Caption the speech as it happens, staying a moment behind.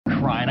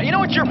crying. You know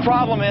what your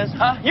problem is,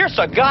 huh? You're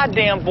so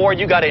goddamn bored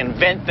you gotta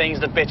invent things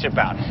to bitch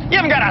about. You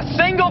haven't got a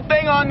single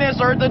thing on this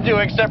earth to do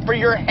except for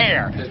your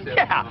hair.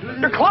 Yeah,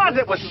 your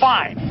closet was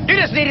fine. You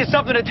just needed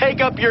something to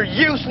take up your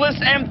useless,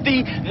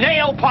 empty,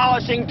 nail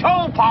polishing,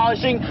 toe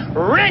polishing,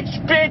 rich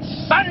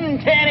bitch sun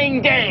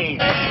tanning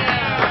days.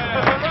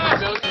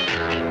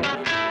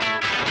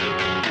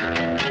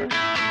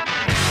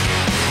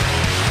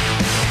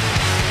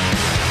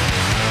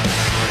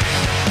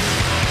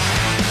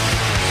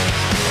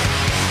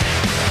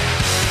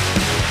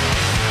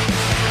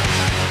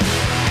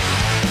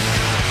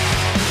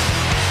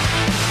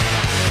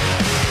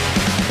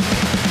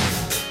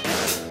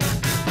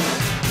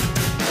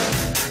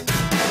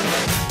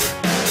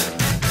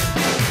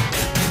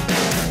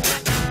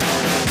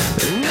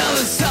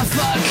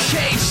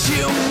 Suffocates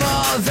you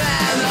more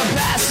than the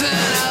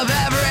passing of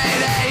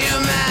everyday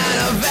human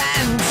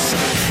events.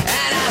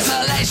 And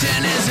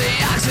isolation is the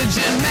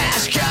oxygen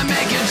mask can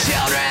make your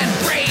children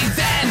breathe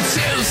in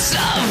to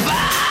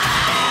survive.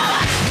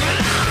 But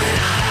I'm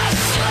not a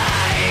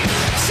slave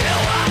to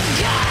a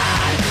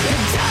god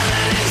that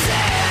doesn't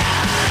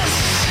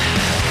exist.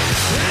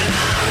 And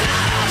I'm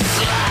not a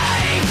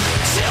slave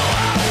to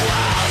a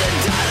world that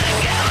doesn't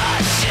give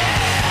a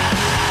shit.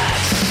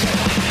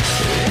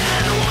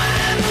 And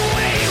when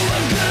we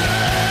were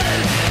good,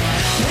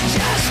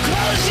 just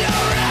close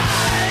your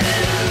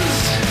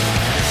eyes.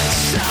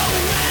 So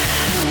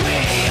when we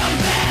are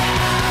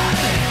bad,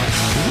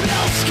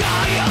 we'll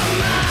scar your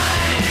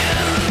mind.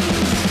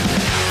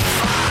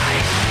 Fight,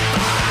 fight,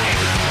 fight,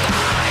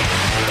 fight, fight,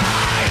 fight,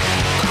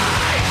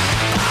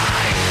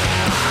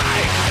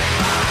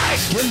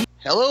 fight.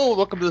 Hello,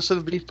 welcome to the Son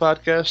of Beef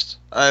podcast.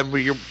 I'm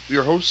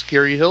your host,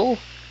 Gary Hill,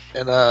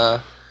 and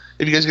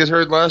if you guys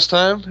heard last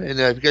time, and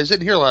if you guys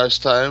didn't hear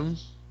last time,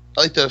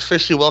 I'd like to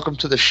officially welcome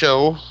to the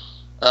show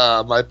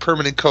my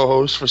permanent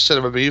co-host for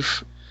Cinema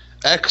Beef,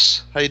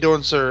 X. How you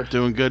doing, sir?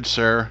 Doing good,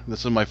 sir.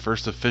 This is my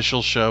first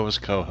official show as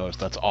co-host.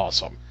 That's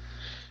awesome.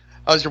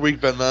 How's your week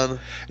been, man?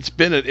 It's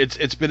been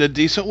a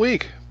decent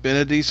week.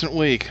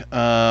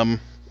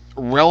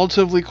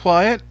 Relatively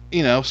quiet.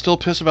 You know, still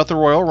pissed about the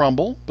Royal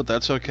Rumble, but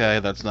that's okay.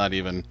 That's not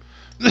even.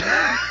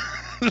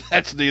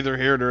 That's neither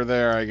here nor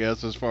there, I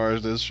guess, as far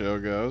as this show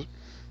goes.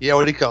 Yeah,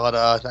 what do you call it?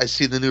 I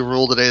see the new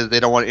rule today that they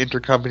don't want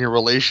intercompany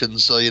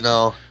relations, so, you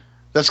know,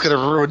 that's going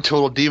to ruin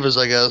Total Divas,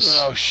 I guess.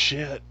 Oh,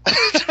 shit.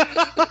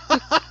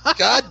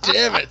 God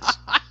damn it.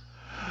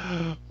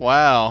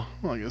 Wow.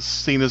 I guess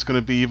Cena's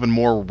going to be even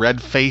more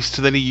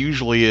red-faced than he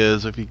usually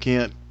is if he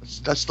can't.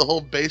 That's the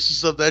whole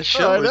basis of that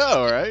show. I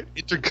know, right?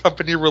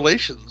 Intercompany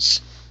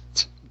relations.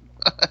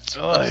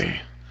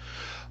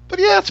 But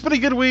yeah, it's been a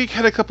good week.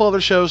 Had a couple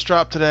other shows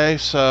drop today,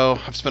 so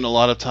I've spent a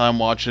lot of time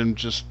watching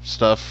just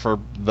stuff for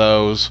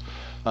those.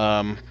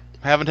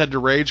 Haven't had to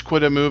rage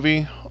quit a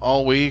movie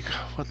all week.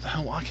 What the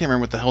hell? I can't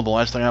remember what the hell the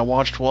last thing I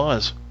watched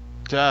was.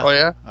 Oh,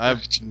 yeah? I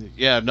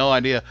have no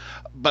idea.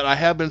 But I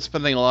have been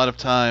spending a lot of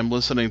time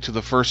listening to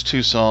the first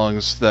two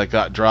songs that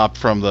got dropped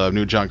from the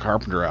new John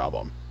Carpenter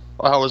album.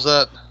 Well, how was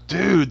that?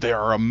 Dude, they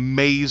are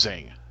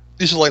amazing.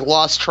 These are like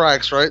lost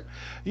tracks, right?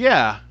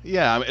 Yeah.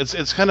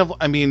 It's kind of,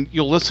 I mean,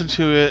 you'll listen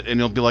to it and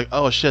you'll be like,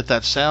 oh shit,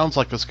 that sounds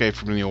like Escape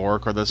from New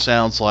York, or that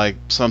sounds like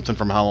something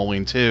from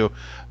Halloween 2,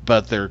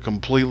 but they're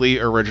completely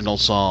original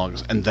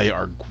songs, and they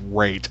are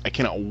great. I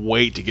cannot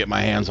wait to get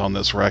my hands on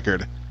this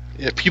record.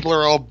 Yeah, people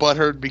are all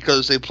butthurt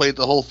because they played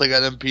the whole thing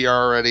on NPR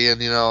already,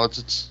 and, you know,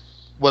 it's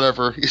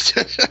whatever.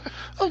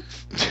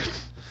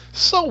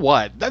 So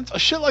what? That's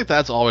shit like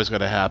that's always going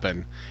to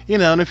happen. You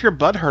know, and if you're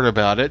butthurt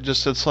about it,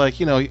 just it's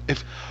like, you know,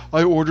 if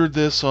I ordered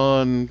this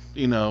on,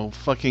 you know,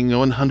 fucking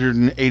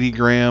 180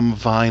 gram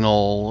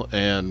vinyl,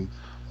 and,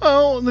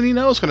 well, then you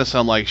know it's going to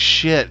sound like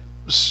shit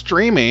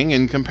streaming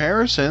in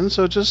comparison,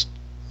 so just,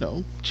 you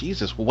know,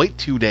 Jesus, wait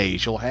 2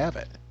 days, you'll have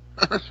it.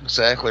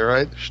 Exactly,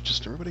 right?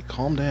 Just everybody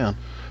calm down.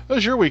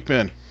 How's your week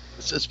been?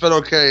 It's been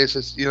okay. It's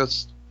just, you know,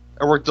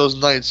 I work those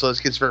nights, so it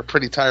gets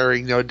pretty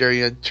tiring, you know,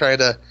 during trying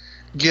to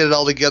get it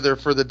all together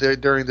for the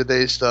during the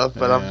day stuff,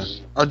 but yeah.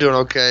 I'm doing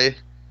okay.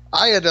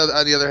 I had,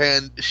 on the other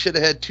hand, should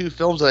have had two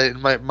films in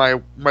my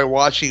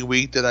watching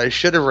week that I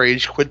should have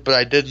rage quit, but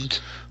I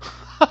didn't.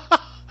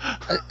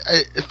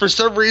 I for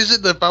some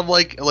reason, if I'm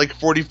like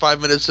 45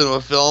 minutes into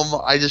a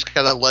film, I just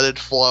kind of let it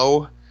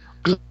flow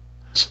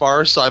as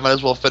far, so I might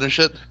as well finish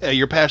it. Yeah,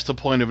 you're past the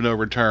point of no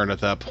return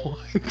at that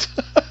point.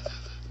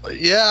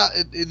 Yeah,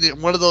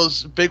 one of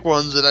those big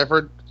ones that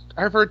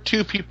I've heard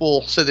two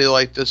people say they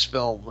like this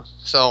film,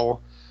 so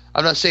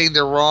I'm not saying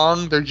they're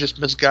wrong. They're just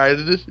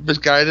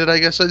misguided, I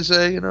guess I'd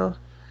say. You know.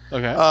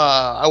 Okay.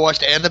 I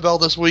watched Annabelle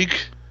this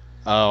week.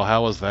 Oh,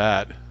 how was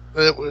that?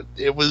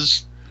 It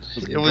was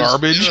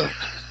garbage.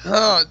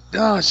 No,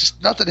 it's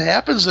just nothing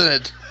happens in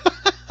it.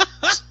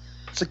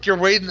 It's like you're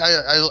waiting.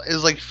 It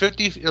was like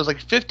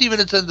 50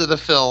 minutes into the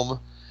film,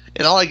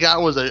 and all I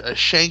got was a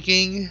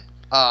shanking,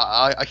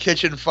 a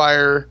kitchen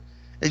fire,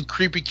 and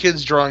creepy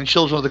kids drawing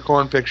Children of the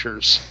Corn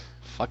pictures.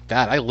 Fuck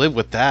that. I live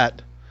with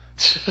that.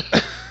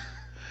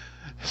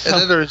 And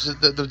then there's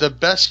the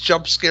best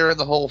jump scare in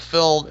the whole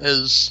film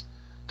is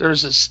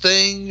there's this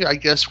thing, I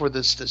guess, where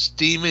this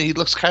demon, he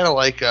looks kind of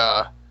like,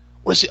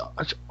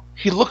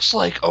 he looks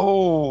like,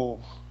 what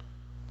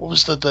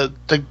was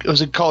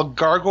was it called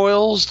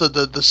Gargoyles?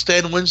 The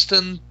Stan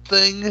Winston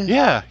thing?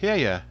 Yeah.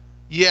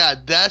 Yeah,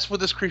 that's what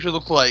this creature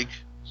looked like,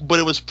 but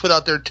it was put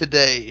out there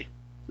today.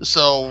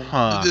 So,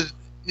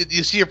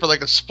 you see it for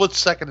like a split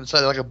second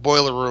inside like a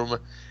boiler room,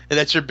 and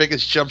that's your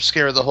biggest jump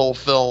scare of the whole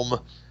film.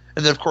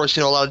 And then, of course,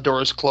 a lot of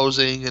doors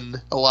closing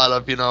and a lot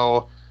of,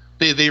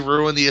 they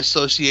ruin the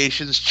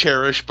associations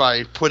cherished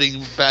by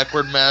putting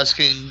backward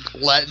masking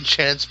Latin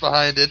chants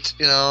behind it,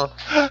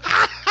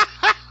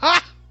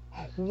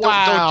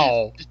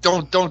 Wow.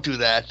 Don't do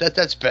that.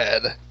 That's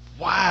bad.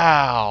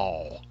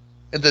 Wow.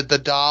 And the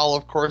doll,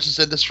 of course, is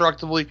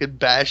indestructible. You can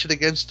bash it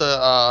against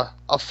a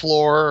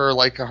floor or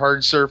like a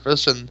hard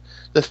surface, and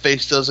the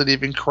face doesn't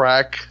even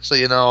crack. So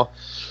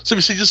So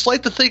we say, just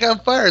light the thing on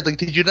fire. Like,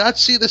 did you not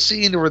see the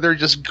scene where they're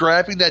just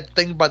grabbing that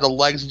thing by the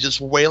legs and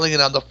just wailing it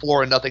on the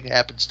floor and nothing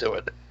happens to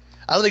it?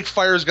 I don't think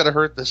fire's gonna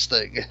hurt this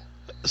thing.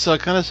 So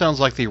it kind of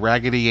sounds like the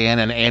Raggedy Ann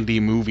and Andy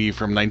movie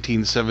from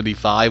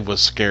 1975 was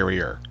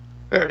scarier.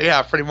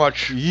 Yeah, pretty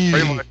much.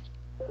 Pretty much.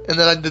 And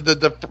then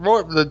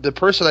the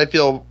person I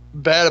feel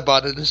bad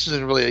about it. This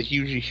isn't really a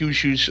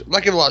huge. I'm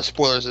not giving a lot of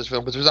spoilers in this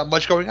film because there's not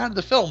much going on in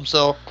the film,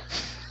 so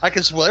I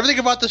can spoil everything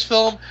about this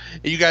film,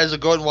 and you guys will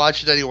go and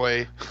watch it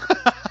anyway.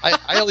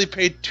 I only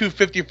paid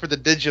 $2.50 for the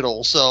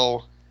digital,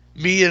 so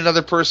me and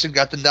another person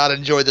got to not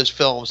enjoy this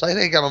film. So I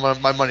think I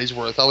got my money's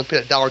worth. I only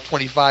paid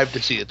 $1.25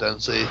 to see it.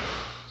 Then see,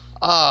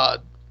 I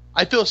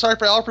feel sorry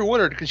for Alfre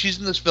Woodard because she's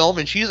in this film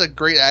and she's a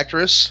great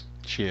actress.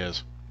 She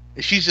is.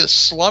 She's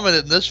just slumming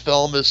it in this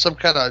film as some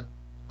kind of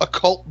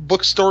occult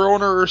bookstore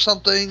owner or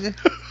something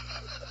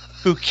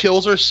who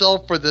kills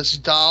herself for this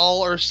doll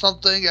or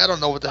something. I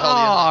don't know what the hell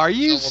are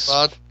you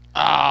about.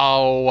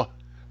 Oh.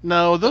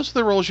 No, those are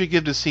the roles you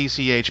give to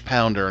CCH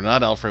Pounder,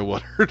 not Alfre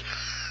Woodard.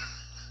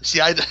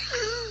 See, I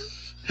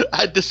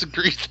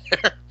disagree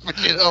there.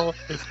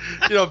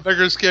 But,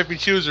 beggars can't be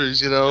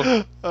choosers,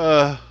 And,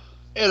 the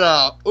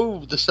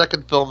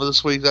second film of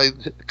this week, I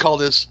call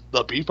this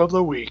The Beef of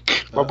the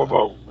Week.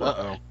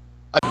 Uh-oh.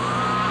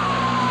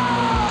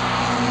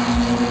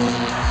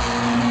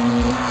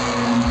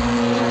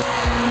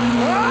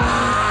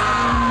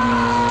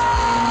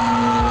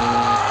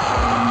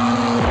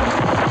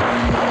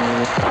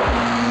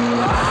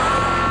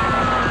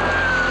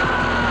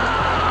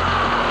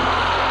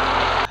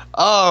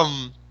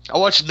 I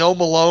watched No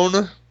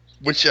Malone,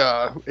 which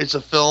is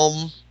a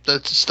film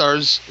that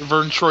stars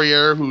Vern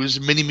Troyer, who's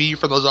Mini-Me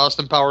from those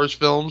Austin Powers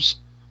films,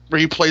 where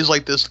he plays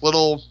like this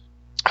little...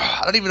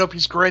 I don't even know if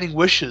he's granting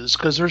wishes,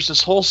 because there's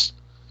this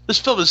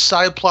film is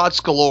side plots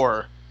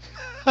galore.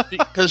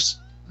 Because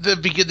the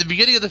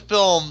beginning of the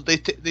film,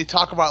 they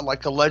talk about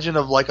like the legend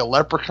of like a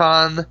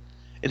leprechaun,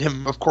 and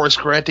him, of course,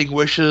 granting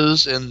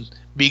wishes and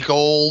be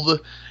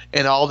gold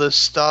and all this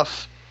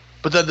stuff.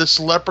 But then this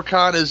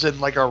leprechaun is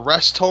in like a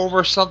rest home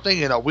or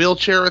something in a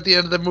wheelchair at the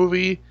end of the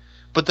movie.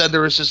 But then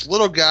there is this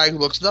little guy who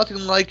looks nothing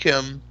like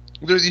him.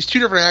 There are these two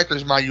different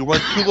actors, mind you.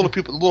 Two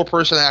little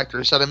person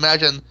actors. So I'd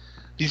imagine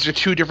these are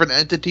two different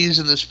entities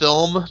in this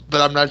film, but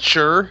I'm not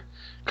sure.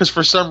 Because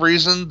for some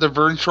reason, the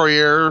Vern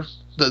Troyer,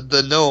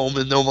 the gnome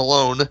in No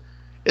Malone,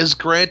 is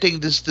granting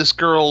this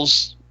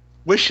girl's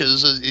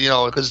wishes,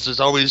 because it's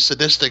always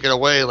sadistic in a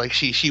way. Like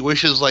she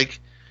wishes, like,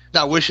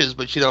 not wishes,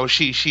 but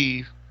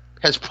she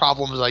has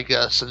problems, I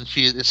guess, and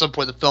she at some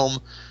point in the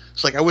film,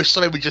 it's like, I wish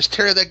somebody would just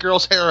tear that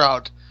girl's hair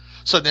out.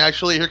 So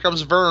naturally, here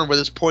comes Vern with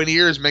his pointy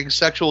ears making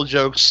sexual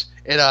jokes,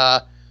 and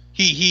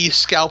he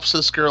scalps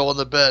this girl in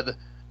the bed.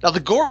 Now the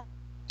gore in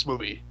this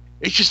movie,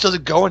 it just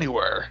doesn't go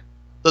anywhere.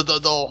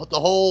 The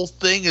whole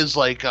thing is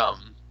like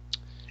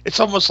it's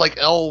almost like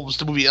Elves,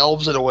 the movie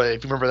Elves in a way,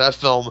 if you remember that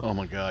film. Oh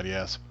my God,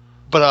 yes.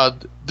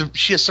 But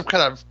she has some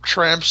kind of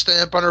tramp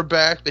stamp on her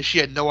back that she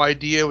had no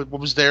idea what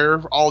was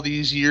there all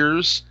these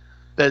years.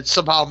 That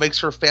somehow makes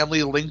her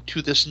family linked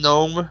to this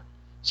gnome.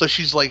 So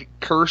she's like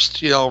cursed,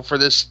 for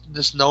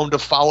this gnome to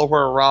follow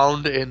her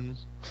around and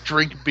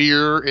drink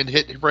beer and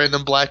hit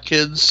random black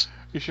kids.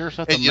 You sure it's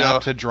not the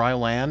map to dry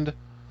land?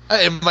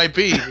 It might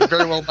be. It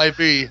very well might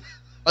be.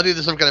 I think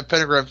there's some kind of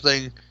pentagram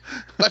thing.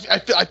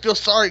 I feel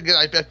sorry. Again,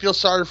 I feel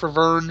sorry for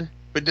Vern,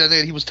 but then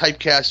he was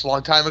typecast a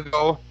long time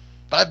ago.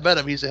 But I've met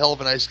him. He's a hell of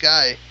a nice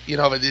guy.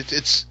 But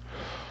it's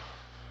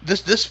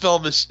this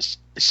film is.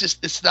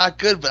 It's not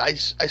good, but I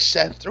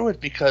sat through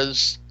it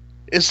because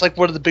it's like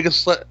one of the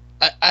biggest...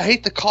 I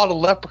hate to call it a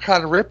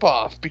Leprechaun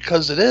ripoff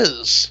because it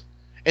is.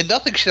 And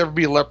nothing should ever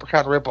be a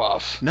Leprechaun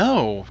ripoff.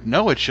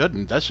 No, it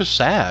shouldn't. That's just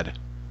sad.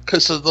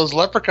 Because those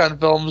Leprechaun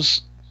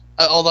films,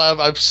 although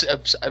I've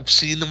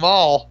seen them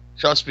all.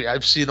 Trust me,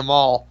 I've seen them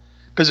all.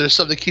 Because there's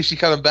something that keeps you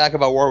coming back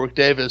about Warwick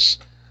Davis.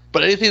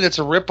 But anything that's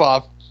a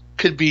ripoff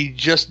could be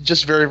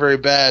just very, very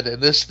bad.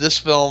 And this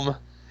film...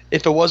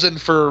 If it wasn't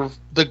for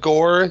the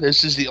gore,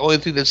 this is the only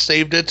thing that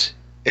saved it.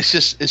 It's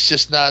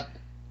just not.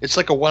 It's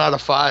like a 1 out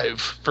of 5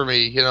 for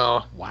me.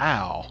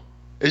 Wow.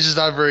 It's just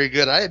not very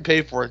good. I didn't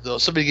pay for it though.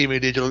 Somebody gave me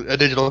a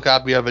digital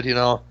copy of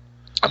it.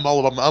 I'm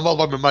all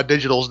about my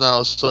digitals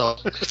now, so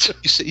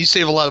you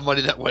save a lot of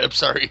money that way. I'm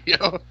sorry, you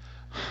know.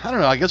 I don't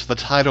know. I guess the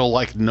title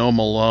like No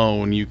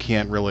Malone, you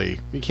can't really.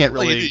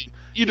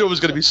 You knew it was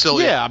going to be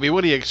silly. Yeah, I mean,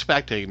 what are you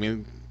expecting? I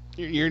mean,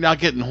 you're not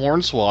getting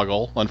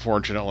Hornswoggle,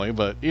 unfortunately,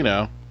 but you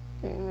know,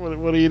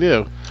 what do you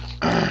do?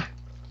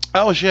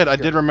 Oh shit! I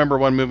did remember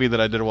one movie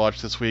that I did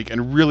watch this week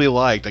and really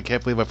liked. I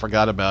can't believe I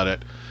forgot about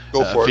it.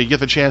 Go for If it. you get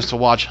the chance to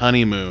watch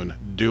Honeymoon,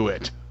 do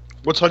it.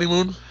 What's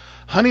Honeymoon?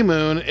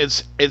 Honeymoon,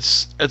 it's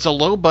a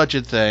low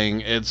budget thing.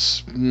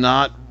 It's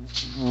not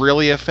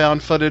really a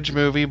found footage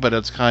movie, but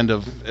it's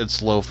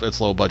low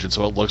budget,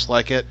 so it looks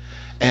like it.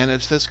 And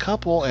it's this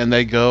couple, and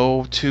they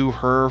go to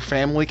her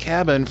family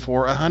cabin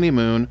for a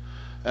honeymoon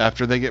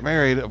after they get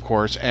married, of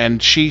course.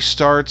 And she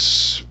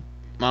starts,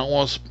 I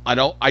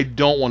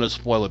don't want to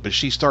spoil it, but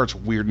she starts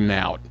weirding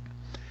out,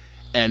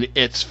 and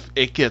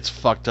it gets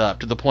fucked up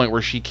to the point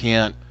where she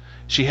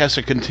has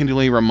to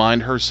continually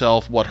remind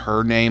herself what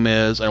her name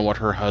is and what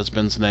her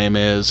husband's name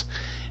is,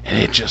 and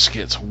it just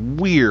gets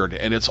weird,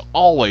 and it's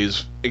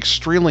always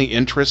extremely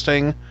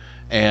interesting,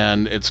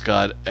 and it's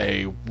got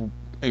a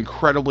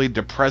incredibly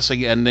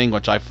depressing ending,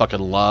 which I fucking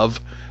love.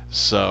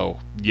 So,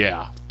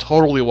 yeah,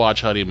 totally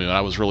watch Honeymoon.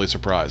 I was really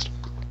surprised.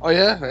 Oh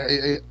yeah,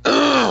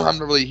 I'm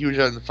not really huge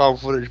on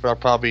found footage, but I'll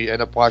probably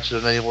end up watching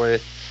it anyway.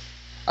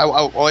 I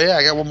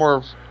got one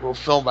more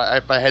film.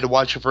 I had to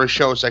watch it for a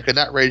show, so I could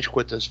not rage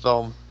quit this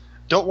film.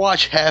 Don't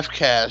watch Half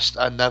Cast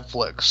on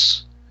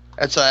Netflix.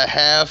 It's a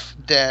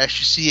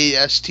half-caste.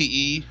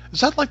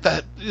 Is that like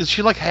that? Is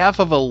she like half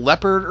of a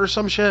leopard or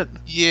some shit?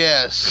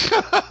 Yes.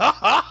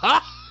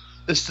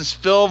 It's this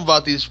film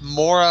about these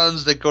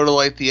morons that go to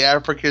like the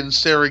African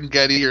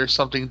Serengeti or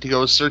something to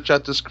go search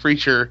out this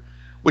creature,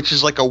 which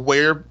is like a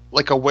were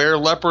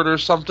leopard or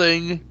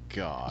something.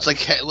 God. It's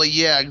like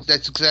yeah,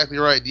 that's exactly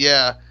right.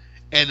 Yeah,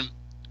 and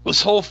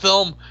this whole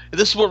film,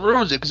 this is what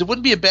ruins it, because it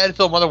wouldn't be a bad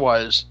film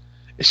otherwise.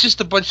 It's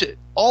just a bunch of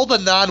all the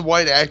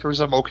non-white actors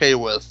I'm okay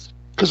with,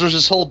 because there's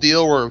this whole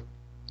deal where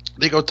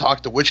they go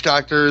talk to witch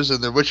doctors,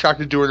 and the witch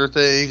doctors doing their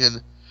thing,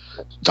 and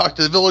talk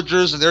to the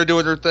villagers, and they're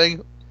doing their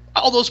thing.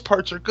 All those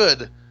parts are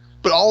good,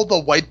 but all the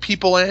white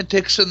people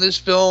antics in this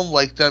film,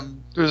 like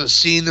them, there's a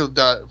scene of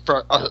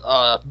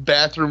a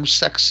bathroom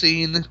sex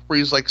scene where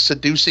he's like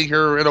seducing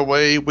her in a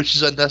way which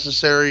is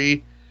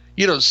unnecessary.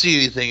 You don't see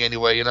anything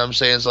anyway, you know what I'm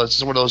saying? So it's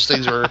just one of those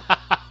things where.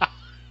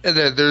 And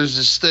then there's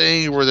this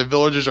thing where the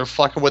villagers are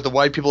fucking with the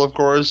white people, of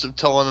course, and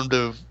telling them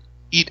to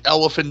eat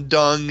elephant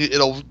dung.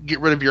 It'll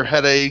get rid of your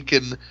headache,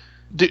 and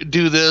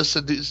do this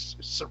and do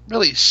some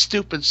really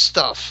stupid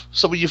stuff.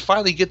 So when you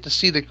finally get to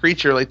see the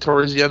creature, like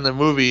towards the end of the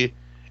movie,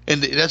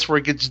 and that's where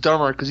it gets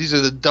dumber, because these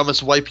are the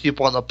dumbest white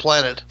people on the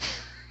planet.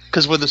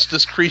 Because when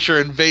this creature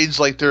invades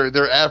like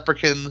their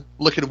African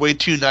looking way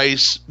too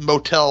nice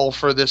motel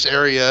for this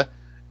area,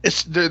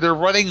 they're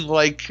running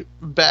like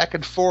back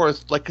and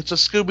forth like it's a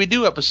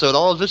Scooby-Doo episode.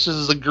 All of this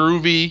is a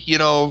groovy,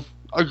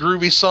 a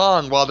groovy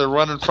song while they're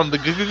running from the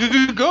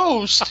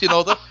ghost,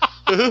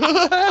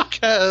 the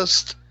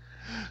cast.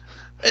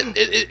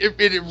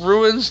 It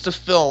ruins the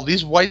film.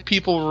 These white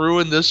people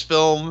ruin this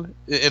film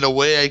in a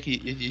way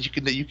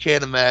you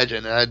can't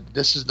imagine.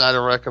 This is not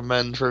a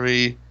recommend for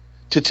me.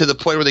 To the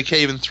point where they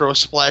can't even throw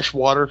splash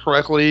water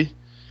correctly,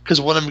 because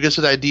one of them gets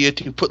an idea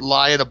to put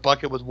lye in a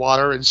bucket with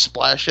water and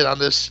splash it on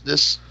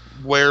this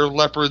were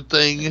leopard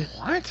thing.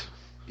 What?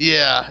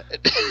 Yeah.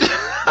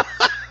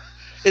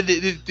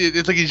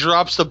 It's like he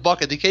drops the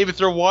bucket. They can't even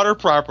throw water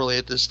properly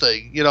at this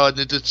thing.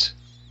 It's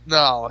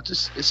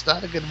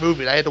not a good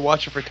movie. I had to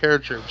watch it for Terror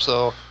Troop.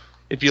 So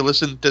if you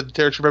listen to the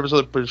Terror Troop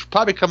episode, it'll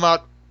probably come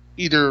out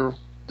either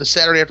the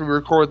Saturday after we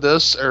record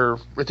this, or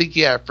I think,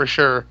 yeah, for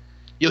sure.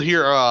 You'll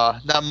hear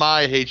not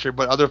my hatred,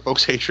 but other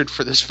folks' hatred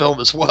for this film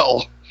as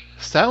well.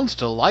 Sounds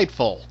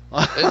delightful.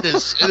 It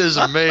is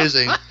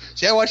amazing.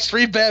 See, I watched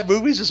 3 bad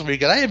movies this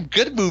week, and I have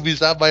good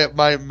movies on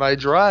my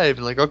drive.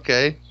 And like,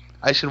 okay,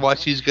 I should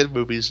watch these good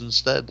movies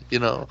instead.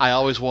 I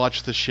always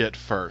watch the shit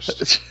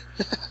first.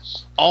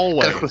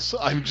 Always.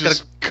 I'm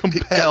just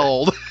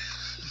compelled.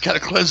 Gotta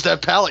cleanse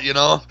that palate,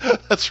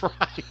 That's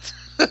right.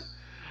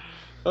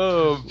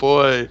 Oh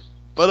boy.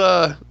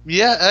 But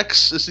yeah,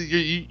 X,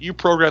 you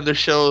programmed this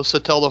show, so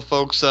tell the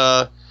folks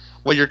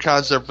what your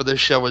concept for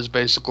this show is,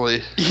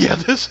 basically. Yeah,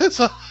 this is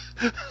a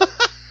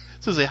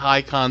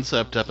high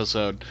concept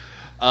episode.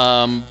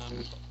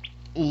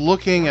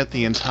 Looking at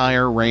the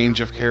entire range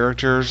of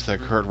characters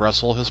that Kurt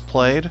Russell has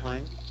played,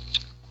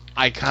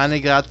 I kind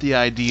of got the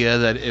idea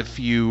that if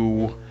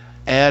you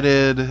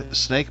added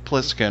Snake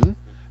Plissken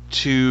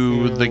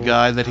to the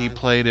guy that he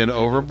played in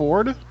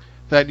Overboard,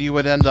 that you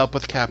would end up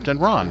with Captain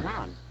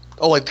Ron.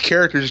 Oh, like the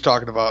characters you're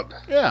talking about.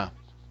 Yeah.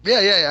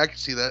 Yeah, I can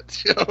see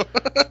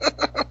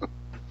that.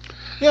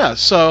 Yeah,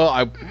 so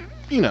I,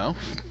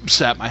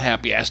 sat my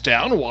happy ass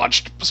down and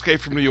watched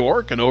Escape from New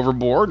York and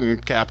Overboard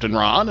and Captain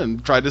Ron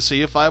and tried to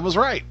see if I was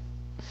right.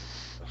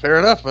 Fair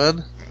enough,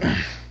 man.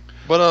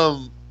 But,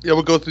 yeah,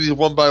 we'll go through these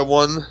one by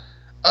one.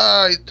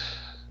 I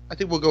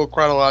think we'll go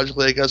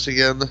chronologically, I guess,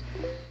 again.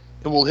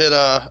 And we'll hit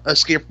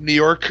Escape from New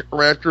York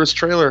right after this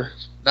trailer.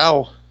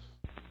 Now.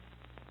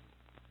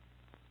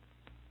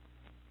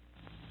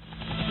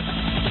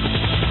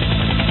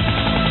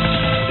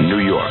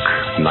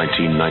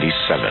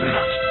 1997.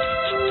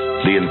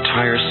 The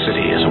entire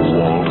city is a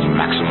walled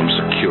maximum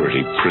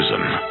security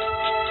prison.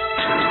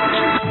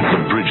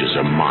 The bridges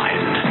are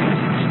mined.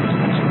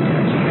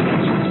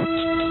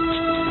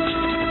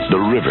 The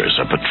rivers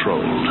are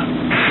patrolled.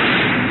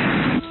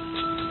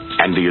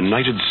 And the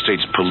United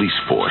States Police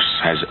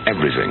Force has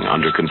everything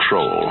under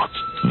control,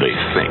 they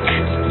think.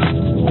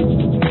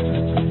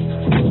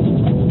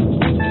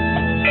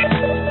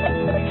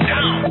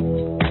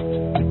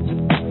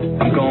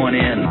 I'm going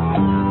in.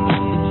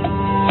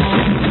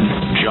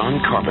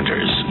 John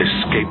Carpenter's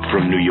Escape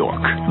from New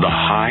York, the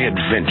high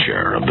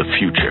adventure of the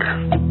future.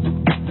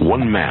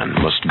 One man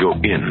must go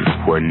in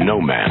where no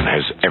man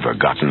has ever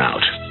gotten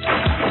out.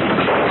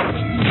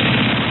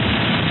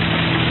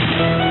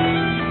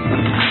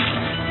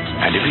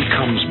 And if he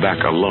comes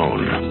back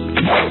alone,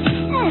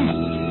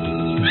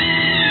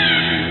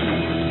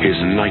 his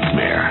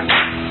nightmare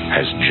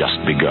has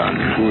just begun.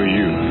 Who are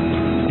you?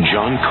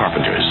 John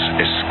Carpenter's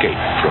Escape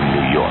from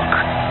New York.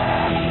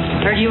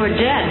 Heard you were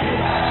dead.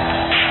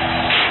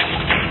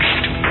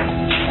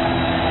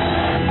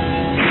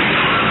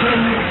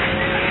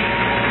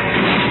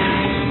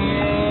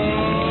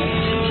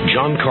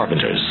 John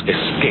Carpenter's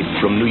Escape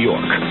from New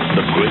York,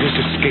 the greatest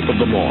escape of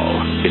them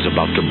all, is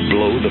about to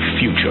blow the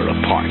future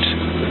apart.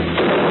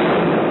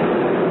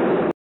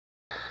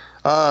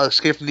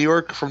 Escape from New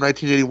York from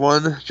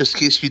 1981. Just in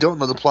case you don't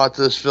know the plot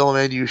to this film,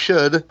 and you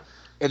should,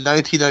 in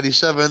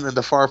 1997, in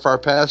the far, far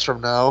past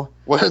from now,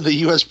 when the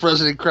U.S.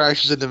 president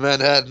crashes into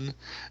Manhattan,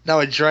 now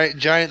a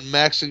giant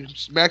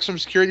maximum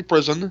security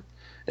prison,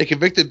 a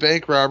convicted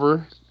bank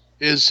robber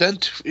is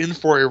sent in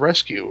for a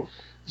rescue.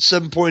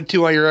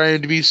 7.2 on your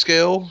IMDb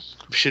scale.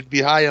 Should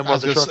be high on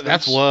the truck.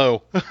 That's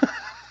low.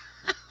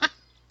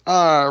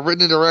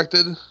 Written and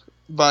directed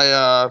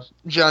by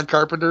John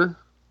Carpenter,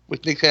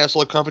 with Nick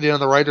Castle accompanied on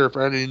the writer. If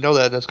I didn't even know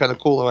that, that's kind of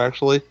cool, though,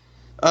 actually.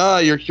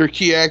 Your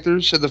key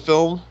actors in the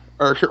film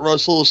are Kurt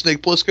Russell as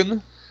Snake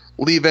Plissken,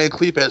 Lee Van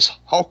Cleef as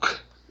Hulk,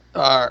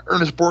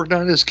 Ernest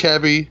Borgnine as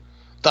Cabby,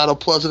 Donald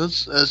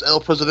Pleasance as El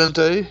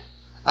Presidente,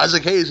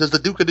 Isaac Hayes as the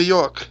Duke of New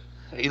York,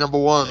 number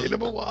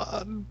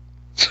one.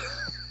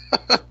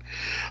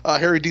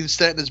 Harry Dean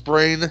Stanton as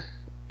Brain,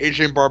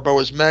 Adrienne Barbeau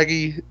as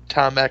Maggie,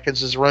 Tom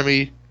Atkins as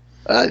Remy.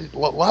 A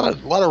lot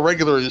of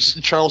regulars.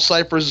 Charles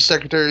Cyphers as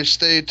Secretary of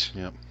State.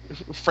 Yep.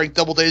 Frank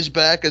Doubleday's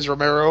back as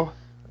Romero.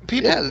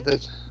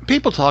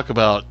 People talk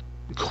about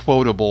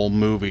quotable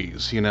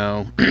movies, you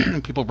know.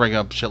 People bring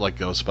up shit like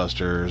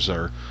Ghostbusters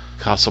or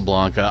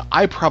Casablanca.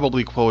 I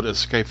probably quote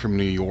Escape from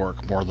New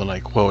York more than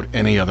I quote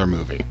any other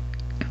movie.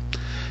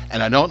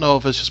 And I don't know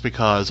if it's just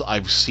because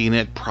I've seen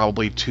it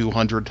probably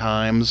 200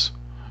 times,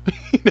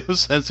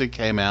 since it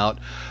came out.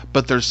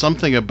 But there's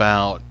something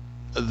about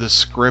the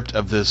script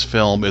of this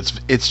film.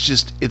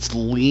 It's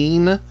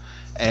lean,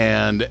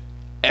 and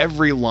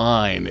every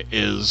line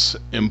is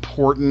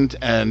important,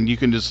 and you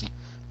can just,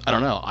 I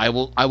don't know. I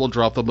will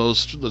drop the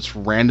most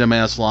random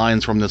ass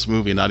lines from this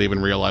movie and not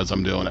even realize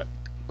I'm doing it.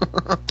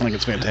 I think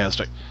it's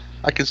fantastic.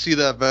 I can see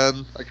that,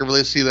 man. I can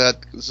really see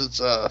that, because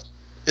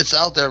it's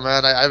out there,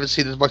 man. I haven't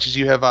seen it as much as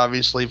you have,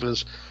 obviously,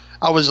 because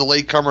I was a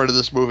late comer to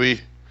this movie.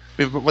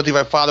 I mean, one thing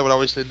my father would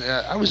always say,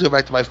 I always go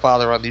back to my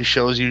father on these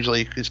shows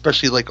usually,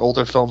 especially like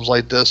older films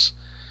like this.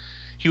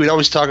 He would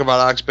always talk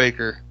about Ox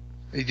Baker.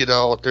 You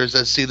know, there's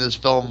that scene in this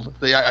film,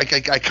 the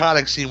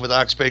iconic scene with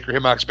Ox Baker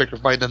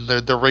fighting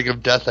in the Ring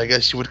of Death, I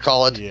guess you would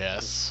call it.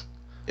 Yes.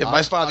 And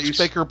my father Ox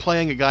Baker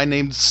playing a guy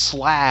named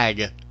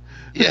Slag.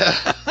 Yeah.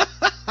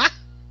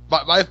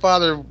 My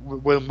father,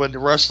 when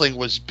wrestling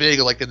was big,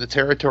 like in the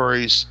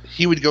territories,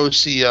 he would go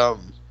see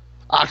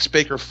Ox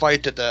Baker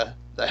fight at the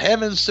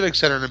Hammond Civic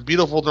Center in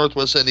beautiful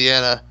Northwest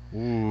Indiana. Ooh.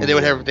 And they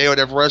would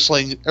have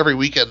wrestling every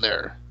weekend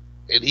there.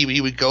 And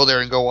he would go there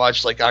and go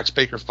watch like Ox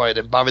Baker fight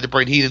and Bobby the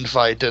Brain Heenan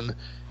fight and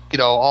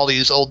all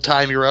these old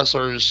timey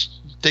wrestlers,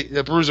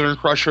 the Bruiser and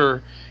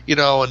Crusher,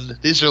 and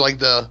these are like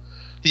the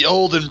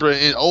old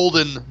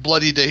and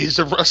bloody days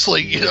of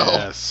wrestling,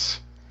 Yes.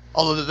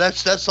 Although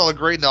that's all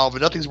great and all,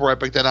 but nothing's more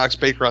epic than Ox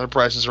Baker on The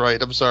Price is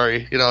Right. I'm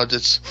sorry,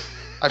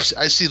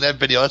 I've seen that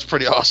video. That's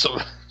pretty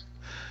awesome.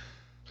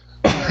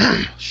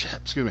 Shit,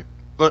 excuse me.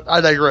 But I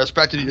digress.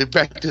 Back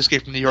to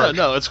Escape from New York.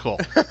 No, it's cool.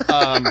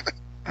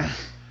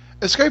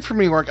 Escape from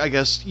New York, I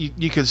guess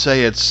you could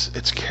say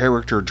it's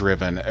character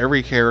driven.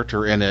 Every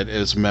character in it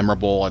is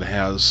memorable and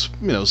has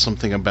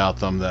something about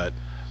them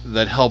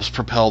that helps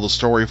propel the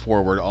story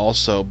forward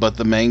also. But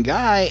the main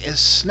guy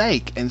is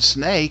Snake, and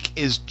Snake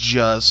is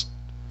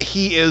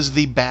he is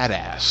the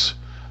badass.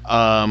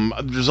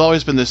 There's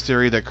always been this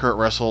theory that Kurt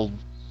Russell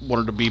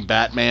wanted to be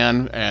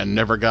Batman and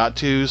never got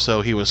to,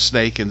 so he was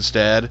Snake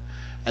instead.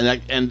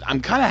 And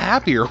I'm kind of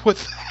happier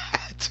with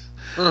that,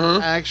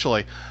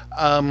 actually.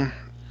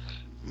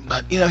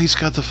 But he's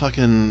got the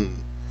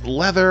fucking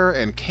leather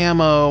and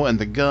camo and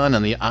the gun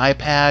and the eye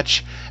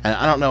patch, and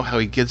I don't know how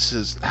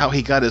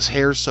he got his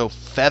hair so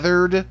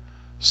feathered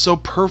so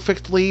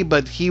perfectly,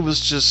 but he was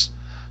just,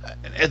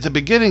 at the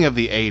beginning of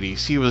the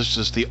 80s, he was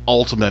just the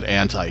ultimate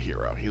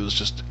anti-hero. He was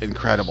just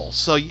incredible.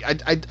 So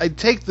I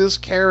take this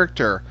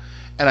character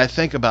and I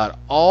think about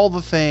all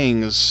the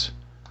things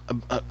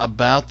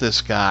about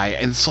this guy,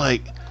 and it's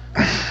like,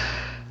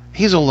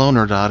 he's a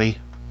loner, Dottie.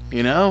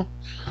 You know?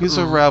 He's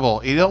a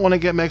rebel. You don't want to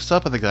get mixed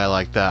up with a guy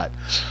like that.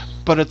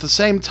 But at the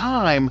same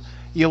time,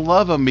 you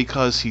love him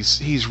because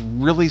he's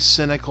really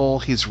cynical,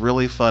 he's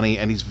really funny,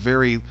 and he's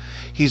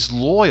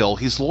loyal.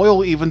 He's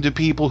loyal even to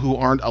people who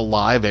aren't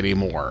alive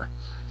anymore.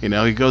 You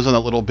know, he goes on a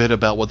little bit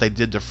about what they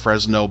did to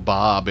Fresno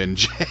Bob in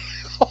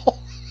jail.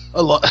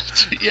 A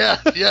lot. Yeah.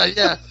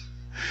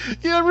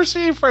 You ever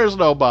see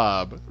Fresno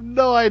Bob?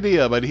 No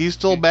idea, but he's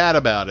still mad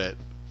about it.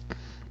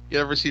 You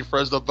never see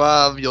Fresno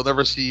Bob. You'll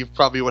never see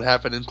probably what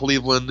happened in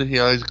Cleveland. You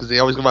know, because they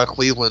always go about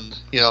Cleveland.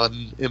 You know,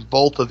 in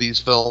both of these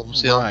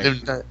films. You Right.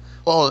 know,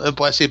 and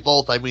when I say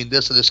both, I mean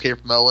this and Escape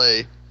from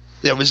L.A.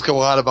 They always go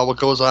on about what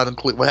goes on in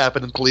what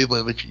happened in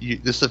Cleveland, which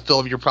this is a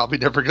film you're probably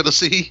never going to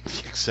see.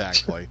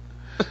 Exactly.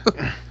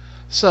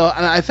 So,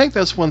 and I think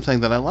that's one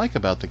thing that I like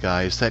about the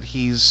guy is that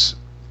he's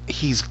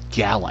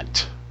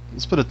gallant.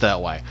 Let's put it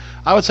that way.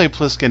 I would say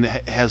Pliskin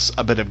has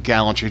a bit of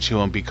gallantry to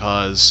him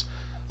because,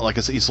 like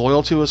I said, he's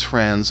loyal to his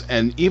friends,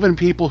 and even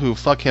people who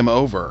fuck him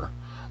over,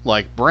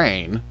 like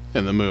Brain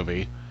in the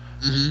movie,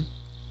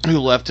 who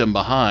left him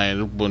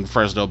behind when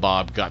Fresno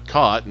Bob got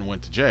caught and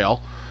went to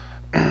jail,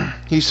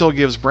 he still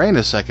gives Brain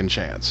a second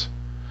chance.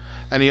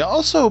 And he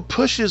also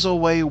pushes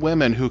away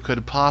women who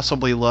could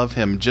possibly love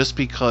him just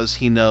because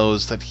he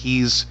knows that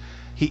he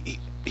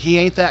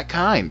ain't that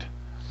kind.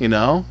 You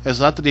know? It's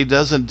not that he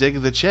doesn't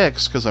dig the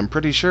chicks, because I'm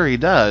pretty sure he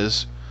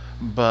does,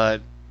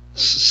 but...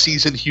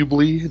 Seasoned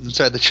Hubley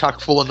inside the chock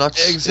full of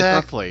nuts.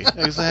 Exactly.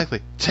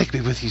 Take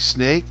me with you,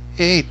 Snake.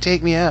 Hey,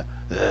 take me out.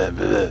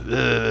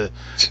 And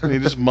he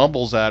just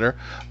mumbles at her.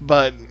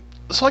 But,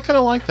 so I kind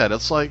of like that.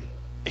 It's like,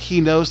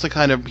 he knows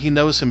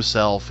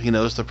himself, he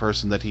knows the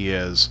person that he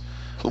is.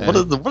 What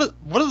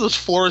are those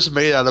floors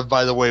made out of,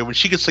 by the way? When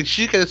she gets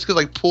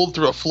pulled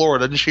through a floor,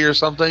 doesn't she, or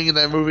something in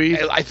that movie?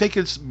 I think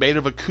it's made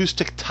of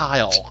acoustic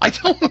tile. I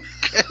don't.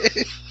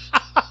 Okay.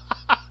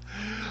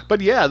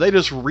 But yeah, they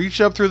just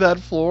reach up through that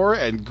floor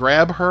and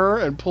grab her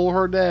and pull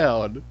her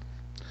down.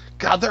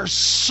 God, there's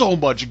so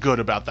much good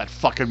about that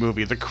fucking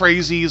movie. The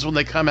crazies when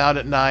they come out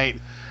at night,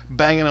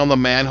 banging on the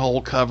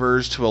manhole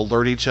covers to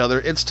alert each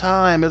other. It's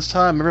time.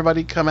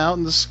 Everybody come out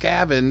and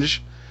scavenge.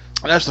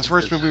 That's the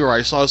first movie where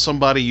I saw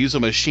somebody use a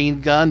machine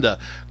gun to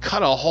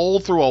cut a hole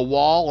through a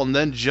wall and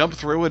then jump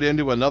through it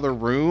into another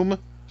room.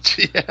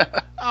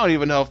 Yeah. I don't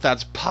even know if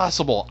that's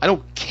possible. I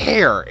don't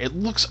care. It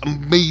looks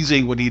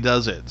amazing when he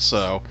does it.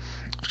 So,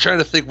 I'm trying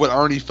to think what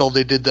Arnie film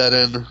they did that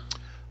in. There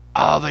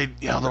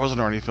was an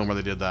Arnie film where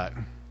they did that.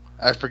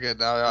 I forget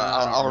now.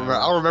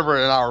 I'll remember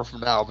in an hour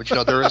from now. But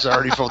there is an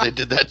Arnie film they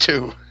did that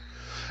too.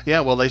 Yeah,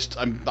 well,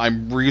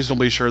 I'm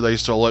reasonably sure they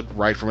stole it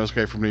right from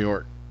Escape from New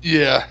York.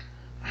 Yeah.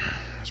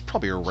 It's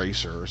probably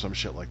Eraser or some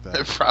shit like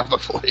that.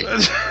 Probably.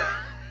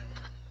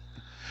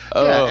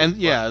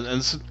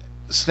 And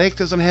Snake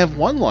doesn't have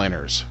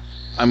one-liners.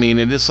 I mean,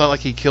 it's not like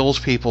he kills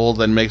people,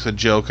 then makes a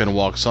joke and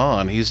walks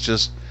on. He's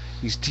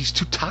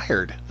too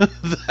tired.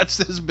 That's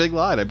his big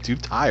line. I'm too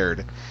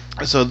tired.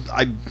 So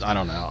I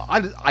don't know.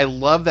 I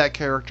love that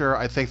character.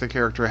 I think the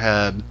character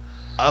had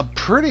a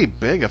pretty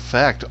big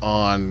effect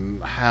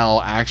on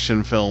how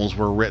action films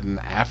were written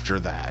after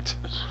that.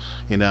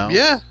 You know?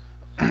 Yeah.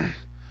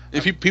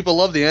 If people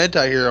love the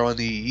anti-hero, and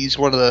he's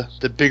one of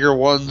the bigger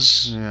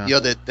ones,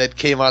 that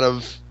came out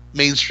of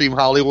mainstream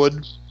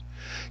Hollywood.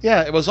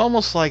 Yeah, it was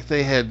almost like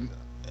they had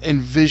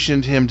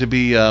envisioned him to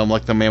be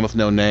like the Man with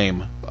No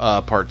Name,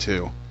 Part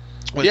 2.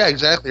 Yeah,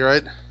 exactly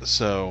right.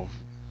 So,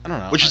 I don't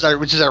know. Which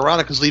is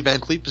ironic because Lee Van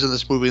Cleef is in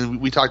this movie, and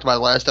we talked about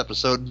it last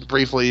episode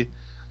briefly.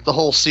 The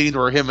whole scene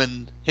where him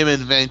and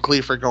Van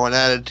Cleef are going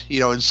at it,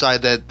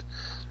 inside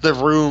the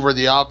room or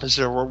the office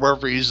or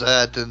wherever he's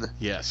at, and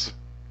yes.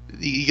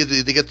 They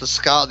get the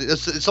scowl.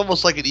 It's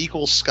almost like an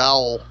equal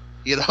scowl,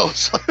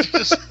 It's like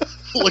just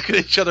looking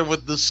at each other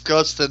with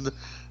disgust and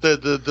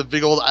the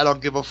big old I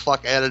don't give a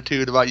fuck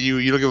attitude about you.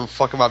 You don't give a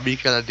fuck about me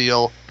kind of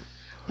deal,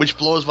 which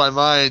blows my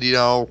mind.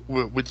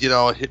 With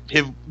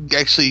him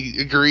actually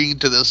agreeing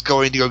to this,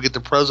 going to go get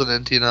the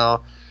president.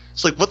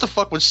 It's like, what the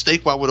fuck would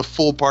Snake want with a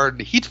full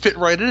pardon? He'd fit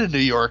right in New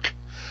York.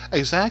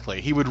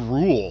 Exactly. He would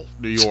rule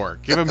New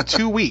York. Give him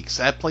 2 weeks.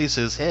 That place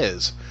is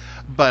his.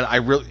 But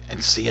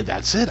that's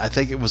it. I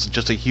think it was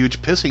just a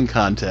huge pissing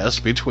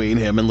contest between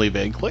him and Lee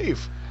Van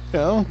Cleef.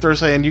 They're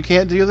saying, you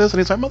can't do this? And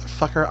he's like,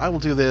 motherfucker, I will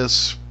do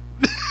this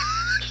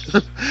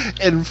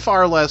in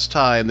far less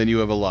time than you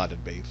have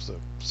allotted me. So,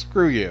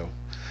 screw you.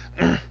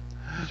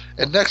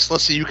 And next,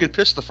 let's see who can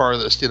piss the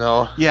farthest,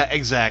 Yeah,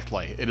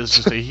 exactly. It is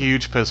just a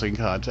huge pissing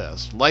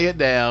contest. Lay it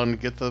down,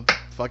 get the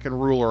fucking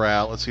ruler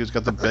out, let's see who's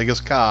got the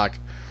biggest cock.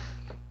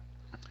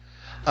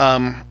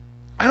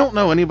 I don't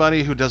know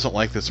anybody who doesn't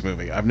like this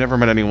movie. I've never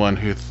met anyone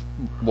who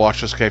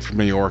watched Escape from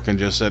New York and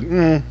just said,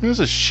 this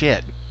is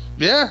shit.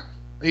 Yeah.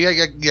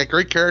 You got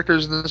great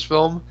characters in this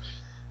film.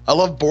 I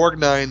love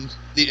Borgnine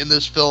in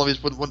this film.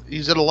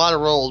 He's in a lot of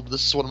roles, but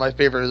this is one of my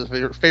favorite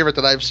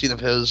that I've seen of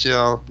his,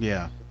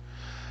 Yeah.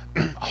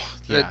 Oh,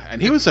 yeah,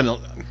 and he was in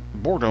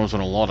Bourdain was in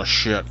a lot of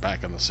shit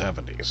back in the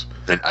 70s.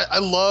 And I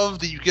love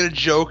that you get a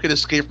joke in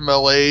Escape from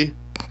L.A.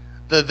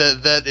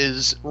 that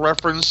is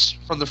referenced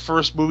from the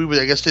first movie, but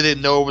I guess they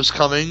didn't know it was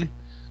coming.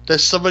 That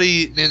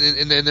somebody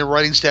in their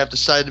writing staff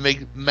decided to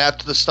make Map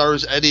to the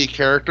Stars Eddie a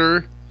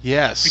character.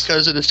 Yes.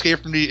 Because in Escape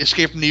from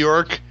New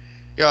York,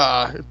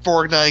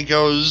 Borgnine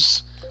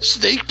goes,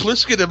 Snake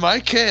Plissken in my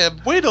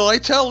cab. Wait till I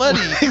tell Eddie.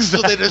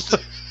 Exactly. So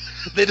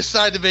they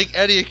decide to make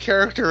Eddie a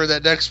character in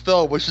that next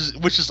film, which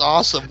is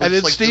awesome. And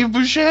it's like Steve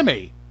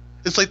Buscemi.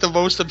 It's like the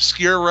most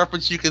obscure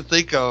reference you can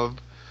think of.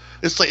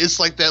 It's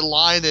like that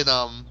line in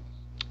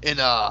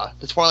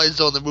the Twilight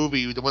Zone, the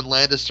movie, the one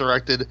Landis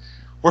directed,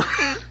 where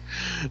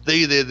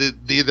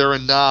they're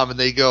in Nam and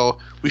they go,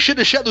 "We should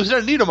have shot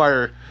Lieutenant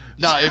Niedermeyer."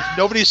 Now, if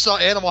nobody saw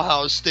Animal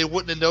House, they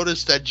wouldn't have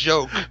noticed that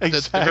joke at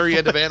the very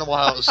end of Animal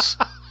House.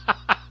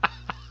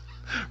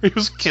 He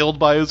was killed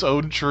by his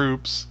own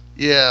troops.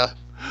 Yeah,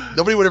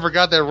 nobody would have ever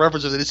got that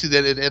reference if they didn't see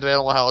that in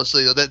Animal House. So,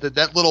 you know,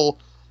 that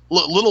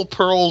little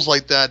pearls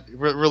like that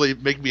really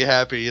make me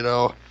happy. You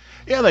know.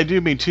 Yeah, they do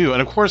me too.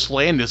 And of course,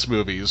 Landis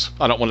movies.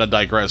 I don't want to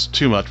digress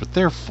too much, but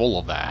they're full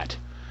of that.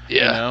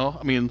 Yeah. You know,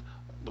 I mean,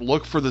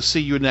 look for the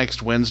 "See You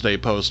Next Wednesday"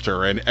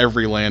 poster in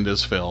every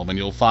Landis film, and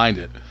you'll find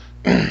it.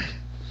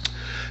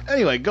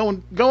 Anyway,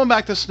 going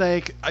back to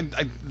Snake,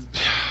 I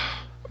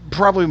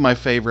probably my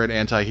favorite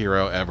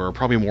anti-hero ever.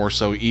 Probably more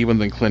so even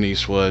than Clint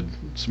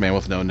Eastwood's Man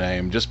with No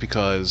Name, just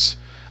because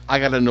I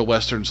got into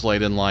westerns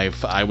late in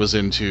life. I was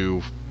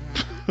into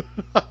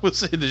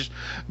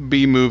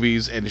B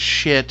movies and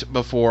shit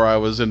before I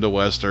was into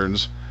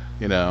westerns.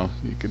 You know,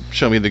 you could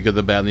show me the good,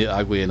 the bad, and the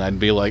ugly, and I'd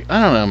be like,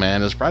 I don't know,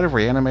 man, is Bride of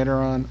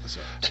Reanimator on?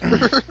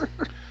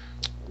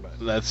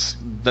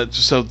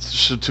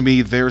 So to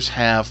me, there's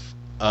half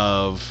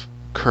of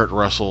Kurt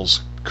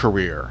Russell's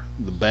career.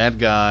 The bad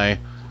guy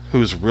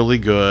who's really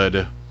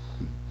good,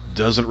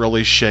 doesn't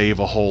really shave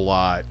a whole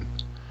lot,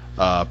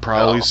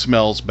 probably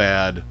smells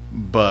bad,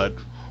 but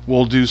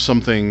will do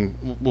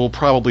something, will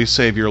probably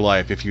save your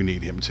life if you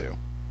need him to.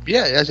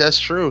 Yeah, that's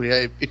true.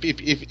 Yeah,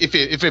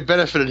 if it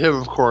benefited him,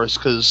 of course,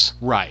 because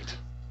right.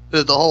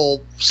 The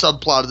whole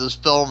subplot of this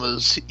film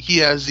is he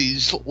has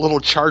these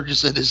little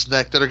charges in his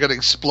neck that are going to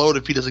explode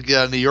if he doesn't get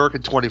out of New York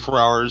in 24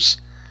 hours,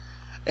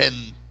 and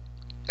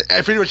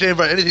pretty much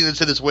anything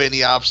that's in his way,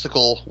 any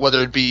obstacle,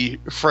 whether it be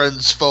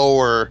friends, foe,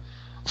 or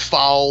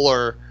foul,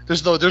 or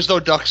there's no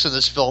ducks in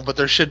this film, but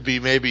there should be,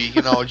 maybe,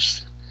 you know,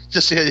 just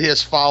he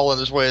has foul in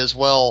his way as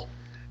well,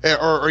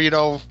 or you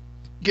know,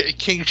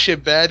 king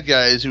shit bad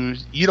guys who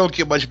you don't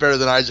get much better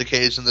than Isaac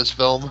Hayes in this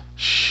film.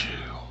 Shoo.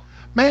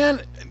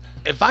 Man,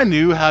 if I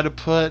knew how to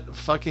put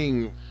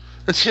fucking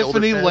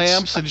Tiffany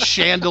lamps and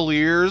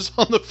chandeliers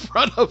on the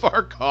front of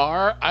our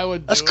car, I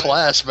would do That's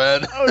class,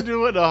 man. I would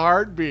do it in a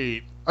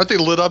heartbeat. Aren't they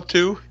lit up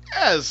too?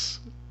 Yes.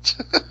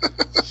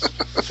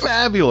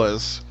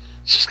 Fabulous.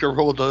 Just gonna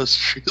roll down the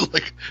street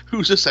like,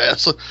 who's this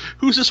asshole?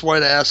 Who's this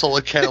white asshole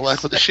in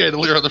Cadillac with the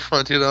chandelier on the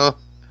front, you know?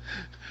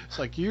 It's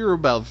like, you're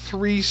about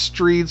 3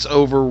 streets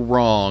over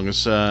wrong,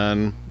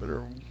 son.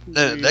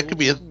 That could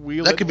be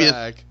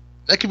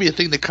a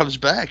thing that comes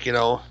back, you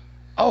know.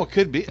 Oh, it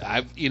could be.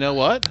 You know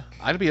what?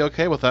 I'd be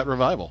okay with that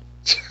revival.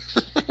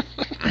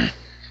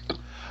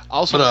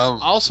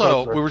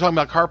 Also, we were talking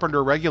about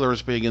Carpenter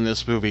regulars being in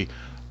this movie.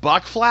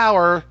 Buck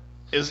Flower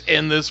is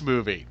in this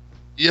movie.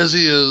 Yes,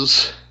 he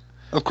is.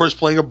 Of course,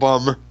 playing a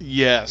bum.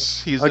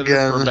 Yes, he's in it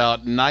for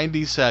about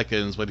 90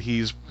 seconds, but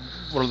he's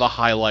one of the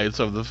highlights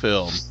of the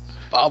film.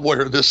 I'm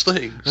wearing this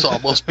thing, so I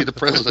must be the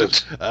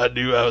president. I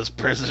knew I was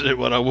president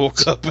when I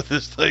woke up with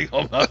this thing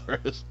on my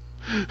wrist.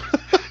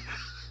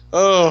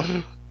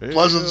 Oh,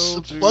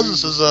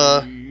 Pleasance is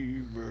I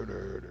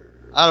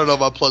don't know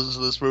about Pleasance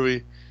in this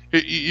movie.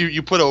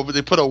 They put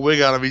a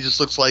wig on him. He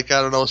just looks like,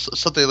 I don't know,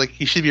 something like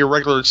he should be a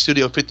regular in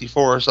Studio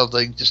 54 or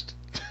something. Just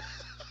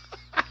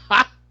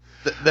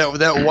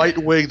that white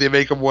wig they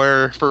make him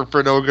wear for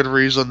no good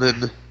reason.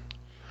 And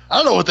I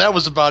don't know what that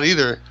was about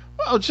either.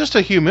 Well, just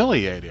to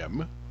humiliate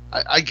him.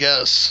 I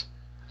guess.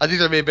 I think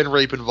there may have been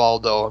rape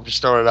involved, though. I'm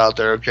just throwing it out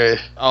there, okay?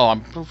 Oh,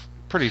 I'm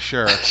pretty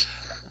sure.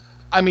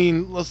 I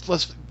mean,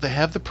 they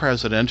have the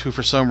president, who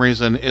for some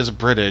reason is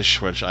British,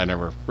 which I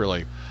never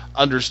really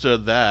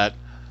understood that.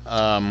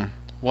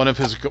 One of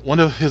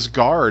his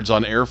guards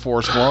on Air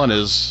Force One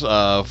is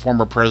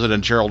former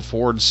President Gerald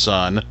Ford's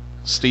son,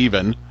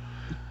 Stephen.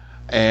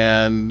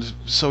 And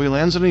so he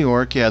lands in New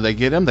York. Yeah, they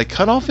get him. They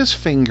cut off his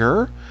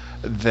finger.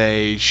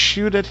 They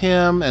shoot at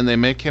him, and they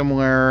make him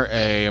wear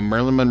a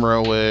Marilyn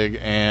Monroe wig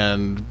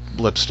and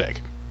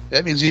lipstick.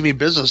 That means you mean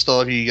business,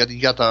 though. If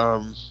you got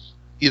the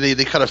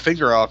they cut a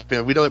finger off. You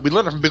know, we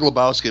learned it from Big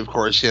Lebowski, of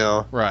course. You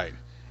know, right?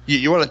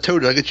 You want a toe?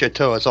 I'll get you a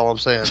toe. That's all I'm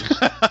saying.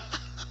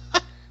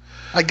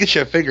 I get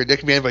you a finger. That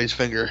can be anybody's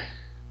finger.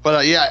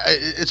 But yeah,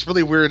 it's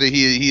really weird that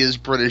he is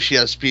British.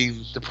 Yes,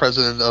 being the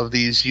president of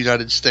these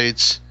United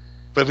States.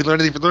 But if we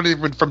learned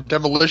anything from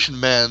Demolition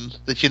Man,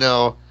 that, you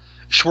know,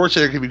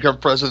 Schwarzenegger can become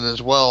president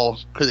as well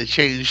because they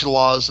changed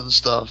laws and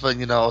stuff, and,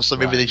 you know, so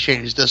maybe they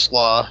changed this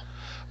law.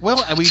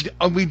 Well,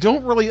 and we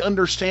don't really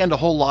understand a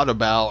whole lot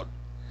about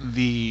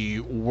the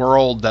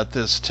world that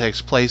this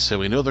takes place in.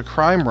 We know the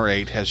crime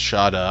rate has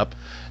shot up,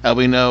 and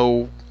we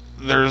know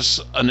there's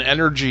an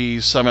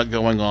energy summit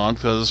going on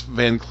because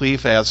Van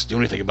Cleef asks, do you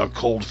know anything about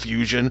cold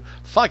fusion?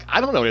 Fuck,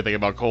 I don't know anything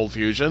about cold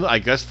fusion. I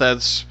guess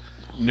that's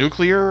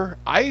nuclear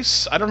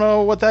ice? I don't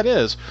know what that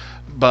is.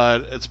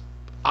 But it's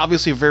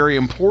obviously very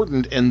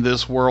important in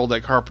this world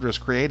that Carpenter's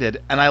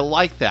created, and I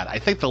like that. I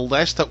think the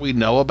less that we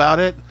know about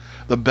it,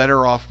 the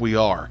better off we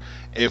are.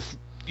 If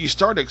you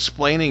start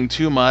explaining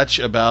too much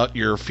about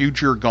your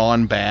future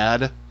gone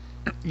bad,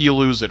 you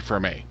lose it for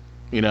me,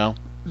 you know?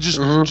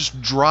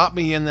 Just drop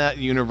me in that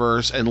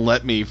universe and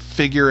let me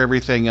figure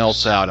everything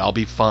else out. I'll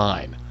be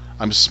fine.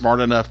 I'm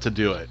smart enough to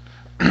do it.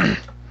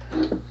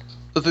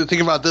 The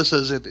thing about this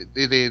is the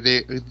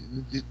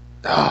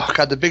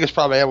biggest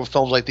problem I have with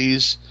films like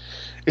these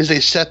is they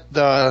set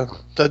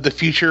the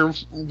future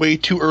way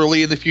too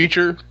early in the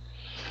future.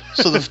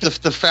 So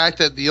the fact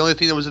that the only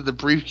thing that was in the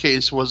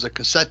briefcase was a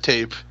cassette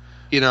tape,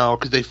 you know,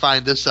 because they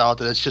find this out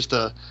that it's just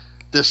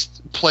this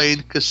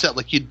plain cassette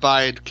like you'd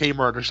buy at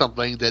Kmart or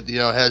something that, you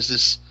know, has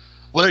this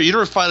whatever. You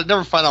never find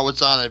out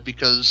what's on it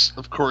because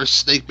of course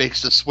Snake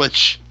makes the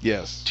switch.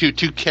 Yes. To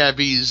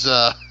Cabby's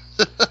to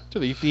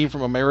the theme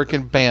from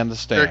American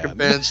Bandstand.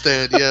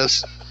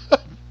 Yes.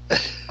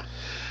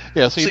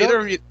 Yeah. So you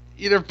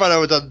never find out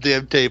what's on the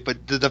damn tape,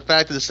 but the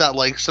fact that it's not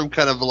like some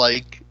kind of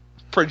like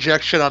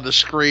projection on the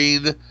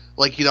screen,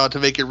 like, you know, to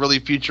make it really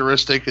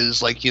futuristic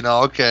is like, you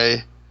know,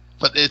 okay,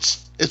 but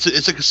it's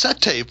a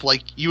cassette tape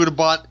like you would have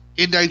bought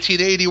in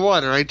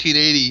 1981 or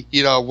 1980,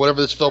 you know, whatever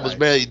this film was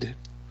made.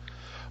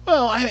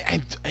 Well,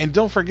 and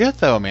don't forget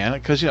though, man,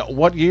 because, you know,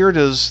 what year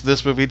does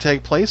this movie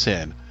take place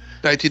in?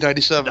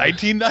 1997.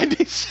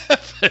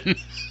 1997.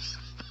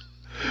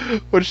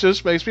 Which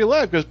just makes me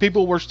laugh because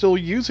people were still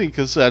using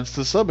cassettes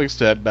to some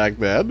extent back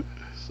then.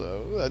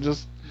 So I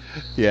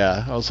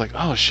was like,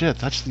 oh shit,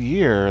 that's the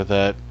year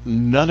that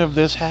none of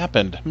this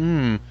happened.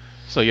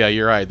 So yeah,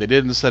 you're right. They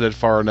didn't set it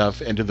far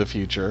enough into the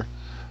future.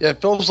 Yeah,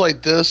 films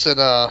like this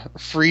and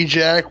Free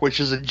Jack, which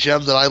is a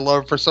gem that I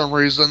love for some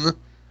reason,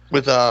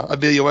 with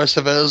Emilio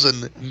Estevez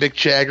and Mick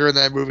Jagger in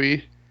that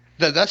movie.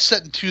 That's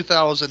set in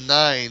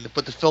 2009,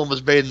 but the film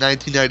was made in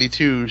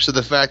 1992. So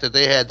the fact that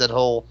they had that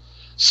whole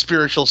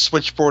spiritual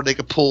switchboard, they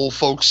could pull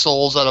folks'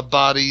 souls out of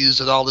bodies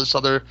and all this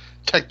other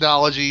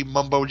technology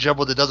mumbo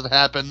jumbo that doesn't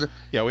happen.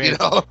 Yeah,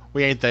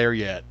 we ain't there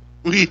yet.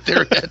 We ain't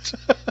there yet.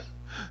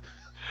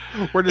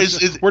 We're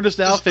just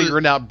now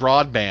figuring out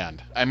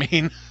broadband. I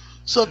mean,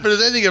 so if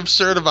there's anything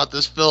absurd about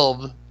this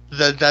film,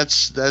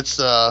 that's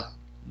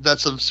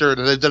absurd.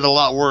 And they've done a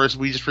lot worse.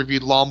 We just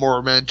reviewed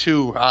Lawnmower Man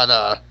 2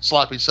 on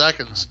Sloppy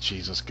Seconds. Oh,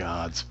 Jesus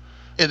gods.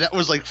 And that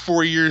was like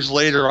 4 years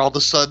later. All of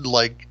a sudden,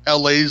 like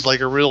LA's like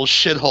a real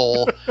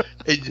shithole,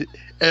 and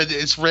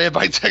it's ran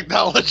by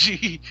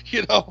technology.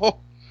 You know.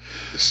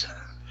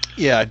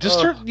 Yeah,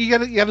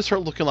 you gotta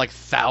start looking like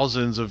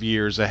thousands of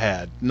years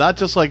ahead, not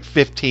just like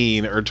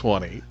 15 or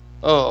 20.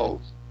 Oh,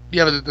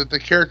 yeah, but the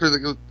character,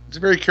 it's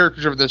very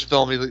character-driven. This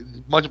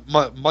film,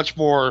 much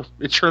more.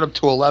 It turned up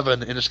to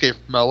 11 in Escape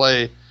from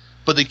L.A.,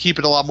 but they keep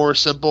it a lot more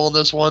simple in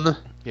this one.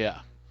 Yeah,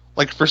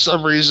 like for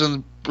some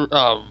reason,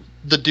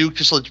 the Duke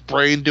just lets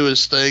Brain do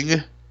his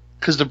thing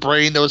because the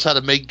Brain knows how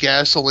to make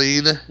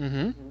gasoline.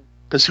 Mm-hmm.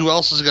 Because who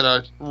else is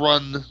gonna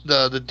run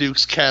the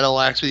Duke's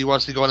Cadillacs when he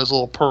wants to go on his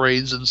little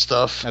parades and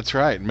stuff? That's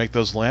right, and make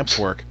those lamps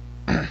work.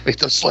 Make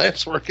those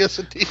lamps work, yes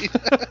indeed.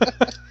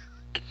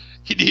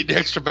 You need an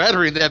extra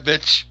battery in that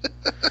bitch.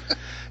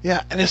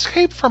 Yeah, and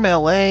Escape from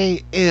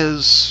L.A.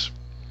 it's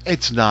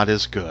not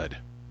as good.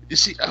 You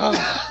see,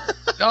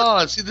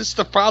 this is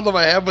the problem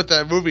I have with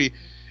that movie.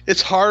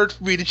 It's hard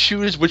for me to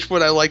choose which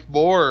one I like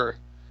more.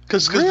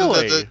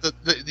 Really?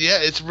 Yeah,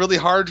 it's really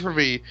hard for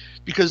me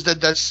because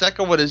that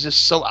second one is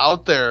just so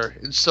out there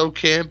and so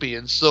campy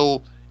and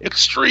so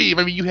extreme.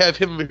 I mean, you have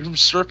him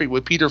surfing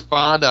with Peter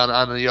Fonda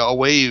on a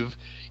wave,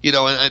 you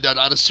know, and on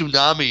a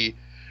tsunami,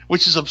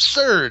 which is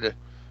absurd,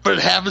 but it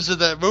happens in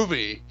that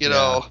movie, you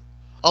know.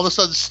 All of a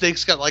sudden,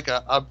 Snake's got like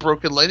a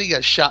broken leg. He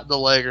got shot in the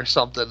leg or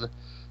something. So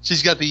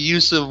he's got the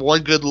use of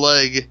one good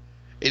leg,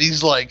 and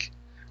he's like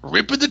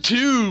ripping the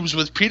tubes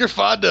with Peter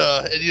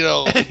Fonda, and you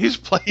know, he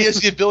has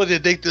the ability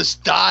to make this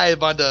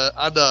dive on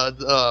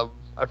the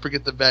I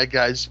forget the bad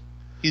guys.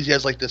 He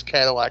has like this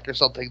Cadillac or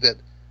something that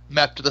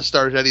Map to the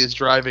Stars Eddie is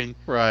driving.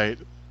 Right.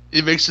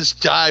 He makes this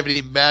dive and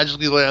he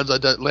magically lands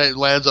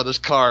on his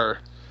car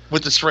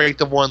with the strength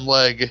of one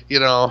leg,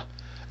 you know.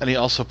 And he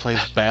also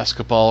plays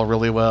basketball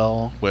really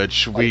well,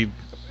 which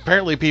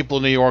apparently people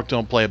in New York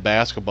don't play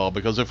basketball,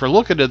 because if we're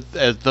looking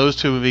at those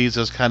two movies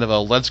as kind of a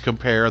let's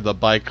compare the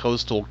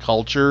bi-coastal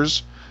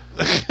cultures,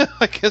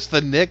 I guess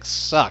the Knicks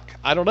suck.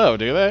 I don't know,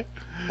 do they?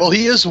 Well,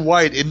 he is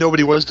white and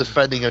nobody was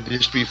defending him,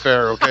 just to be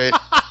fair, okay?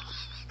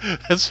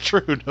 That's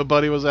true.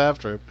 Nobody was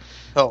after him.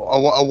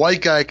 Oh, a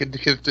white guy could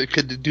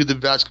do the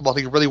basketball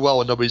thing really well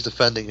when nobody's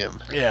defending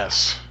him.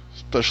 Yes,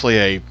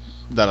 especially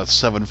not a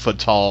 7 foot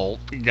tall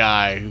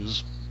guy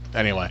who's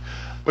anyway.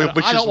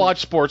 I don't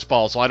watch sports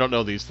ball, so I don't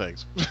know these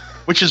things.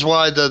 Which is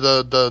why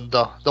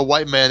the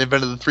white man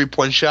invented the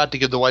 3-point shot to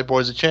give the white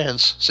boys a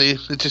chance. See,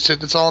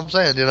 it's all I'm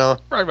saying, you know.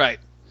 Right.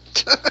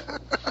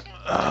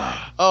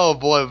 Oh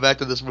boy, back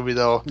to this movie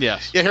though.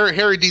 Yes. Yeah,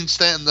 Harry Dean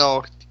Stanton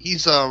though,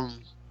 he's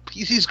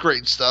great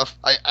and stuff.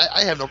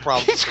 I have no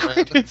problem He's with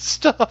him. great in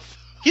stuff.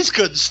 He's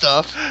good and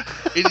stuff.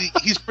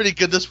 He's pretty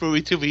good in this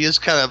movie too, but he is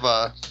kind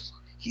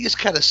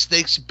of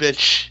Snake's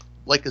bitch.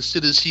 Like as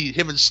soon as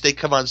him and Snake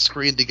come on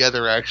screen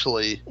together,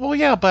 actually. Well,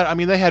 yeah, but I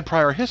mean they had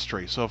prior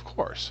history, so of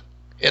course.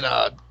 And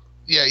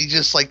yeah, he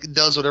just like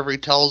does whatever he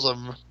tells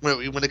him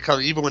when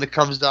it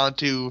comes down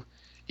to,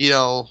 you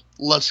know,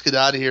 let's get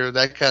out of here,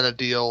 that kind of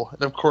deal.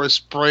 And of course,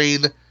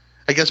 Brain,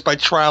 I guess by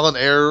trial and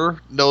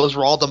error, knows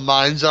where all the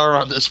mines are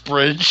on this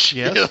bridge.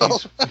 Yes, you know?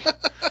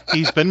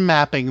 he's been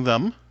mapping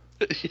them.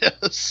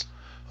 Yes.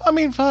 I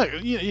mean, fuck,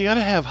 you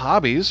gotta have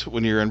hobbies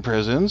when you're in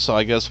prison, so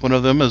I guess one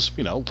of them is,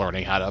 you know,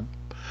 learning how to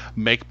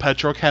make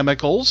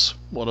petrochemicals.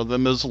 One of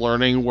them is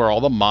learning where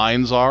all the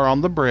mines are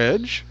on the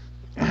bridge.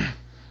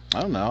 I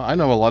don't know. I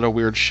know a lot of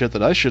weird shit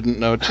that I shouldn't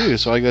know, too,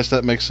 so I guess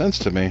that makes sense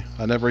to me.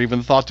 I never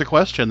even thought to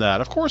question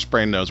that. Of course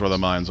Brain knows where the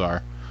mines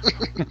are.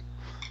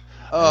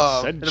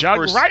 Said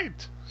Jug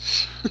right!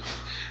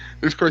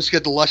 Of course, you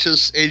get the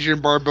luscious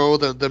Adrienne Barbeau.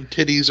 Them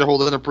titties are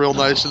holding up real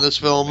nice in this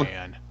film.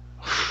 Man.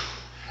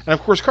 And,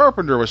 of course,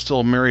 Carpenter was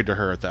still married to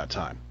her at that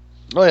time.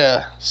 Oh,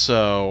 yeah.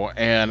 So,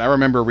 and I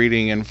remember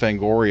reading in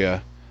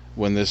Fangoria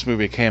when this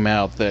movie came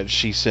out that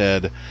she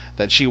said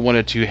that she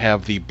wanted to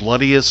have the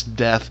bloodiest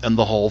death in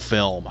the whole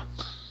film.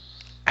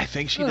 I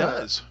think she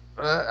does.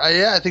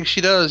 Yeah, I think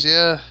she does.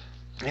 Yeah.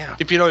 Yeah.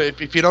 If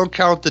you don't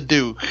count the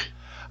Duke.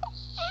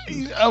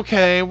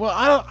 Okay.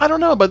 Well, I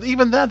don't know, but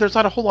even that, there's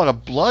not a whole lot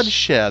of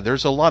bloodshed.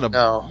 There's a lot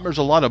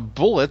of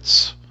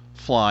bullets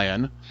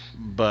flying.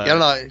 But I don't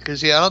know,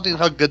 because I don't think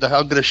how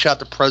good a shot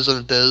the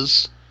president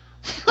is.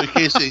 In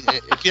case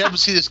if you haven't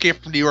seen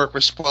Escape from New York, we're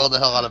spoiling the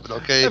hell out of it.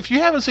 Okay. If you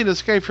haven't seen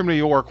Escape from New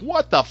York,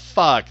 what the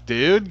fuck,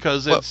 dude?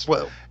 Because it's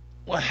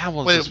how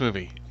was this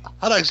movie?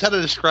 How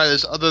to describe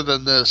this other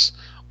than this?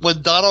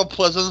 When Donald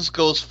Pleasance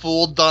goes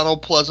full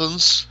Donald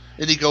Pleasance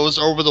and he goes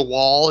over the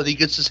wall and he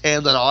gets his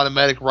hand on an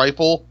automatic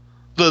rifle,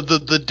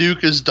 the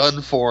Duke is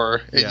done for,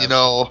 and Yes. you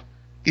know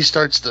he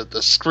starts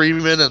the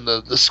screaming and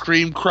the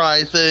scream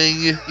cry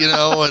thing, you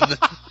know, and.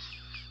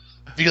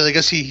 Because I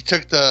guess he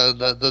took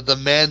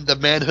the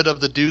manhood of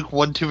the Duke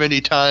one too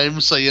many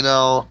times, so you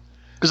know.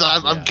 Because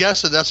I'm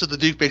guessing that's what the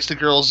Duke makes the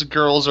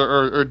girls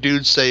or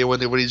dudes say when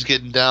he's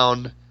getting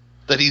down,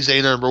 that he's a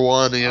number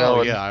one, you know.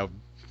 Oh yeah,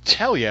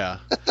 hell yeah.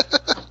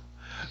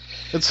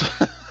 It's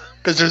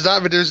because there's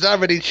not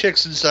many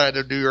chicks inside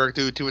of New York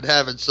to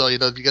inhabit, so you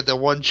know you got that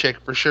one chick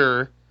for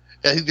sure.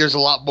 I think there's a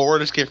lot more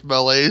that came from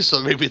L.A.,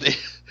 so maybe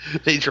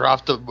they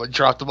dropped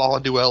them all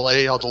into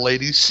L.A. all the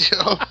ladies, you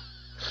know.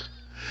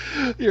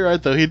 You're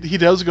right though. He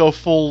does go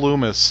full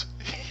Loomis.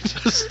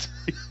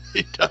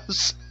 He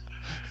does.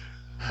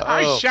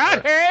 I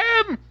shot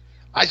him.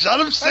 I shot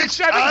him six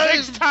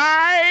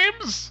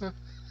times.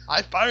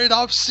 I fired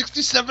off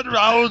 67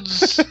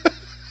 rounds.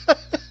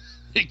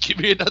 Hey, give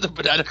me another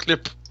banana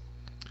clip.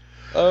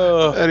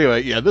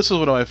 Anyway, yeah, this is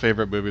one of my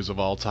favorite movies of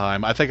all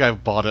time. I think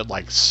I've bought it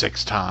like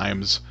 6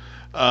 times,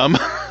 on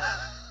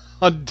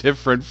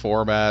different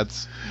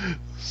formats.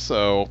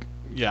 So.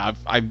 Yeah,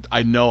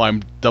 I know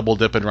I'm double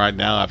dipping right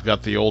now. I've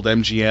got the old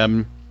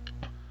MGM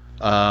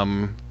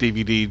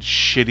DVD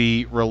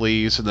shitty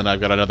release, and then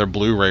I've got another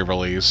Blu-ray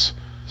release.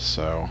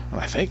 So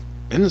I think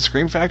isn't the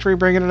Scream Factory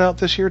bringing it out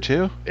this year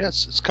too?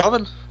 Yes, it's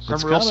coming.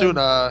 It's real soon.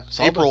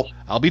 April.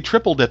 I'll be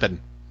triple dipping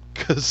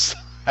because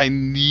I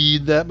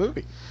need that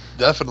movie.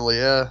 Definitely,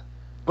 yeah.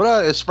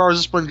 But as far as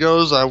this one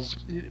goes,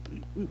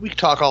 we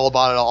talk all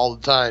about it all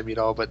the time, you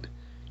know. But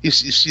you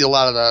see a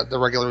lot of the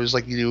regulars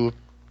like you do.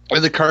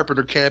 In the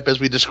Carpenter camp,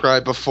 as we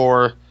described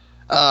before,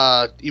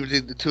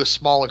 even to a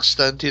small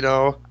extent, you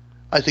know,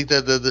 I think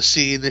that the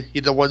scene,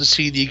 the one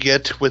scene you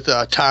get with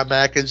Tom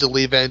Atkins and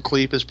Lee Van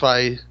Cleef is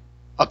probably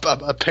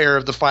a pair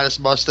of the finest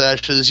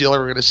mustaches you're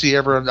ever going to see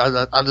ever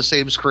on the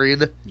same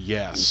screen.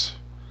 Yes.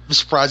 I'm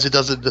surprised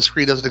the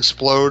screen doesn't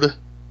explode.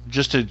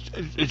 Just in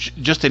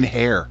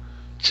hair.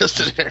 Just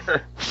in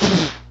hair.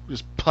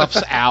 Just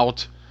puffs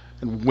out,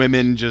 and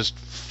women just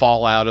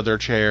fall out of their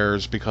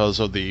chairs because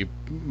of the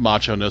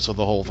macho-ness of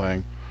the whole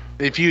thing.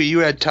 If you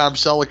had Tom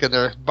Selleck in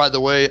there, by the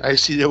way, I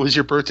see it was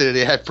your birthday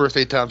today. Happy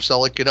birthday, Tom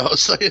Selleck, you know,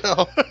 so, you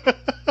know,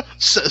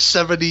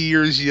 70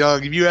 years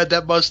young. If you had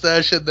that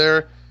mustache in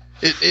there,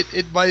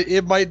 it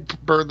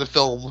might burn the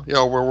film, you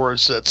know, where it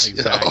sits.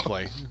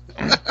 Exactly.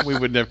 You know? We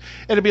would never.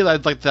 It'd be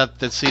like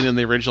that scene in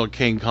the original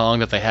King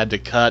Kong that they had to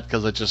cut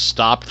because it just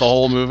stopped the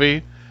whole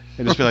movie.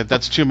 And just be like,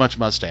 that's too much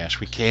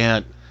mustache. We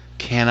cannot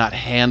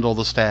handle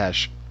the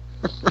stash.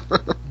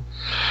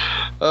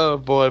 Oh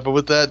boy, but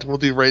with that, we'll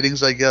do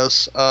ratings, I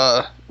guess.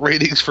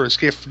 Ratings for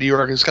Escape from New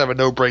York is kind of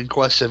a no-brain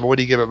question, but what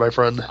do you give it, my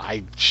friend?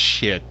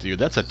 Shit, dude,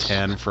 that's a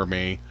 10 for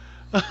me.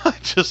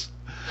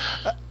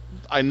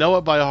 I know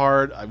it by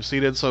heart. I've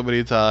seen it so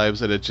many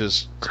times, and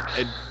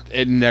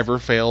it never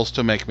fails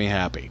to make me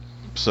happy.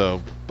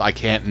 so I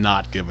can't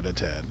not give it a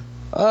 10.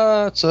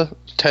 It's a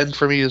 10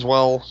 for me as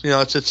well. You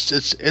know,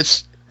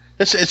 it's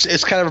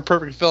kind of a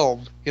perfect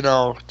film. You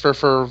know,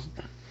 for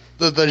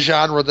the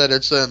genre that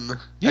it's in.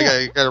 Yeah.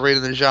 I got to rate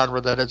in the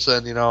genre that it's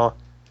in. You know,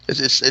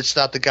 it's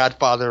not The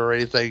Godfather or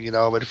anything. You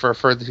know, but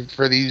for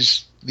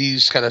these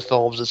kind of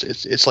films,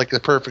 it's like the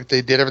perfect.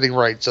 They did everything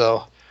right.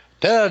 So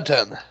 10 out of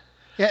 10.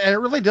 Yeah, and it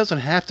really doesn't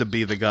have to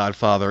be The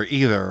Godfather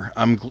either.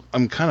 I'm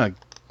kind of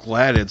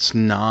glad it's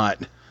not.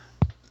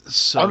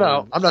 So Oh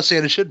no, I'm not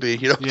saying it should be.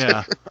 You know.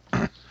 Yeah.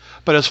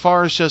 But as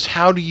far as just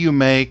how do you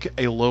make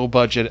a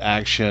low-budget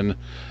action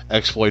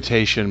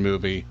exploitation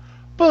movie,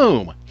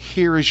 boom,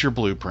 here is your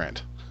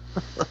blueprint.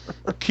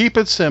 Keep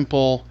it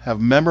simple,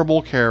 have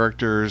memorable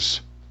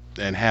characters,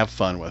 and have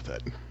fun with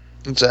it.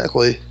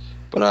 Exactly.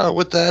 But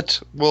with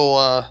that, we'll.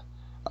 I'm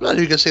not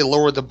even gonna say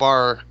lower the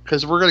bar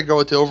because we're gonna go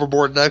with the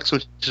Overboard next,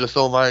 which is a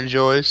film I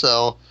enjoy.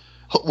 So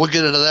we'll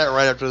get into that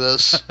right after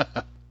this.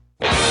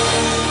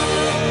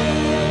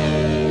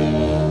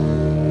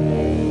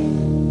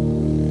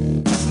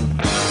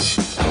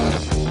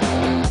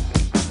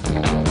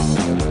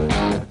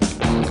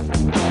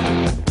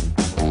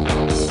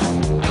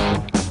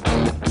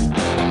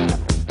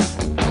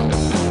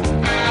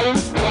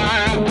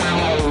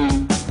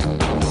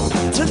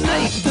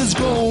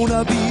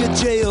 Be a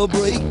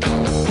jailbreak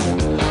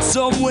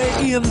somewhere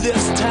in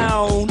this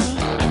town.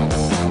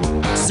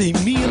 See,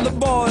 me and the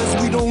boys,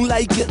 we don't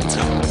like it,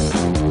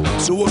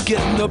 so we're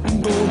getting up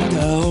and going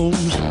down.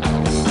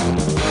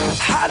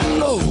 High and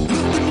low,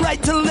 looking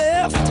right to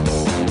left.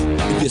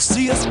 If you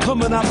see us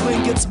coming, I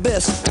think it's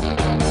best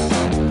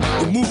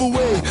to move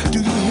away. Do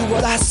you hear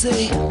what I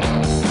say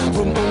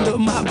from under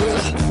my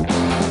breath?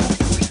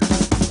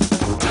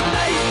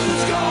 Tonight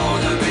is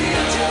gonna be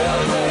a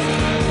jailbreak.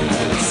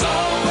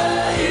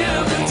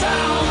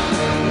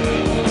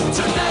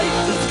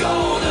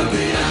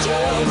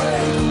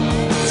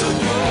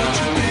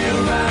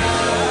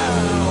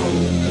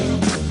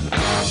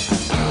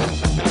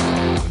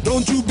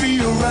 Don't you be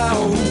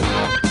around.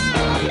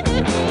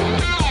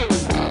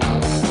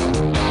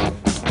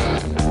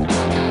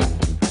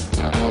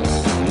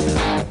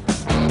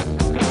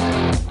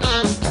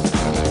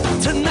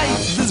 Tonight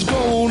there's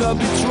gonna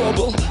be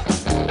trouble.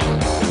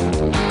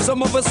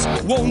 Some of us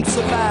won't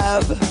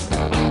survive.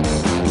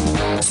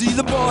 See,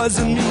 the boys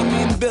and me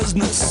mean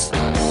business,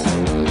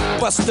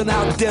 busting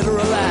out dead or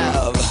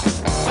alive.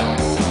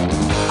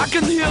 I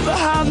can hear the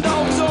hound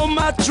dogs on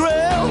my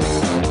trail.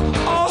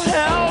 All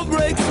hell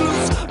breaks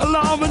loose,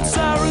 alarm and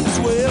sirens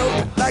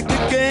wail. Like the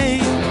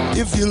game,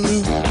 if you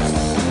lose,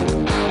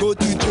 go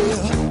to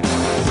jail.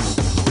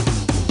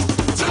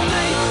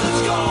 Tonight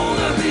there's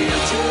gonna be a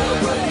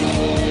jailbreak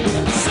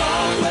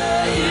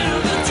somewhere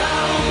in the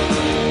town.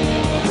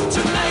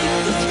 Tonight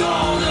there's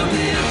gonna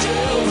be a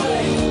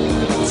jailbreak,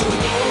 so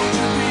don't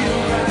you be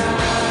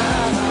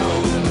around.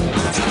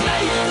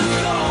 Tonight there's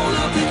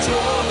gonna be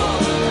trouble.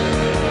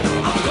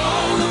 I'm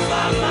gonna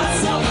find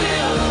myself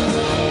here.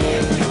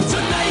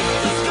 Tonight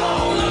there's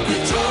gonna be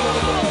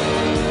trouble,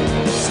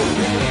 so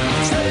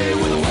stay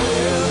with a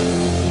friend.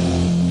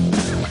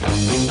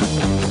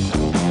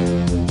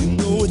 You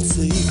know it's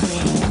safe.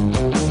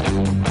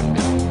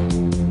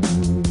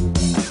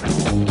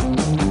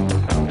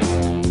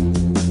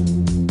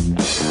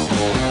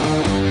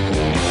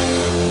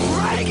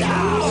 Break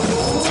out!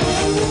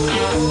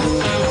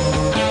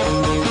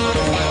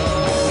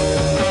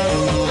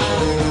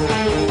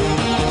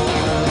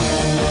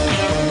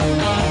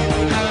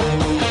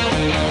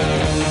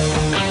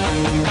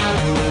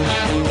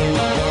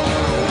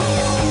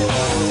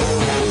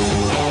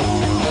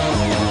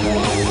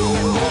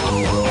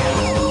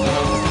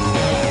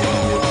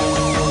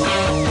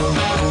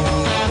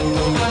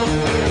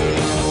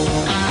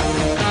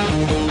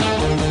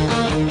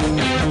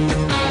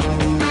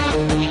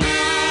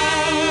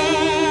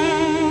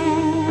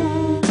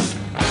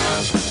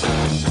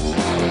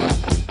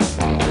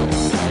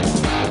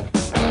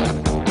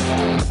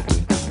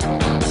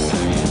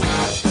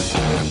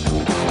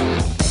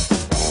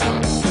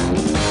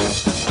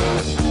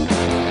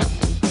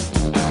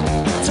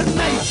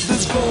 Tonight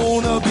there's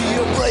gonna be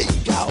a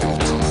breakout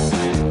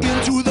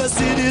into the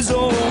city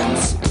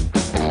zones.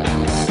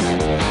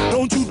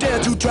 Don't you dare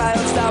to try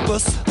and stop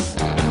us.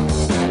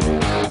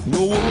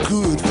 No one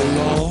could for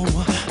long.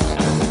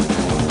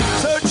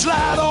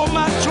 Searchlight on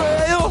my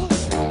trail.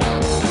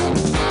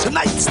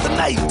 Tonight's the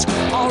night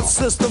all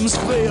systems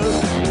fail.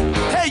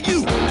 Hey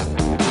you,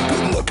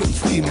 good-looking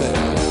female,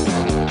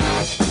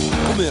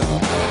 come here.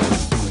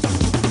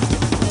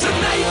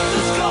 Tonight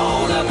there's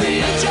gonna be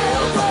a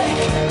jailbreak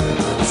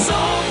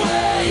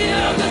somewhere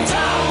in the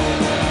town.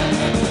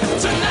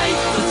 Tonight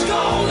there's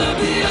gonna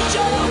be a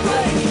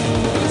jailbreak,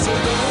 so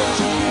don't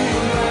you be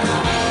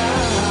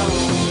around.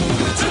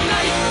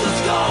 Tonight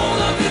there's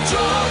gonna be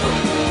trouble.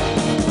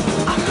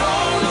 I'm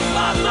gonna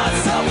find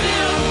myself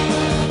here.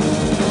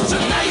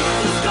 Tonight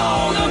there's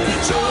gonna be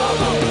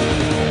trouble,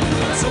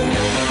 so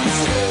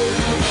stay.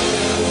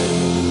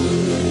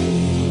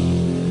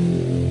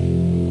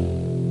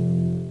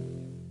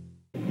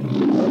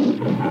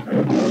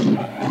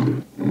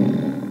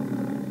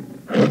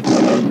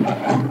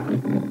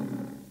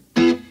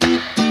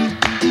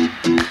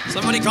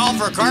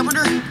 for a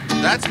carpenter?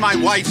 That's my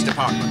wife's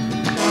department.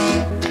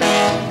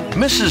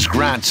 Mrs.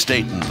 Grant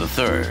Staten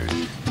III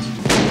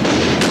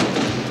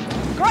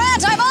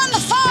Grant, I'm on the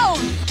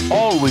phone!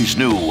 always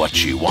knew what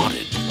she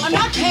wanted, I'm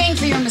not paying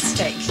for your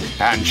mistake.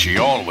 and she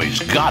always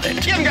got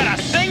it. You haven't got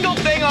a single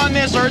thing on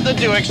this earth to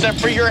do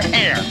except for your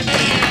hair.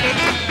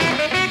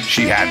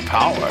 She had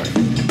power,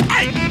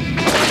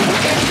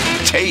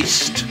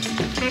 taste,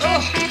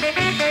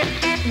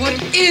 What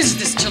is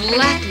this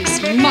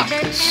gelatinous muck?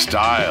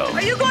 style,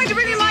 Are you going to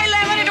bring me my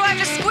lemon or do I have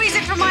to squeeze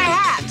it from my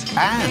hat?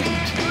 and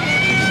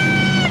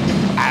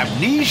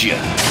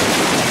amnesia.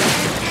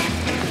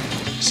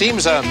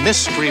 Seems a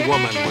mystery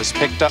woman was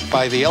picked up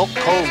by the Elk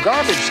Cove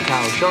garbage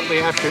cow shortly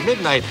after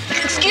midnight.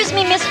 Excuse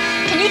me, miss.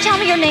 Can you tell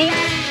me your name?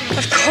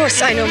 Of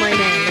course I know my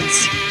name.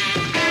 It's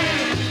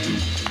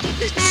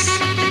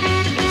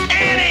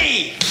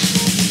Annie!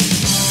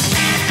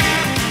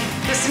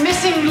 This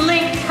missing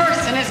link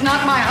person is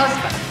not my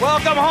husband.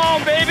 Welcome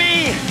home,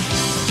 baby!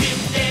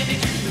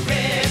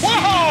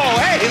 Whoa!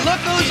 Hey, look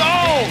who's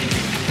home!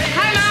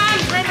 Hi, Mom.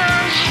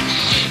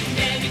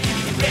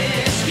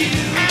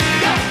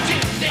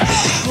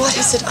 What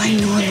is it I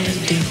normally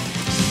do?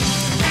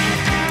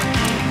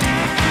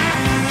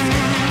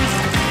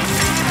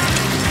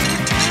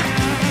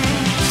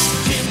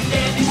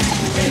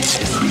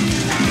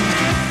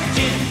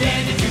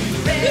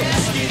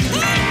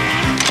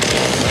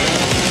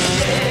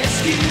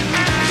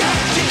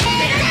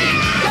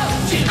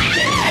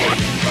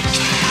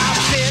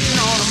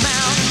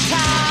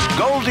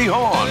 Goldie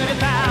Hawn,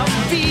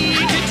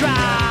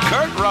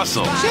 Kurt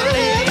Russell,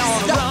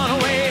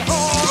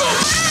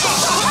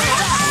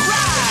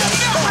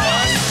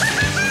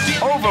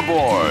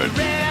 Overboard,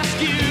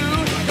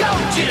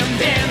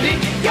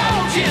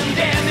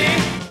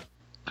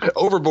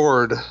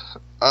 Overboard,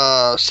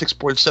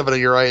 6.7 on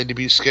your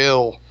IMDb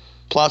scale.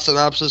 Plot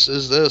synopsis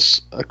is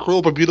this. A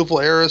cruel but beautiful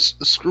heiress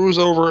screws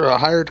over a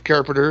hired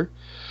carpenter,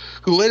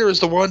 who later is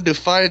the one to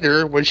find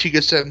her when she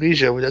gets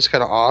amnesia, that's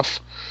kind of off.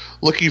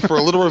 Looking for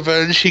a little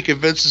revenge, he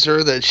convinces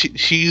her that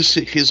she's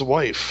his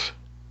wife.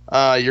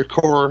 Your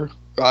core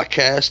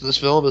cast in this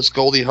film is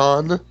Goldie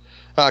Hawn,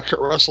 Kurt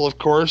Russell, of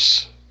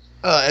course,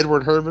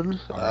 Edward Herman,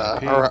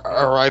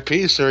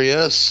 R.I.P., sir,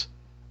 yes.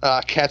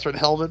 Catherine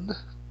Hellman,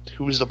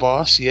 who's the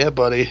boss? Yeah,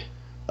 buddy.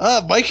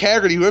 Mike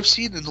Haggerty, who I've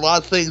seen in a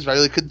lot of things, but I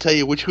really couldn't tell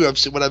you what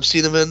I've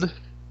seen him in.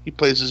 He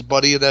plays his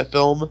buddy in that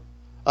film.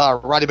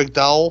 Roddy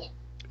McDowell,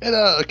 and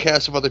a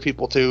cast of other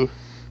people, too.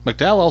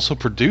 McDowell also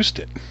produced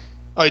it.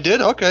 Oh, he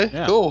did? Okay,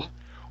 Yeah. cool.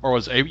 Or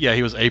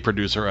he was a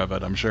producer of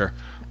it, I'm sure.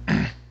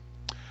 I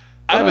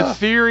have a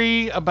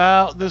theory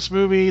about this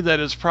movie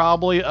that is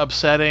probably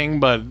upsetting,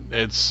 but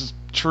it's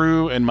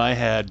true in my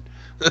head.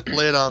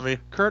 Lay it on me.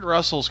 Kurt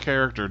Russell's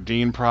character,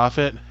 Dean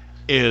Prophet,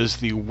 is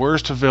the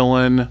worst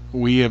villain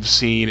we have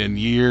seen in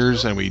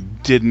years, and we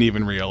didn't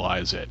even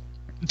realize it.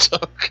 It's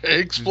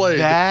okay, explain.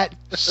 That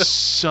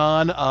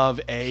son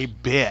of a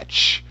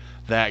bitch.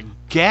 That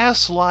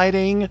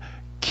gaslighting,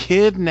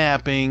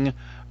 kidnapping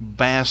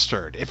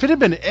bastard. If it had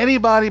been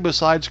anybody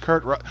besides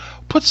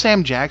put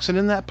Sam Jackson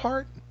in that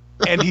part,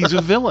 and he's a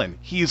villain.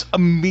 He's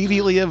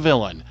immediately a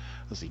villain.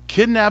 As he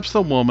kidnaps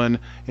the woman,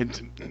 it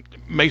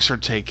makes her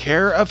take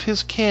care of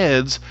his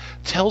kids,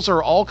 tells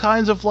her all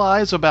kinds of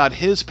lies about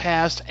his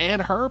past and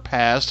her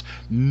past,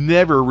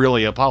 never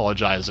really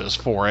apologizes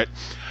for it.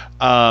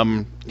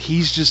 I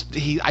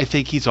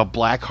think he's a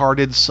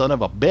black-hearted son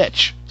of a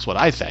bitch. That's what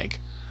I think.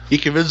 He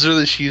convinces her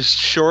that she's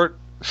short,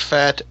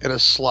 fat, and a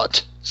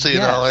slut. So,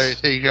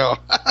 there you go.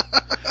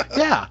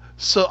 Yeah.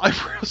 So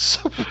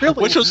really,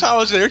 which was how I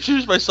was going to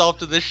introduce myself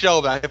to this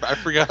show, man. I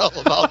forgot all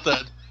about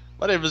that.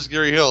 My name is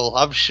Gary Hill.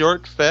 I'm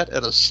short, fat,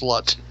 and a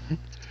slut.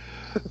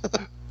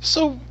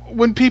 So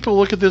when people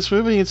look at this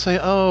movie and say,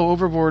 "Oh,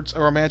 Overboard's a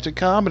romantic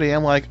comedy,"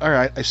 I'm like, "All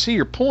right, I see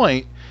your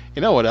point.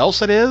 You know what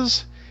else it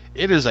is?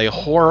 It is a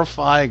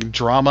horrifying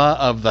drama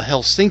of the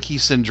Helsinki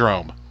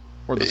syndrome,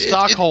 or the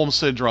Stockholm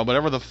syndrome,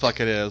 whatever the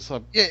fuck it is."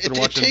 I've been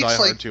watching Die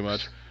Hard too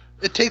much.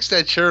 It takes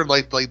that turn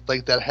like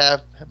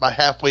that about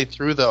halfway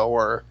through though,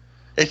 where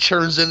it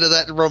turns into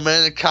that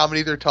romantic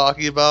comedy they're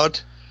talking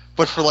about.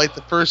 But for like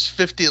the first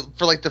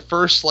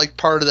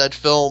part of that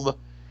film,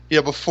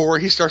 before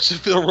he starts to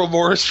feel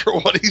remorse for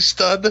what he's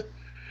done,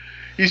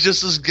 he's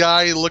just this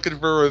guy looking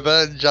for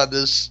revenge on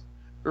this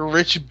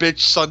rich bitch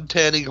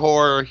suntanning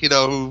whore,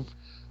 who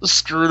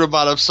screwed him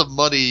out of some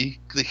money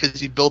because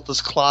he built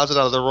this closet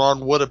out of the wrong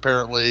wood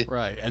apparently.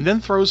 Right, and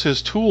then throws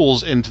his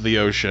tools into the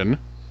ocean.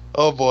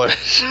 Oh boy.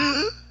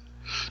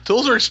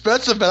 Tools are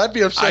expensive, man. I'd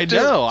be upset too.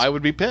 I know, I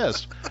would be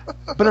pissed.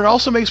 But it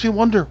also makes me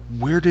wonder,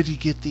 where did he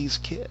get these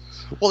kids?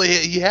 Well,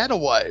 he had a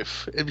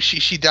wife. And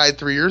she died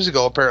 3 years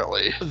ago,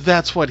 apparently.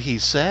 That's what he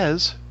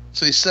says.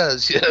 So he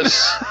says,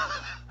 yes.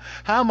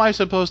 How am I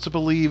supposed to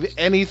believe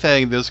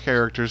anything this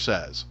character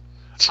says?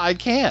 I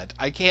can't.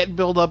 I can't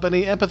build up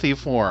any empathy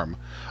for him.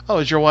 Oh,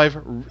 is your wife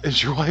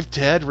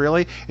dead,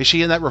 really? Is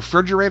she in that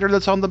refrigerator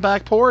that's on the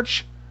back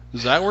porch?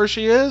 Is that where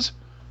she is?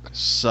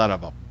 Son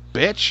of a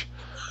bitch.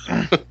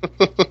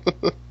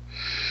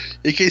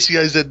 In case you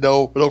guys didn't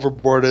know what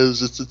Overboard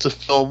is, it's a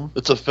film.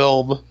 It's a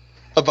film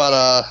about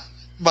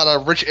a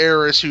rich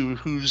heiress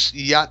whose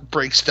yacht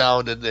breaks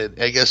down, and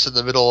I guess in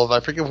the middle of,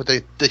 I forget what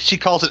she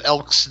calls it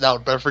Elk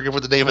Snout, but I forget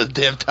what the name of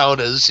the damn town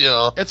is. You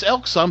know, it's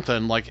Elk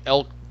something like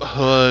Elk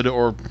Hood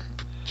or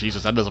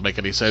Jesus. That doesn't make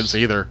any sense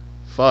either.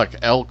 Fuck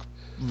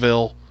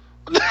Elkville.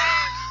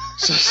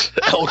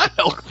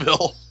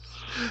 Elkville.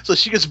 So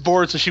she gets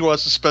bored, so she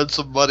wants to spend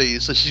some money.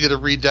 So she's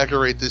gonna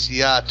redecorate this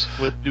yacht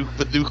with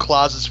new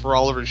closets for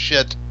all of her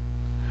shit.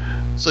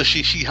 So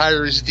she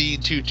hires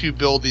Dean to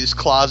build these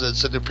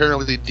closets, and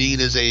apparently Dean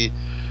is a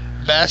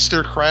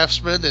master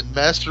craftsman and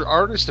master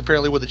artist,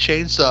 apparently with a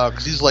chainsaw,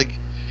 because he's like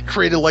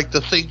created like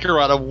the Thinker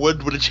out of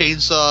wood with a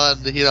chainsaw,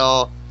 and you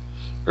know,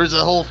 there's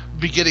a whole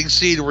beginning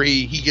scene where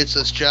he gets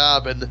this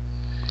job, and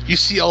you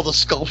see all the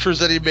sculptures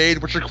that he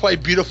made, which are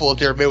quite beautiful if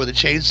they were made with a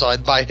chainsaw,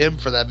 and by him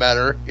for that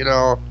matter, you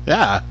know.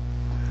 Yeah.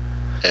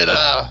 And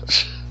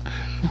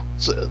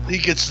so he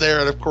gets there,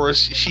 and of course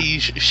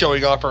she's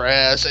showing off her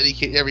ass any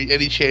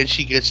chance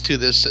she gets to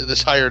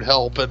this hired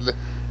help, and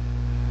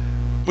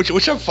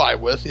which I'm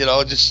fine with, you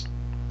know, just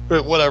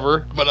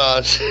whatever.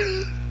 But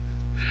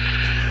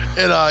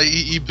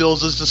he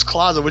builds this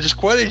closet, which is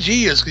quite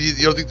ingenious, because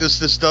you don't think this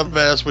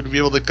dumbass would be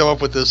able to come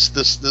up with this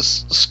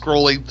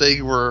scrolling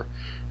thing where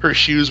her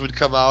shoes would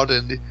come out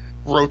and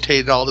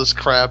rotate and all this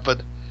crap,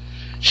 but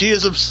she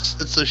is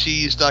upset, so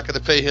she's not going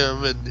to pay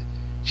him, and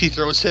she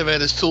throws him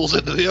and his tools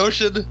into the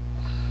ocean.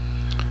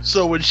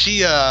 So when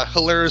she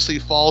hilariously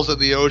falls in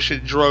the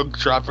ocean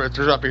drunk after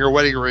dropping her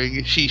wedding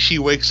ring, she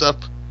wakes up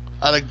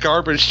on a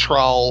garbage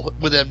trowel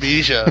with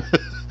amnesia.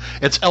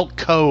 It's Elk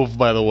Cove,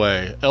 by the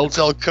way. It's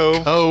Elk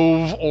Cove?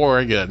 Cove,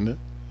 Oregon.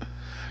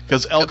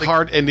 Because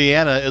Elkhart,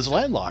 Indiana is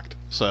landlocked,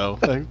 so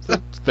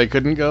they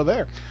couldn't go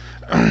there.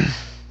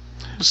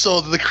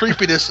 So the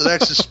creepiness that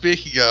that's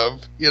speaking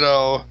of, you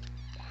know,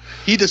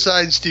 he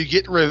decides to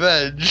get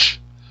revenge.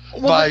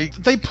 Well,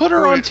 they put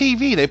her on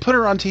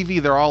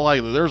TV. They're all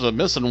like, there's a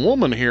missing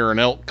woman here in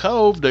Elk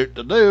Cove,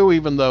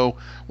 even though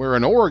we're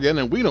in Oregon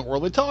and we don't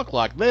really talk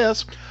like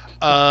this.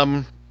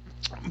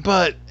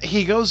 But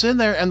he goes in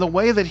there, and the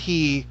way that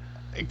he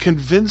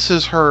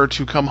convinces her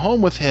to come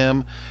home with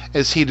him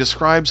is he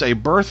describes a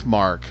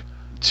birthmark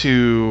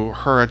to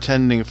her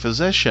attending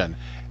physician.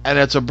 And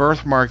it's a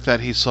birthmark that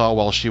he saw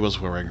while she was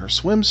wearing her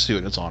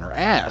swimsuit. It's on her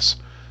ass.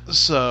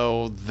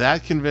 So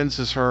that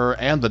convinces her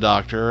and the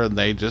doctor, and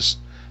they just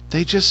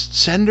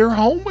send her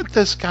home with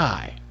this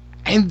guy.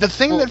 And the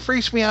thing that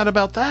freaks me out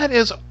about that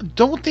is,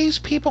 don't these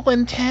people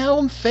in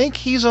town think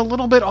he's a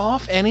little bit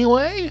off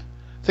anyway?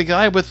 The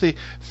guy with the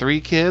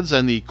 3 kids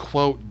and the,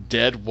 quote,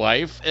 dead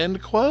wife,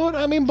 end quote?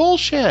 I mean,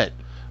 bullshit.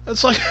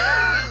 It's like,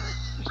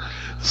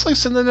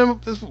 sending him,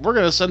 we're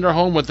going to send her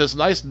home with this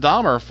nice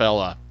Dahmer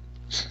fella.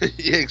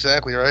 Yeah,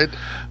 exactly, right?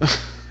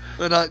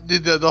 And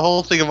the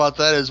whole thing about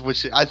that is,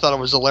 which I thought it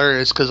was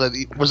hilarious, because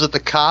was it the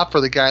cop or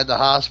the guy in the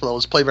hospital? It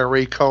was played by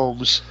Ray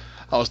Combs.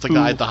 Oh, it's the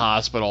guy at the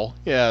hospital.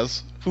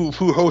 Yes. Who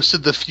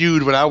hosted the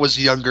Feud when I was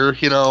younger,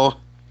 you know.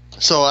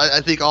 So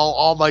I think some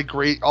of my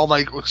great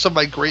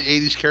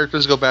 '80s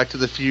characters go back to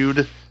the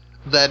Feud.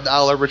 Then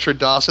a la Richard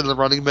Dawson and the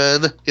Running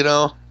Men, you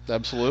know.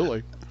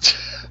 Absolutely.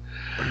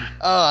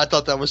 I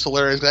thought that was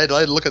hilarious. I had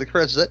to look at the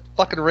credits. Is that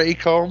fucking Ray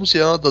Combs?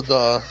 You know,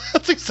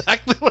 That's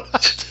exactly what I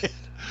did.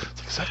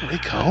 Is that Ray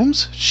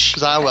Combs?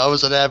 Because I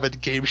was an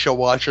avid game show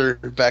watcher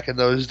back in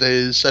those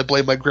days. I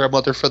blame my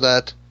grandmother for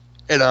that.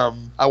 And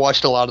I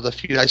watched a lot of the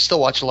Feud. I still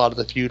watch a lot of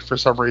the Feud for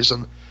some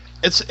reason.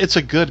 It's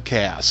a good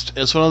cast.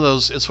 It's one of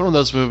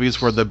those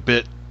movies where the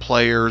bit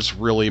players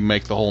really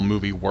make the whole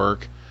movie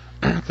work.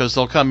 Because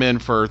they'll come in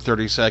for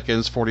 30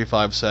 seconds,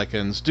 45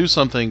 seconds, do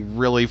something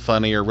really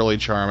funny or really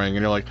charming,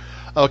 and you're like,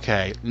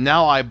 okay,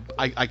 now I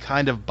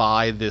kind of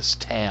buy this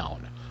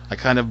town. I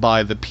kind of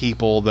buy the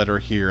people that are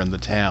here in the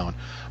town.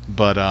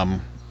 But,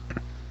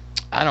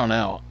 I don't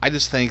know. I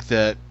just think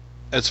that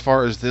as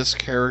far as this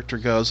character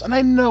goes, and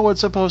I know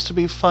it's supposed to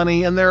be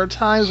funny, and there are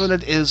times when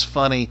it is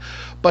funny,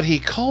 but he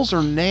calls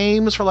her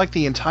names for like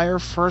the entire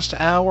first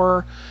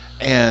hour,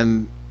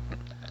 and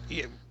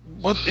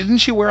well, didn't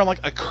she wear like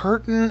a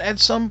curtain at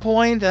some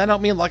point? And I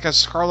don't mean like a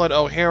Scarlett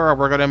O'Hara,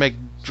 we're going to make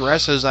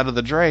dresses out of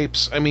the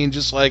drapes. I mean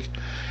just like,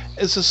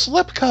 it's a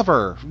slip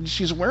cover.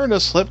 She's wearing a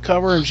slip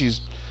cover, and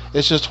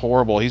it's just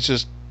horrible. He's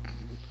just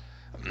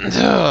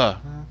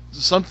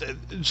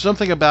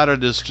something about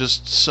it is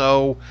just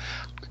so.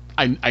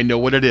 I know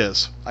what it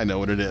is. I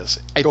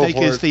think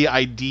it's the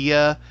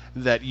idea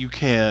that you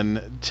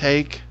can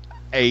take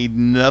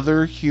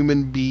another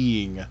human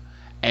being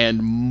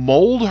and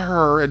mold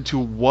her into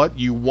what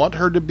you want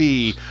her to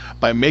be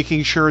by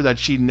making sure that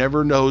she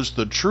never knows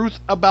the truth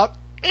about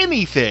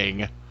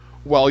anything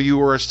while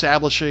you are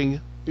establishing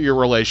your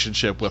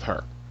relationship with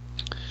her.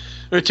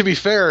 To be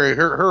fair,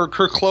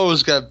 her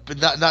clothes got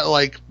not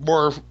like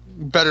more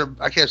better.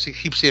 I can't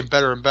keep saying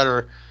better and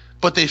better,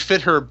 but they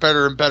fit her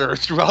better and better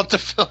throughout the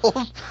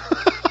film.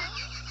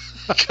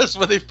 Because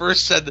when he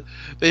first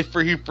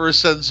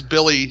sends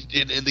Billy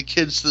and the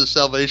kids to the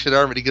Salvation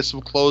Army to get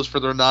some clothes for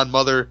their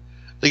non-mother,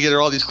 they get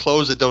her all these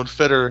clothes that don't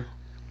fit her.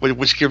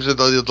 which gives her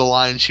the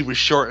line, she was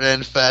short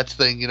and fat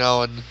thing, and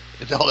all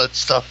that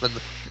stuff. And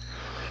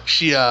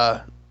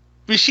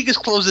she gets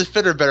clothes that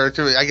fit her better,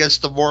 too. I guess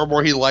the more and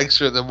more he likes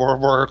her, the more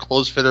and more her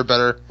clothes fit her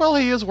better. Well,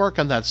 he is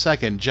working that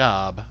second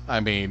job. I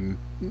mean,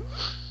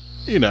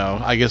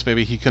 I guess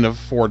maybe he can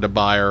afford to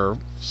buy her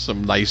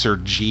some nicer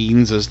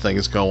jeans as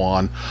things go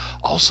on.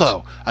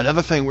 Also,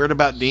 another thing weird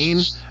about Dean,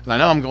 and I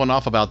know I'm going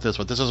off about this,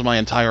 but this is my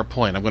entire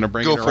point. I'm going to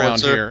bring it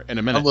around here in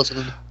a minute. I'm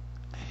listening.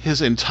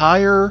 His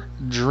entire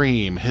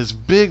dream, his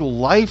big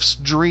life's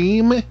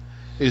dream,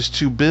 is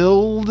to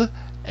build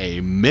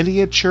a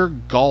miniature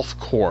golf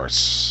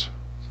course.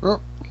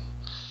 Well,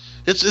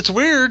 it's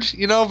weird,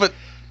 but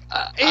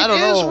I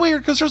don't know. It is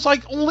weird because there's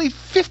like only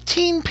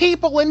 15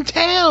 people in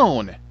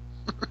town.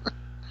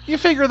 You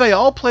figure they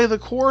all play the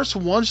course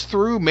once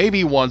through,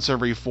 maybe once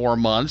every 4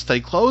 months. They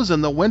close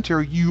in the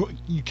winter. You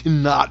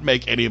cannot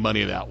make any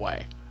money that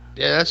way.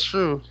 Yeah, that's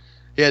true.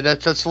 Yeah,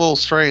 that's a little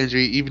strange.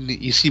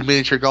 You see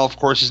miniature golf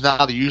courses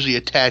now, they're usually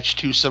attached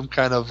to some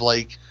kind of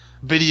like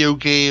video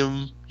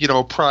game,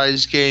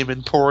 prize game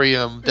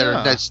emporium that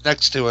are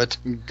next to it.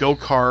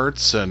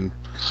 Go-karts and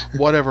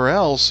whatever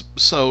else.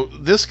 So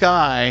this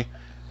guy,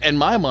 in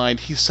my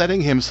mind, he's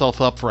setting himself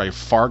up for a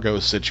Fargo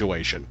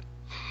situation.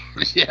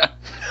 Yeah.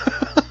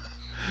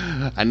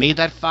 I need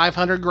that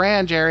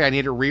 $500,000, Jerry. I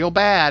need it real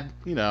bad.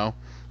 Gotta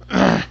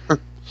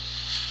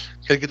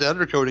get the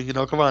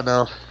undercoating, come on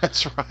now.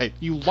 That's right.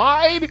 You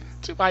lied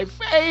to my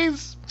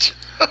face.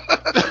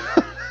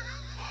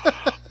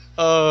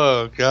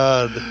 Oh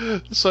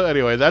God. So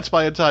anyway, that's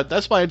my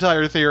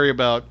entire theory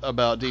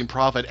about Dean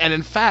Prophet, and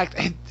in fact,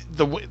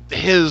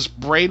 his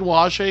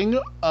brainwashing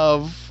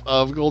of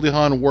Goldie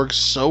Hawn works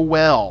so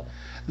well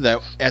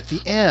that at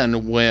the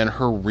end, when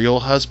her real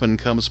husband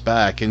comes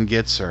back and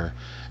gets her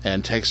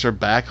and takes her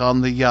back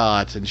on the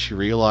yacht, and she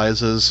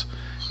realizes,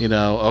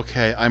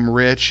 okay, I'm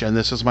rich and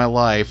this is my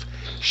life,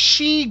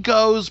 she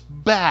goes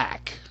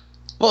back.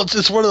 Well,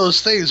 it's one of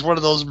those things, one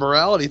of those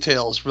morality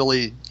tales,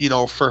 really,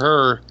 for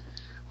her,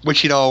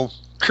 which,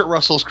 Kurt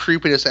Russell's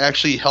creepiness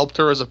actually helped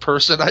her as a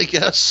person, I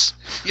guess,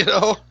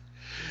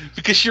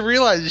 because she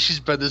realizes she's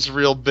been this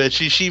real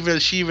bitch.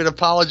 She even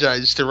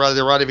apologized to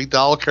the Roddy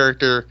McDowall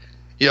character,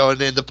 and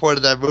then the point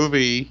of that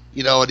movie,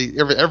 and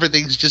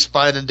everything's just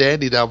fine and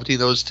dandy now between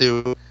those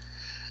two.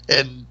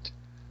 And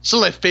some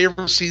of my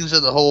favorite scenes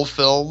in the whole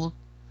film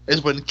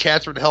is when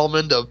Katherine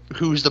Hellman, of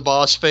Who's the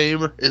Boss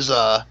fame, is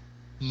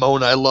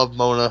Mona. I love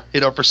Mona,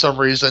 for some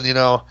reason,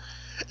 and,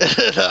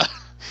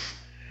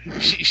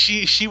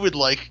 she would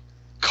like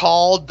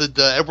call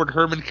the Edward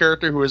Herrmann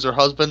character, who is her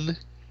husband,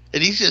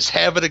 and he's just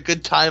having a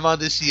good time on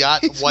this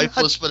yacht,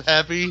 wifeless but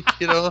happy,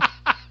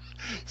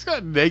 He's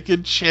got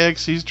naked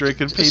chicks. He's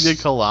drinking pina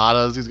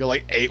coladas. He's got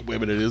like 8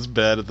 women in his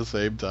bed at the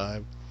same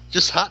time.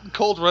 Just hot and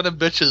cold running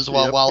bitches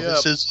while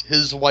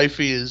his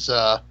wifey is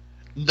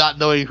not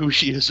knowing who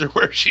she is or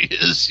where she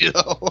is.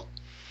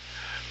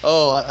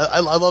 Oh, I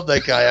love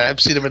that guy. I've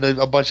seen him in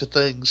a bunch of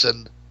things,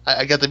 and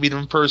I got to meet him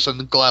in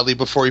person gladly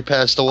before he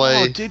passed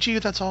away. Oh, did you?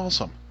 That's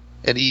awesome.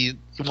 And he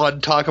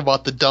wanted to talk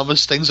about the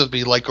dumbest things with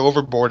me, like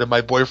Overboard and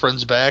My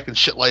Boyfriend's Back and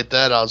shit like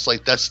that. I was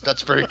like,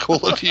 that's very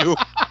cool of you.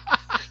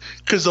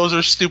 Because those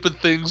are stupid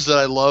things that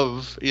I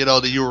love,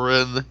 that you were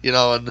in,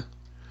 and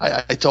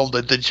I told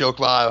him the joke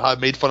about how I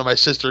made fun of my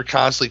sister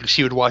constantly because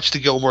she would watch the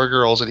Gilmore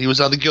Girls, and he was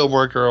on the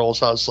Gilmore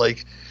Girls. I was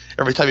like,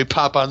 every time he'd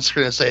pop on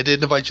screen and say, I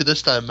didn't invite you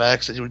this time,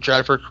 Max, and he would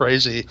drive her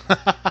crazy.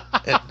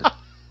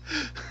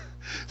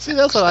 See,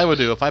 that's what I would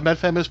do. If I met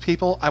famous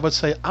people, I would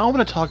say, I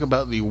want to talk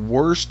about the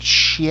worst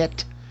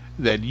shit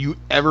that you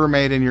ever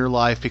made in your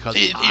life because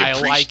I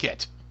like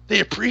it.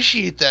 They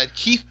appreciate that.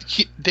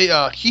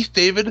 Keith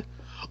David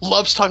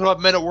loves talking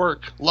about Men at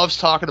Work. Loves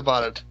talking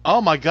about it.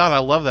 Oh my God, I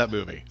love that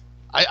movie.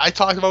 I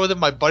talked about it with him.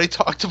 My buddy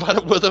talked about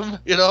it with him.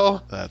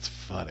 That's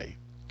funny.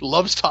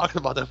 Loves talking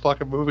about that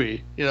fucking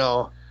movie.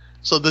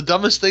 So the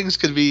dumbest things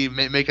could be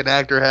make an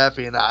actor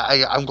happy, and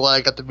I'm glad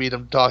I got to meet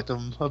him, talk to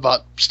him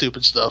about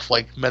stupid stuff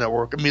like Men at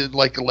Work. I mean,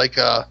 like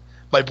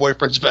My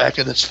Boyfriend's Back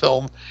in this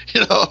film.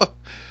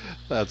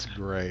 That's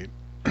great.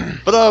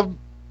 But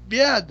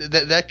yeah,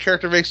 that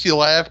character makes you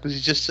laugh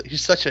because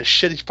he's such a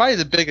shit. He's probably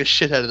the biggest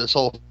shithead of this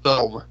whole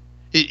film,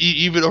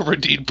 even over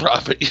Dean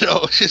Prophet.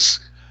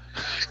 Just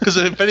because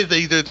if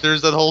anything,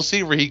 there's that whole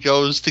scene where he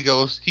knows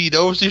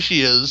who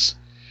she is.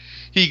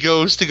 He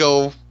goes to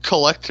go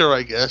collect her,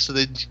 I guess, and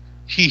then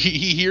he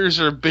hears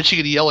her bitching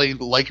and yelling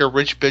like a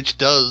rich bitch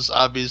does,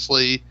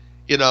 obviously,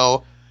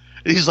 And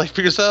he's like,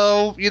 figures,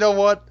 oh, you know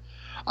what?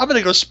 I'm going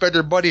to go spend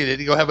her money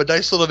and go have a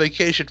nice little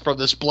vacation from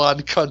this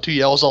blonde cunt who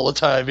yells all the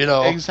time,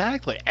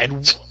 Exactly.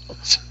 And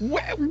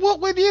what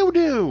would you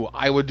do?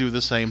 I would do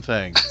the same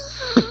thing.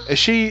 Is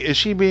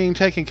she being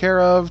taken care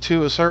of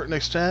to a certain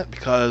extent?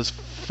 Because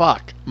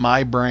fuck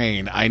my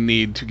brain, I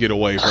need to get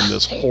away from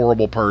this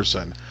horrible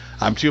person.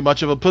 I'm too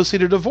much of a pussy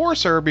to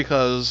divorce her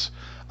because,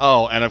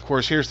 and of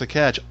course here's the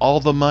catch, all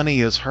the money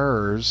is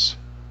hers.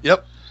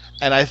 Yep.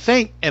 And I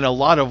think in a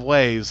lot of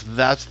ways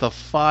that's the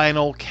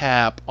final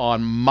cap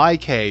on my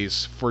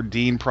case for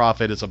Dean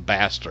Prophet as a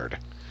bastard.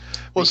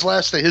 Well,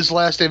 his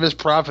last name is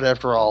Prophet,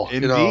 after all.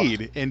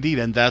 Indeed, indeed,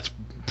 and that's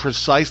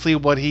precisely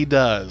what he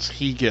does.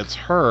 He gets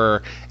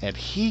her, and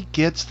he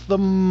gets the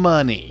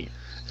money.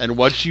 And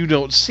what you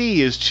don't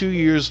see is 2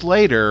 years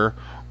later,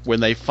 when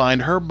they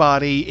find her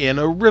body in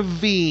a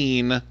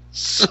ravine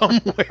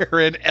somewhere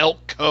in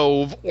Elk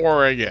Cove,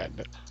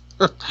 Oregon.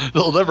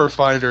 They'll never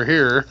find her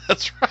here.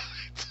 That's right.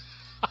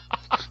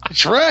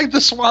 Drag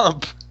the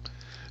swamp.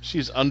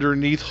 She's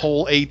underneath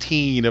hole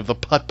 18 of the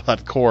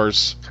putt-putt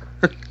course.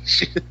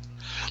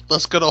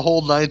 Let's go to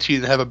hole 19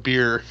 and have a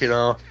beer,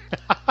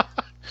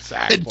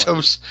 Exactly.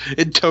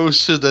 And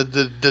toast to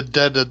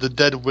the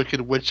dead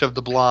wicked witch of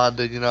the blonde,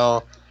 and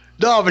No,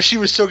 but she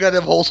was still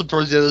goddamn wholesome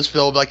towards the end of this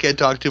film. I can't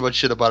talk too much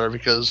shit about her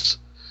because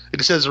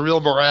it says a real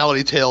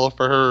morality tale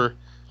for her.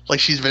 Like,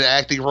 she's been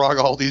acting wrong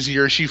all these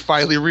years. She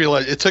finally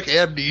realized it took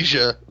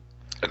amnesia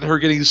and her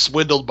getting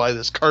swindled by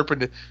this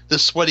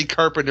sweaty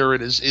carpenter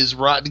and his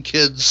rotten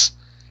kids,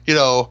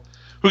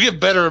 who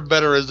get better and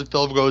better as the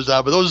film goes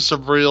on. But those are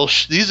some real.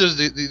 These are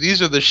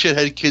the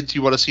shithead kids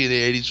you want to see in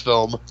the '80s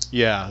film.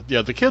 Yeah.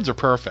 The kids are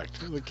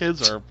perfect. The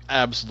kids are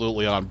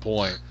absolutely on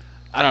point.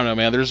 I don't know,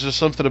 man. There's just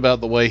something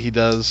about the way he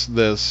does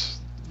this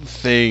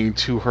thing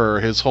to her,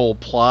 his whole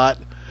plot,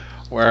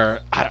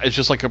 where it's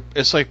just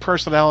it's like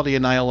personality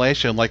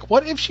annihilation. Like,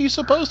 what if she's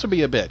supposed to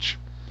be a bitch?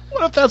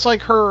 What if that's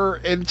like her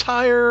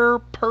entire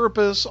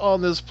purpose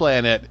on this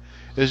planet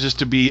is just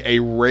to be a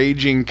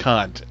raging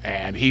cunt,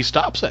 and he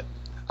stops it?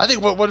 I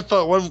think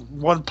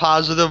one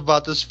positive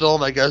about this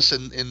film, I guess,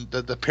 in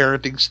the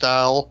parenting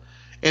style,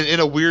 and in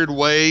a weird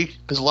way,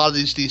 because a lot of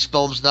these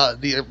films,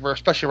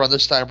 especially around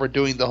this time, we're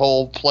doing the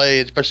whole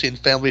play, especially in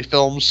family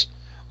films,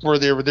 where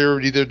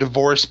they're either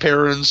divorced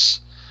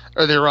parents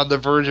or they're on the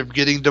verge of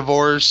getting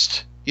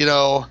divorced.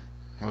 The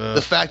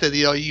fact that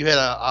you had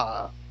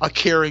a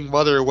caring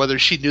mother, whether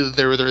she knew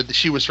that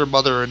she was her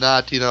mother or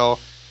not, and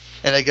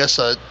I guess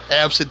an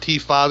absentee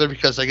father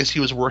because I guess he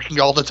was working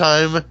all the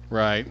time,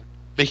 right?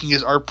 Making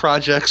his art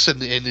projects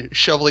and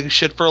shoveling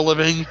shit for a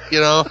living,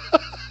 That's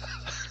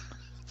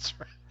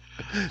right.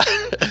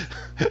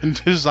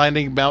 And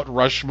designing Mount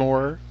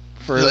Rushmore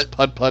for his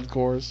putt-putt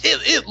course.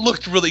 It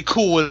looked really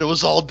cool when it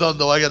was all done,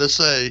 though, I gotta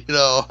say,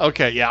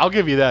 Okay, yeah, I'll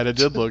give you that. It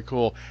did look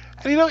cool.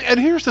 And, and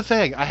here's the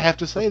thing. I have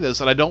to say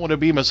this, and I don't want to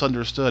be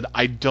misunderstood.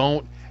 I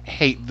don't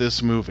hate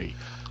this movie.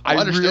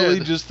 I really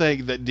just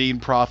think that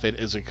Dean Prophet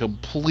is a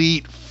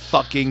complete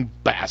fucking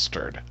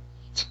bastard.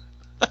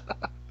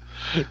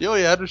 Yeah,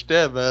 I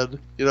understand, man.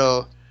 It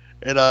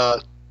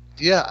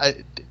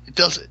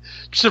doesn't.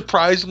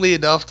 Surprisingly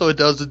enough, though, it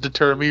doesn't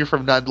deter me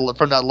from not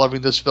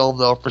loving this film,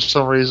 though, for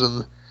some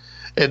reason.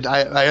 And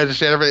I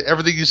understand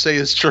everything you say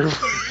is true.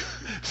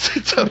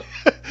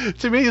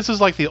 To me, this is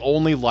like the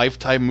only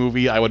Lifetime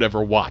movie I would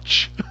ever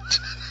watch.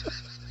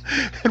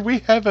 And we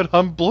have it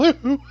on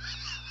Blue.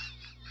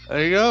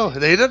 There you go.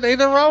 Ain't nothing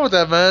wrong with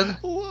that, man.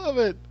 Love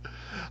it.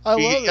 I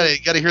love it.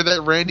 You gotta hear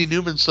that Randy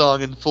Newman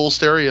song in full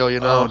stereo,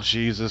 Oh,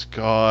 Jesus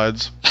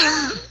gods.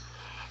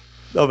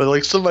 No, but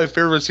like some of my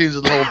favorite scenes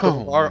in the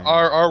whole film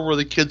are where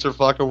the kids are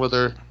fucking with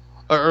her.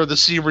 Or the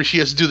scene where she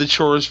has to do the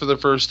chores for the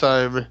first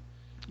time.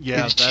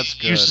 Yeah, that's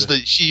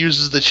good. She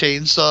uses the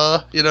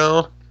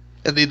chainsaw,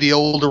 and the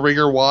old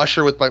Ringer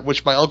washer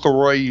which my Uncle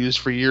Roy used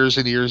for years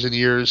and years and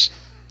years.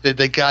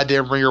 The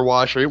goddamn Ringer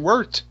washer. It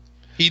worked.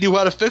 He knew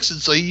how to fix it,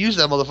 so he used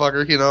that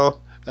motherfucker,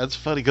 That's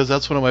funny, because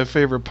that's one of my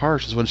favorite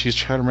parts, is when she's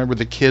trying to remember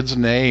the kids'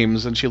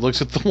 names, and she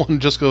looks at the one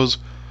and just goes,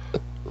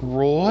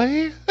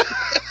 Roy?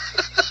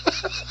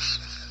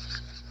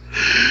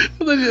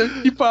 And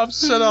then he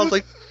pops his head out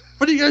like,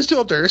 what do you guys do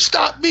up there?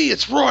 Stop me,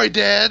 it's Roy,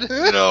 Dad!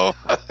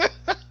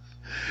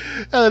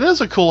 And it is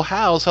a cool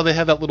house, how they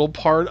have that little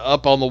part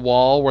up on the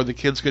wall where the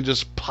kids can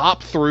just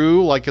pop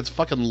through like it's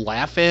fucking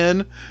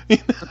Laugh-In,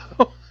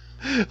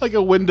 like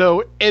a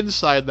window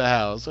inside the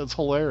house. It's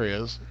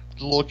hilarious.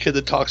 The little kid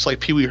that talks like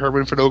Pee Wee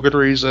Herman for no good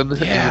reason.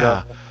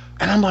 Yeah.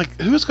 And I'm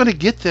like, who's going to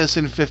get this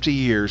in 50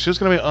 years? Who's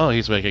going to be,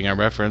 he's making a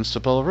reference to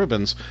Paul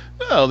Rubens.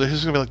 No,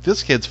 who's going to be like,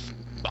 this kid's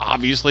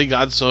obviously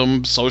got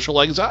some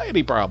social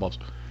anxiety problems.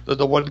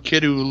 The one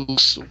kid who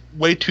looks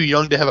way too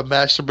young to have a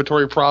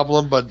masturbatory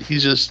problem, but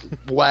he's just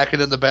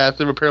whacking in the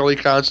bathroom apparently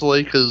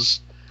constantly because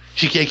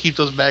she can't keep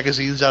those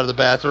magazines out of the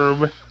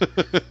bathroom.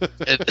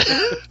 And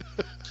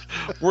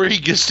where he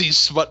gets these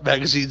smut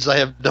magazines, I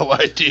have no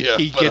idea.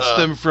 He gets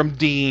them from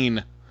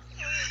Dean.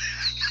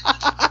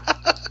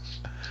 I'm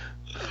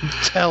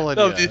telling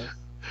you.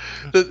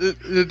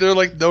 They're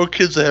like no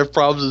kids that have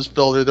problems in this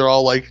film. They're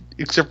all like,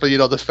 except for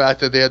the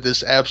fact that they had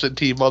this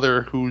absentee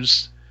mother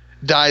who's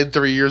died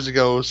 3 years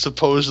ago,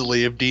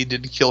 supposedly, if Dean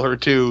didn't kill her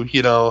too,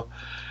 and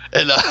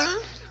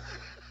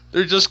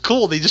they're just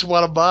cool. They just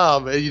want a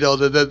mom, and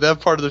that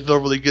part of the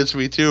film really gets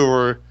me too,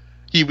 where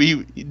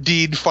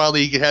Dean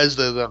finally has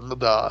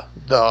the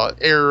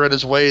error in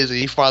his ways, and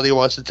he finally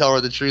wants to tell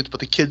her the truth, but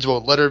the kids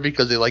won't let her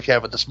because they like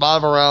having this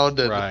mom around,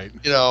 and right.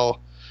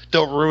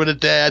 Don't ruin it,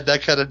 Dad,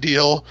 that kind of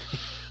deal.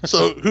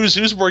 So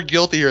who's more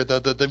guilty here?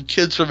 The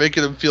kids for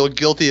making him feel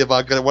guilty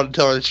about wanting to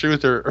tell her the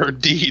truth, or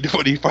Dean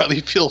when he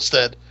finally feels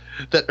that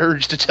that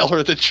urge to tell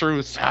her the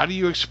truth. How do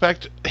you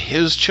expect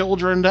his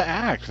children to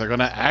act? They're going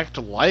to act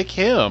like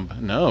him.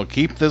 No,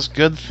 keep this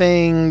good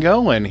thing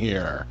going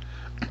here.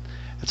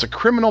 It's a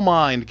criminal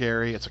mind,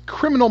 Gary. It's a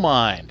criminal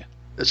mind.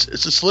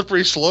 It's a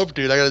slippery slope,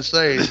 dude. I gotta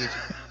say,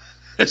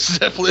 it's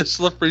definitely a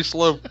slippery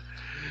slope.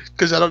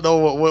 Because I don't know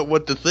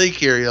what to think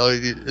here. You know,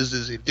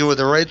 is he doing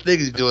the right thing?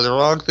 Is he doing the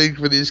wrong thing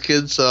for these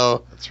kids?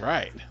 So that's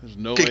right. There's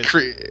no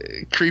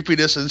way.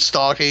 Creepiness and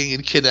stalking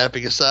and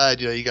kidnapping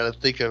aside, you know, you got to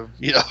think of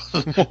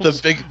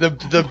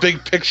the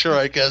big picture,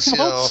 I guess. You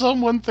know,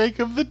 someone think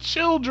of the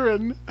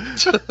children.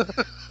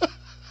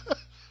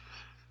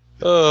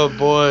 Oh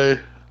boy,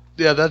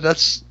 yeah,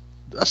 that's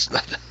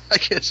I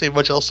can't say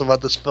much else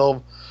about this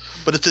film,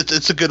 but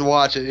it's a good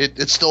watch.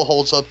 It still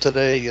holds up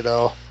today, you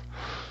know.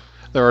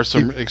 There are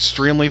some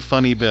extremely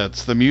funny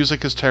bits. The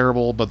music is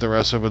terrible, but the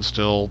rest of it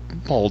still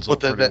holds up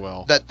pretty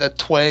well. That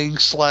twang /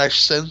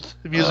 synth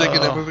music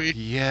in that movie.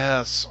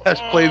 Yes. That's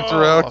played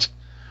throughout.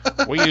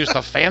 We used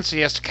the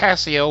fanciest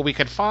Casio we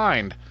could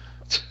find.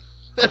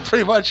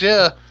 Pretty much,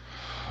 yeah.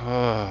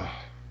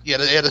 You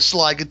had a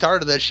slide guitar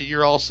to that shit,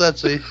 you're all set,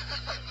 see?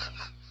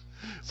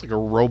 It's like a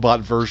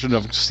robot version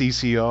of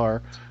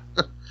CCR.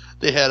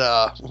 They had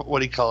what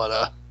do you call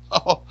it?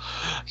 Oh,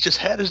 just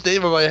had his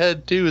name in my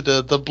head too.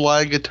 The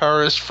blind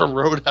guitarist from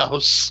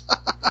Roadhouse.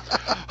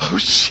 Oh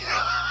shit!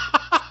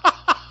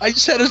 I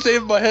just had his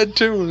name in my head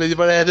too.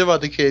 But I had him on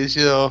the case,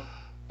 you know.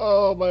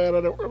 Oh man, I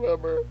don't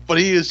remember. But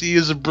he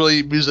is a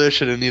brilliant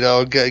musician, and you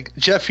know,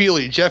 Jeff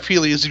Healey. Jeff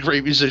Healey is a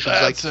great musician.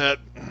 That's it.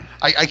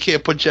 I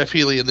can't put Jeff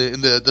Healey in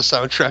the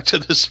soundtrack to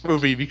this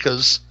movie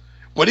because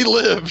when he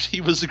lived,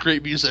 he was a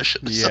great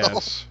musician.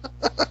 Yes.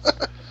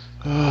 So.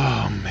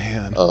 Oh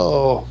man.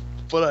 Oh.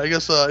 But I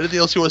guess anything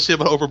else you want to say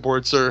about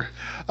Overboard, sir?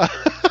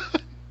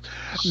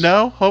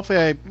 No.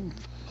 Hopefully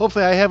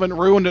I haven't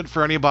ruined it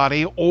for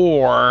anybody,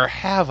 or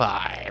have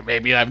I?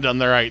 Maybe I've done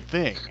the right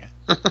thing.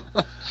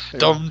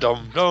 Dum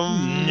dum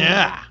dum.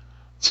 Yeah.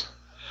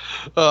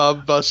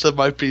 I'm about to set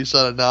my piece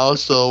on it now,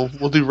 so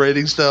we'll do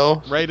ratings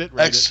now. Rate it.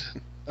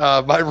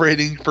 My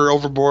rating for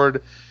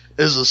Overboard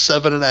is a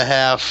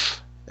 7.5,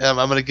 and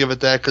I'm gonna give it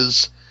that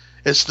because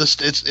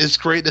it's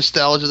great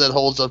nostalgia that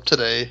holds up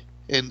today.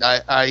 And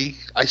I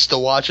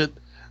still watch it.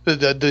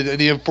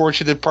 The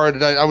unfortunate part,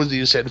 and I wouldn't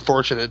even say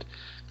unfortunate,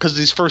 because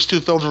these first two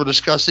films we're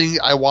discussing,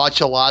 I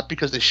watch a lot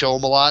because they show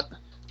them a lot.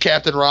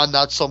 Captain Ron,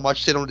 not so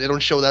much. They don't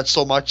show that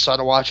so much, so I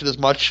don't watch it as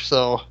much.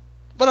 So,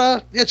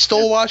 but it's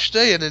still a watch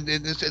today, and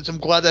I'm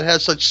glad that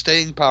has such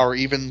staying power,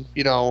 even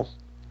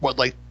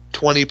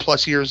 20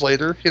 plus years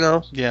later. You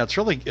know. Yeah,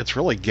 it's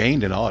really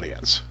gained an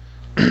audience.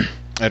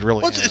 It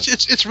really. Well,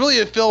 it's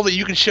really a film that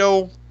you can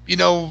show. You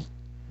know,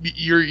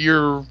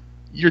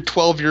 your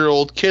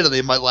 12-year-old kid, and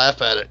they might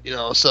laugh at it, you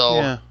know.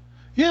 So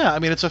yeah. I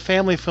mean, it's a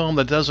family film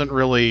that doesn't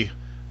really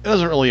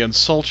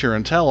insult your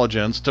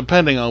intelligence,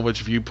 depending on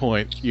which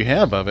viewpoint you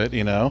have of it.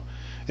 You know,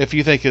 if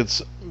you think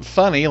it's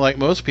funny, like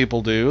most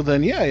people do,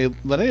 then yeah,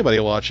 let anybody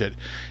watch it.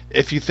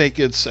 If you think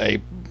it's a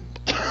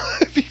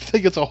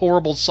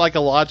horrible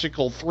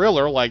psychological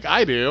thriller, like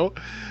I do,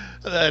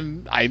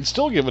 then I'd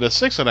still give it a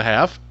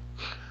 6.5.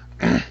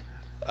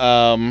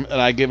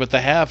 And I give it the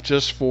half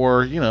just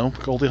for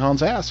Goldie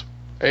Hawn's ass.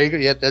 There you go.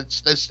 Yeah,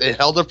 it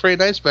held up pretty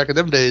nice back in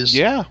them days.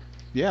 Yeah.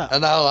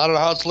 And now I don't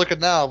know how it's looking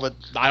now, but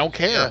I don't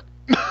care.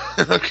 Yeah.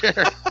 I don't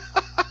care.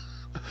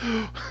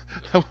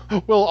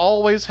 We'll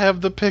always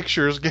have the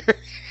pictures, Gary.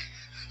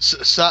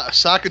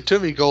 Sock it to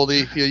me,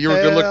 Goldie. You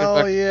were good looking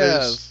back in the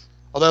days.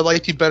 Although I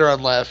liked you better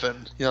on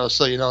Laughing,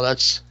 so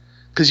that's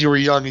because you were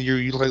young and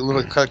you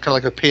look kind of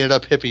like a painted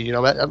up hippie.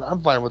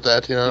 I'm fine with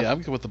that. Yeah,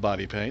 I'm good with the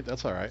body paint.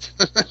 That's all right.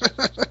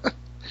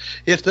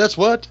 If that's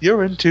what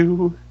you're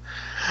into.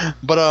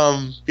 But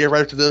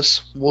right after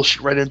this, we'll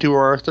shoot right into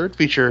our third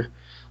feature,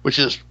 which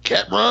is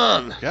Captain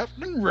Ron.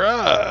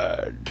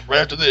 Right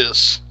after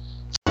this.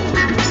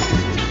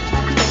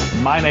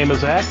 My name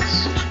is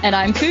X. And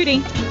I'm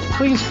Cootie.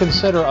 Please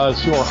consider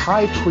us your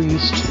high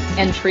priest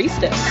and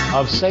priestess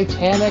of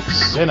satanic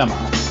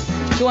cinema.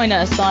 Join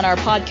us on our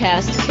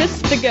podcast,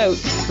 Kiss the Goat,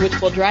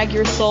 which will drag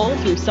your soul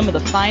through some of the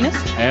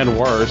finest and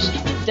worst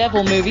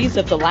devil movies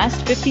of the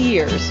last 50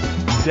 years.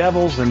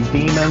 Devils and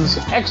demons,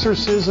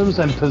 exorcisms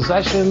and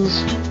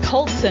possessions,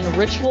 cults and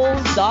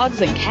rituals,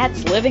 dogs and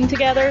cats living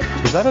together.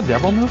 Is that a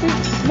devil movie?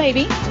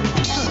 Maybe.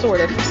 Sort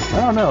of.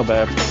 I don't know,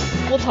 babe.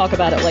 We'll talk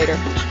about it later.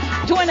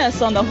 Join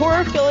us on the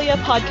Horrorphilia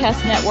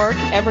Podcast Network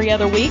every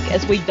other week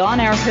as we don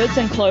our hoods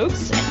and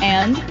cloaks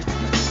and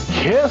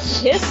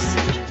Kiss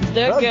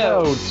the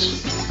Goat.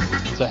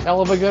 It's a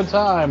hell of a good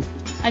time.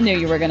 I knew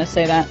you were going to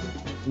say that.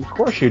 Of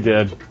course you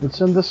did.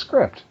 It's in the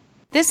script.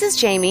 This is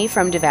Jamie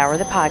from Devour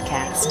the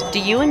Podcast. Do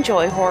you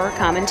enjoy horror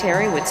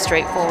commentary with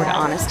straightforward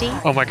honesty?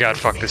 Oh my god,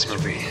 fuck this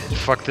movie.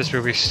 Fuck this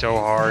movie so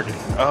hard.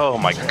 Oh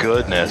my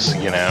goodness,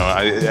 you know,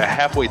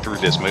 halfway through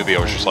this movie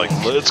I was just like,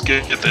 let's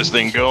get this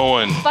thing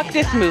going. Fuck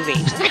this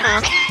movie.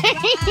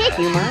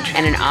 Humor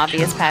and an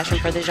obvious passion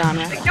for the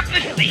genre.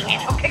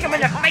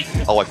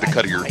 I like the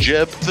cut of your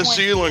jib. The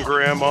ceiling,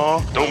 Grandma.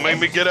 Don't make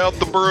me get out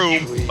the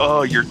broom.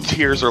 Oh, your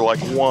tears are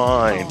like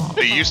wine.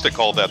 They used to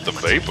call that the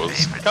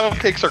vapors.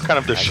 Cupcakes are kind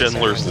of the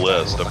Schindler's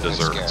List of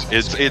desserts.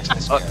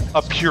 It's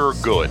a pure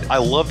good. I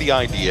love the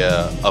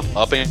idea of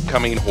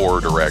up-and-coming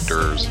horror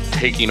directors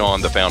taking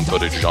on the found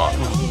footage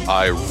genre.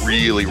 I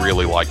really,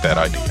 really like that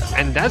idea.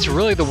 And that's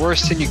really the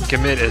worst sin you can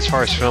commit as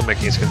far as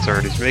filmmaking is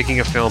concerned, is making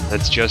a film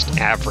that's just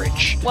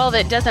average. Well,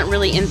 that doesn't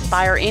really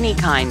inspire any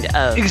kind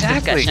of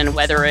discussion,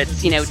 whether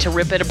it's, to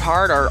rip it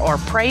apart or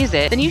praise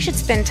it. Then you should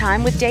spend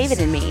time with David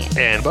and me.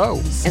 And Bo.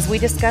 As we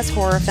discuss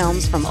horror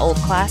films from old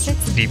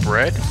classics, Deep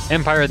Red,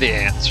 Empire of the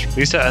Ants,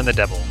 Lisa and the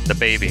Devil, The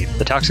Baby,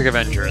 The Toxic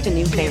Avenger, to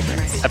new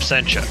favorites,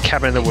 Absentia,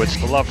 Cabin in the Woods,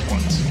 The Loved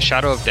Ones,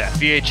 Shadow of Death,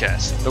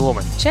 VHS, The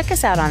Woman. Check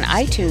us out on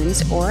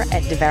iTunes or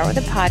at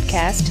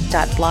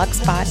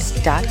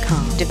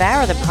devourthepodcast.blogspot.com.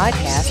 Devour the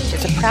Podcast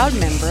is a proud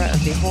member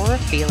of the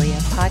Horophilia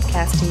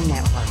Podcasting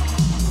Network.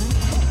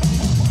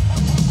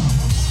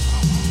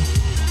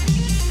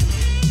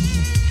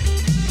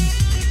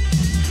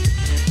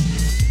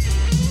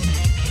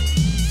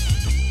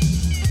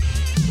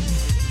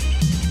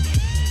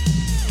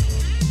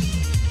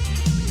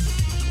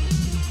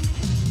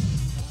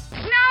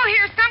 Now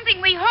here's something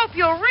we hope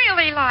you'll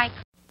really like.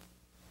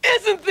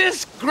 Isn't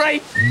this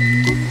great?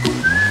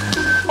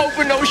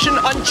 Open ocean,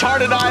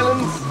 uncharted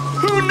islands.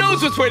 Who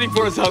knows what's waiting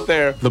for us out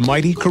there? The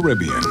mighty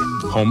Caribbean,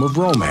 home of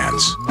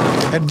romance,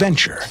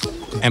 adventure,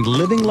 and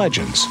living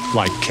legends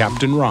like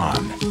Captain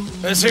Ron.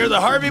 Let's hear the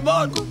Harvey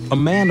boat. A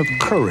man of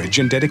courage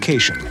and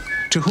dedication,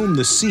 to whom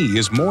the sea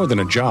is more than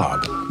a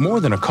job, more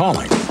than a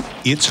calling.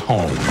 It's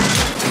home.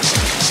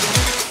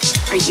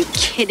 Are you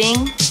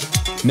kidding?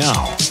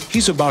 Now,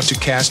 he's about to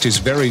cast his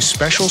very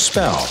special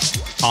spell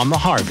on the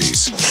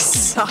Harveys.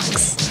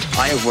 Sucks.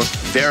 I have worked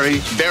very,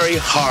 very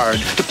hard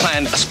to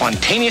plan a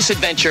spontaneous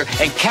adventure,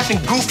 and Captain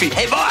Goofy,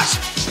 hey boss,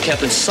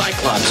 Captain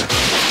Cyclops,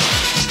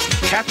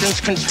 Captain's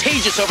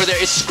Contagious over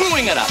there is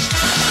screwing it up.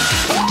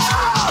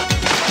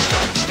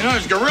 You know,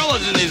 there's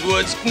gorillas in these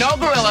woods. No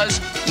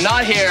gorillas,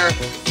 not here,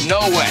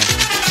 no way.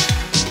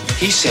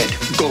 He said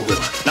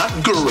gorilla, not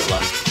gorilla.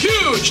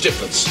 Huge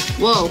difference.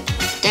 Whoa,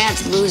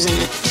 Dad's losing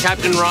it.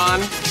 Captain Ron,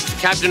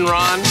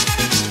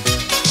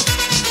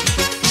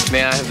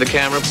 may I have the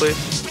camera, please?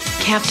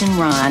 Captain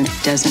Ron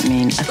doesn't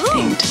mean a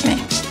thing to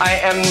me. I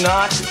am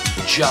not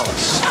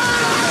jealous.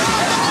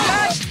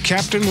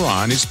 Captain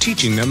Ron is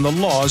teaching them the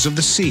laws of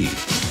the sea.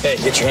 Hey,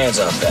 get your hands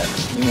off that.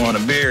 You want a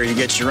beer, you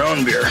get your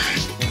own beer.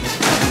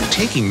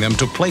 Taking them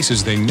to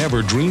places they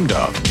never dreamed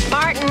of.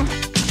 Martin,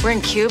 we're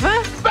in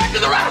Cuba? Back to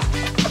the raft!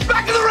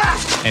 Back to the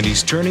raft! And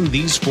he's turning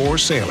these four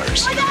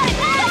sailors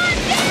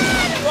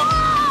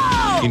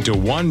into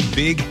one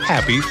big,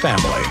 happy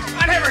family.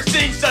 I never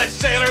seen such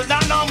sailors.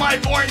 Not in all my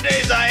born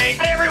days, I ain't.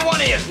 Every one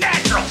of you is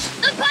naturals.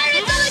 The Pirates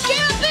of the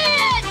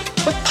Caribbean!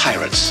 What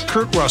pirates?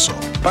 Kurt Russell.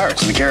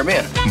 Pirates of the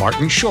Caribbean.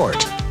 Martin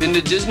Short. Been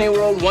to Disney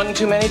World one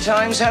too many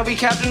times, have we,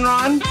 Captain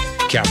Ron?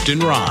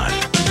 Captain Ron.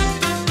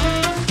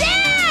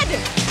 Dad!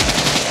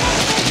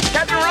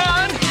 Captain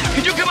Ron,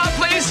 could you come out,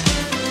 please?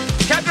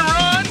 Captain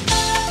Ron?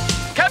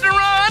 Captain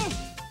Ron?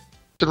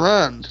 Captain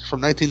Ron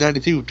from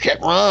 1992.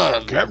 Captain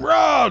Ron. Captain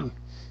Ron.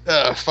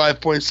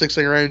 5.6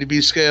 on your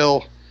IMDb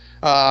scale.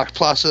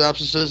 Plot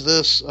synopsis is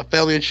this: a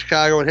family in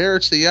Chicago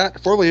inherits the yacht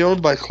formerly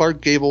owned by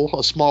Clark Gable.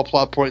 A small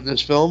plot point in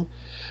this film.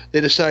 They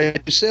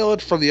decide to sail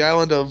it from the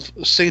island of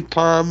St.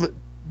 Palm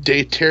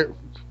de Terre.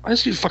 Why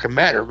does it even fucking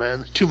matter,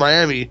 man? To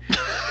Miami.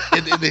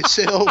 and they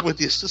sail with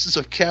the assistance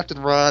of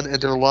Captain Ron,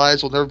 and their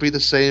lives will never be the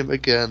same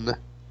again.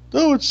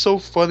 Oh, it's so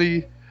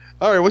funny.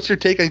 Alright, what's your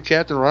take on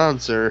Captain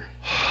Ron, sir?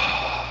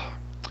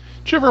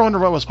 Did you ever wonder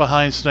what was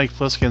behind Snake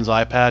Plissken's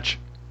eye patch?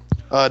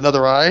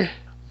 Another eye?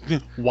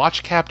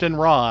 Watch Captain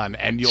Ron,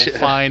 and you'll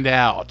find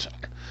out.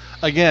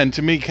 Again,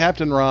 to me,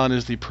 Captain Ron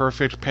is the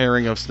perfect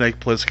pairing of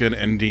Snake Plissken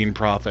and Dean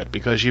Prophet,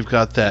 because you've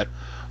got that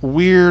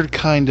weird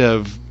kind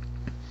of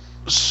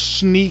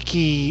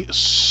sneaky,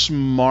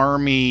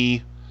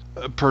 smarmy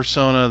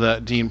persona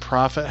that Dean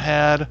Prophet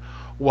had,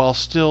 while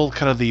still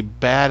kind of the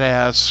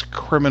badass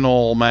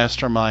criminal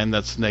mastermind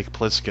that Snake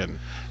Plissken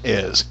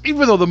is,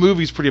 even though the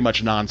movie's pretty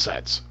much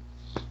nonsense.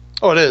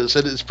 Oh, it is.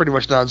 It is pretty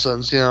much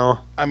nonsense, you know.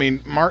 I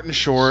mean, Martin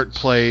Short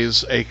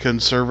plays a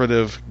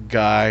conservative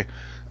guy,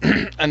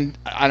 and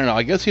I don't know,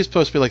 I guess he's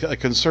supposed to be like a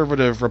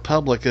conservative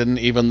Republican,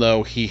 even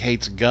though he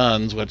hates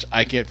guns, which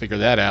I can't figure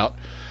that out.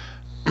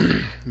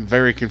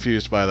 Very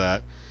confused by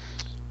that.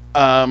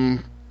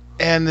 And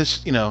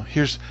this,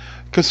 here's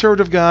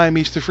conservative guy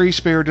meets the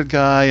free-spirited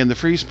guy, and the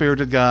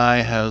free-spirited guy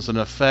has an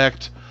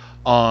effect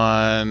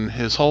on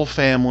his whole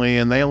family,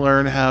 and they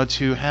learn how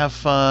to have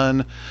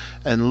fun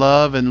and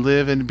love and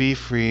live and be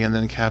free, and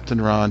then Captain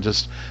Ron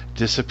just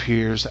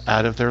disappears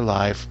out of their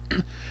life.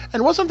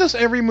 And wasn't this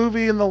every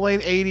movie in the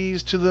late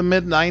 80s to the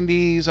mid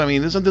 90s? I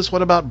mean, isn't this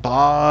What About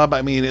Bob?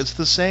 I mean, it's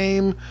the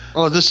same.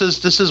 Oh, this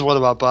is What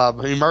About Bob.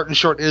 I mean, Martin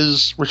Short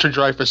is Richard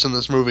Dreyfuss in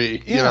this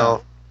movie, you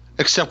know.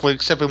 Except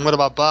in What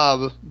About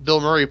Bob,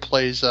 Bill Murray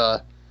plays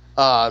a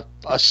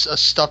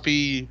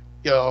stuffy,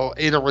 you know,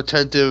 anal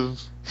retentive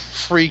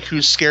freak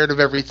who's scared of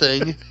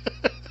everything.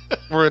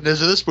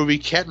 Whereas in this movie,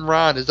 Captain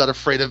Ron is not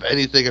afraid of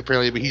anything,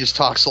 apparently, but he just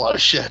talks a lot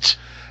of shit.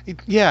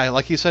 Yeah,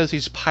 like he says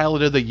he's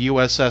piloted the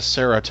USS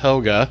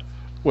Saratoga,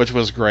 which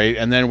was great,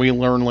 and then we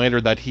learn later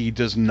that he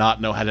does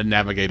not know how to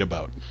navigate a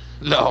boat.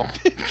 No.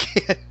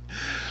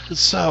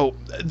 So,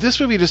 this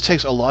movie just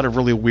takes a lot of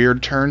really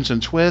weird turns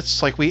and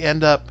twists. Like, we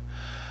end up...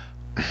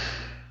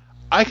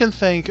 I can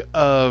think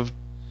of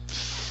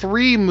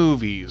 3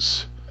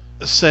 movies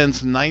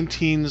since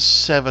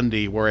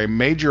 1970 where a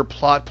major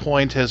plot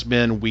point has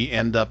been we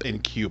end up in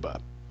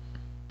Cuba.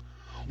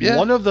 Yeah.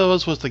 One of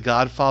those was The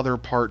Godfather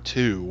Part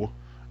 2,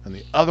 and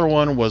the other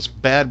one was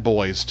Bad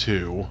Boys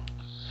 2.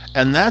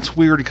 And that's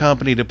weird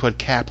company to put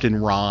Captain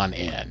Ron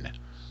in.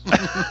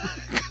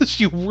 Because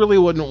you really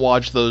wouldn't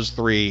watch those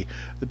 3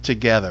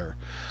 together.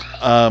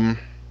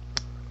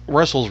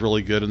 Russell's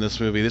really good in this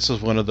movie. This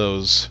is one of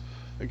those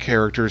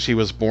characters he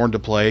was born to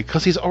play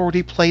because he's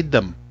already played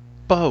them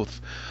both.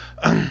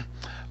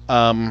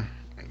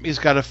 He's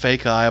got a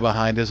fake eye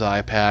behind his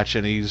eye patch,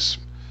 and he's...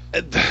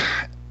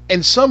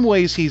 In some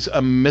ways, he's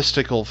a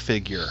mystical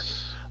figure.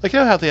 Like, you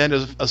know how at the end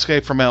of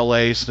Escape from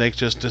L.A., Snake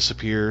just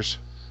disappears?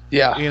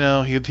 Yeah. You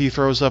know, he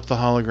throws up the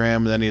hologram,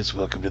 and then he's,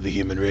 welcome to the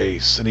human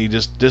race, and he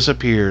just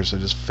disappears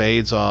and just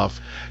fades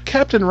off.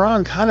 Captain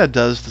Ron kind of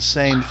does the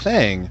same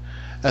thing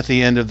at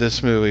the end of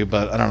this movie,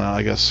 but I don't know,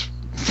 I guess...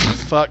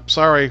 Fuck,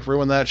 sorry,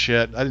 ruined that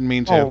shit. I didn't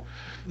mean to. Oh,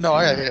 no,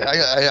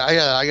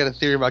 I got a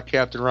theory about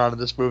Captain Ron in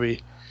this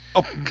movie.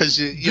 Oh, because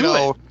you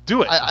know,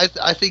 do it.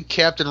 I think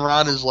Captain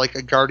Ron is like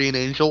a guardian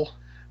angel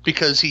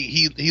because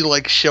he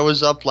like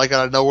shows up like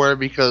out of nowhere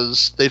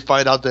because they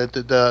find out that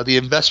the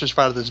investors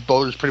find out this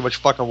boat is pretty much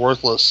fucking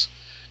worthless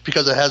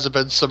because it hasn't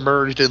been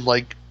submerged in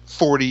like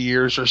 40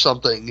 years or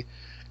something,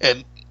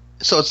 and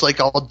so it's like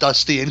all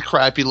dusty and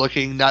crappy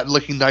looking, not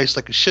looking nice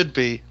like it should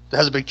be. It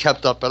hasn't been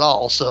kept up at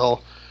all,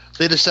 so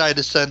they decided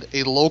to send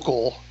a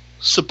local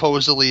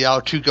supposedly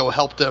out to go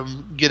help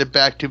them get it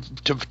back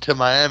to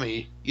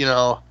Miami, you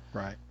know.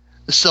 Right.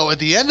 So at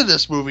the end of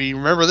this movie,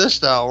 remember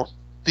this now,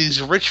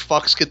 these rich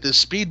fucks get this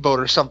speedboat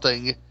or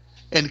something,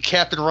 and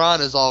Captain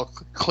Ron is all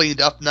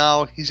cleaned up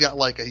now. He's got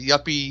like a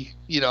yuppie,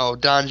 you know,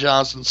 Don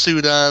Johnson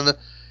suit on,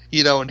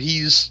 you know, and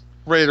he's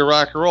ready to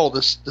rock and roll.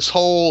 This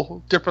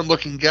whole different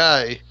looking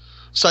guy.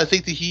 So I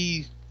think that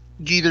he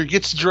either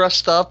gets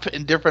dressed up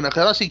in different... I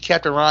don't see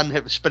Captain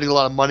Ron spending a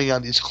lot of money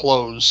on these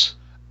clothes.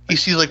 He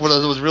seems like one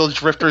of those real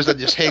drifters that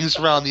just hangs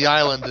around the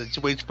island and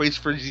waits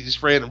for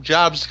these random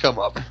jobs to come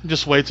up.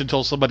 Just waits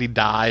until somebody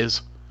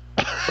dies.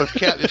 But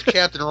if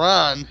Captain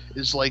Ron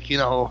is like, you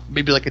know,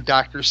 maybe like a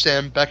Dr.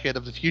 Sam Beckett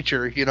of the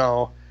future, you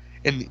know,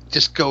 and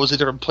just goes to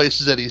different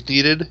places that he's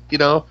needed, you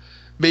know,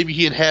 maybe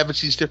he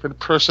inhabits these different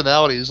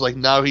personalities. Like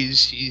now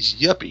he's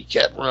yuppie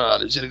Captain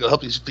Ron. He's going to go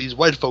help these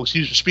white folks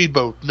use a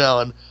speedboat now,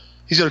 and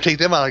he's going to take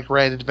them on a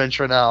grand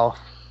adventure now.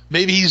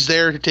 Maybe he's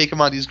there to take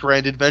them on these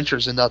grand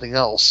adventures and nothing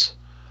else.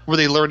 Where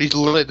they learn,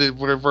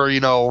 whatever, you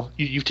know,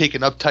 you take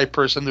an uptight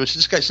person, which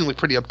this guy seems like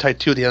pretty uptight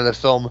too at the end of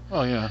the film.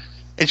 Oh, yeah.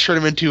 And turn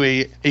him into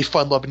a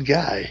fun-loving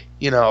guy,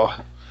 you know.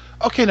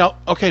 Okay, no.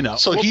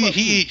 So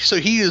he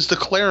is the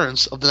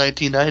Clarence of the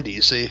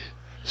 1990s, see?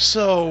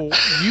 So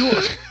you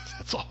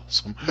that's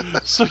awesome.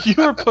 So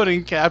you are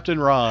putting Captain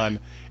Ron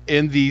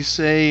in the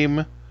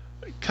same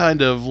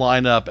kind of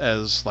lineup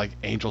as like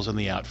Angels in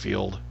the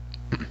Outfield,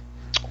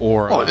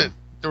 or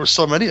there were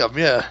so many of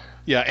them, yeah.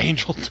 Yeah,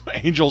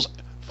 angels,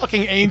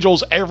 fucking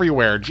angels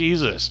everywhere.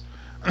 Jesus,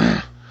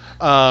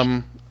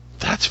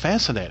 that's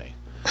fascinating.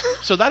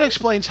 So that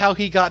explains how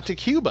he got to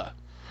Cuba.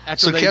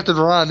 So Captain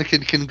Ron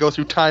can go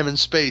through time and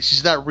space.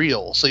 He's not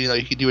real, so you know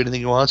he can do anything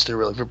he wants to,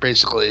 really,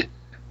 basically.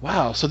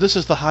 Wow, so this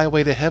is the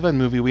Highway to Heaven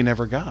movie we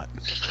never got.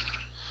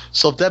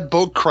 So if that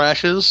boat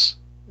crashes,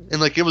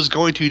 and like it was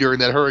going to during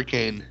that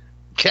hurricane,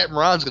 Captain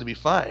Ron's going to be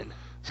fine.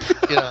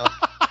 You know,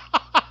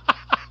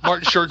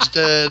 Martin Short's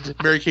dead,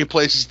 Mary Kay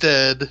Place is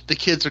dead, the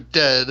kids are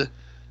dead.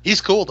 He's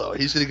cool though.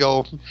 He's going to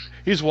go.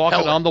 He's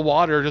walking on the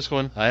water, just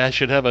going, I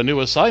should have a new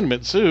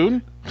assignment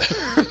soon.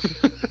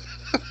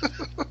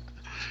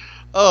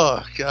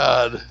 Oh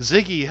God,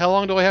 Ziggy, how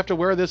long do I have to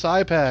wear this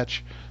eye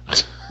patch?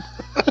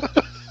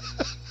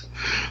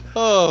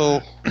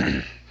 Oh,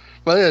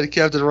 but yeah,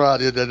 Captain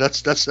Ron. Yeah,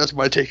 that's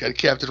my take on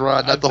Captain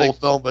Ron. Not the whole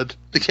film, but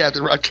the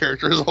Captain Ron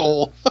character as a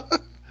whole.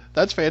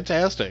 That's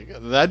fantastic.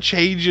 That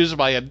changes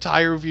my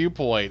entire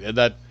viewpoint, and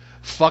that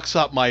fucks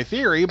up my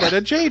theory, but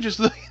it changes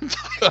the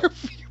entire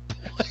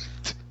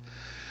viewpoint.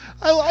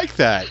 I like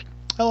that.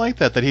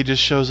 That he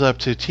just shows up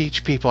to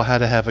teach people how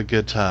to have a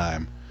good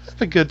time.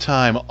 a good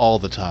time all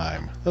the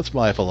time. That's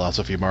my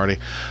philosophy, Marty.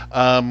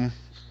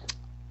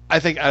 I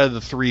think out of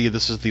the three,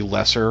 this is the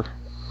lesser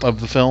of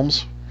the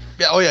films.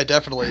 Yeah, oh yeah,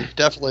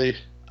 definitely.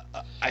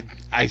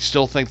 I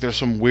still think there's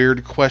some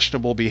weird,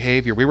 questionable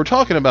behavior. We were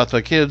talking about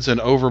the kids in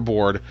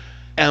Overboard,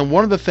 and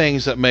one of the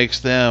things that makes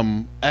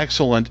them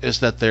excellent is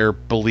that they're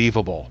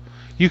believable.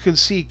 You can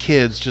see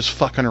kids just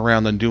fucking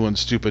around and doing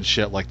stupid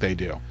shit like they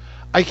do.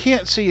 I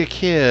can't see a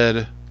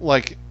kid,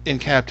 like in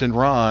Captain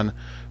Ron,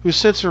 who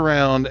sits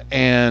around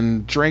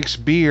and drinks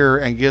beer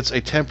and gets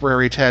a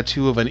temporary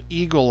tattoo of an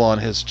eagle on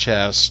his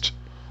chest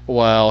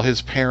while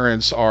his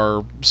parents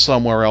are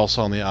somewhere else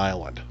on the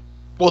island.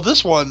 Well,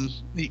 this one,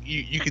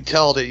 you can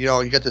tell that, you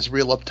got this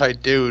real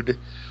uptight dude,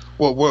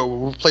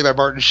 played by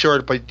Martin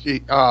Short, but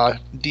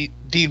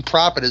Dean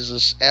Prophet is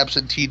this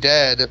absentee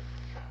dad,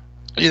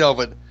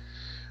 but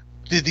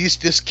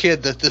this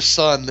kid, this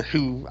son,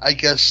 who I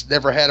guess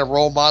never had a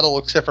role model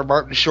except for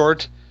Martin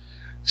Short,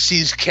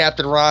 sees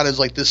Captain Ron as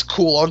like this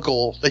cool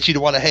uncle that you'd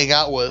want to hang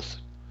out with,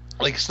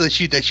 like so that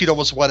she'd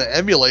almost want to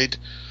emulate.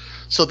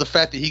 So the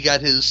fact that he got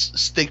his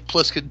Snake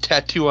Plissken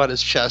tattoo on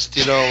his chest,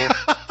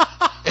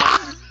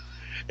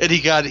 and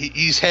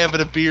he's having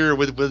a beer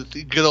with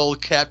good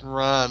old Captain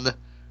Ron,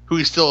 who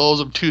he still owes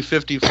him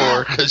 $250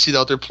 for because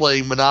they're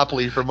playing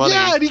Monopoly for money.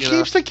 Yeah, and he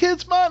keeps the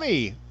kids'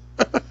 money.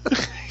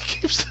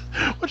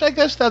 Which I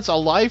guess that's a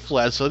life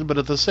lesson, but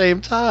at the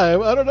same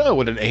time, I don't know.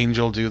 Would an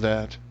angel do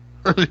that?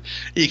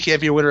 You can't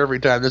be a winner every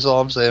time. That's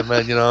all I'm saying,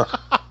 man.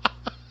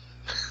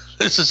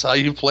 This is how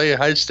you play a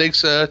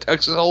high-stakes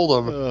Texas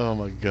Hold'em. Oh,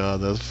 my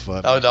God, that's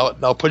funny.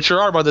 Now put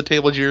your arm on the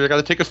table, Junior. You got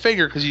to take a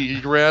finger because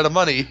you ran out of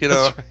money,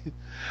 That's right.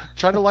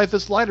 Try to light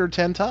this lighter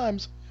 10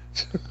 times.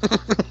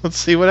 Let's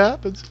see what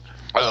happens.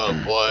 Oh,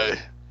 boy.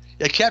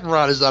 Yeah, Captain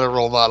Ron is not a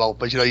role model,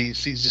 but, he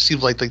just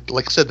seems like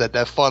I said,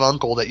 that fun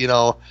uncle that,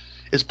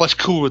 is much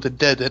cooler than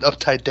that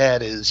uptight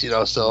dad is,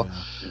 so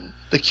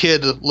the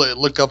kid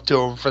looked up to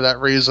him for that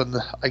reason,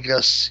 I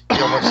guess.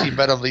 Once he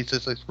met him, he's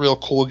this real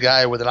cool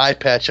guy with an eye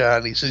patch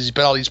on. He says he's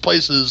been all these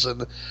places,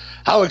 and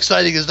how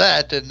exciting is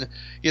that? And,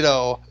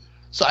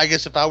 so I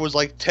guess if I was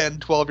like 10,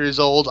 12 years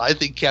old, I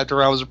think Captain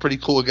Ron was a pretty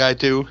cool guy,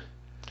 too.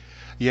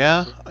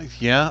 Yeah,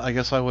 I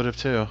guess I would have,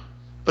 too.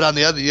 But on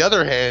the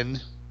other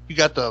hand, you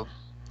got the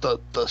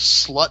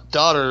slut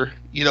daughter,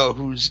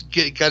 who's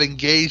got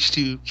engaged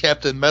to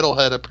Captain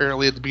Metalhead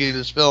apparently at the beginning of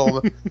this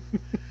film,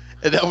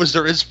 and that was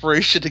their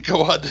inspiration to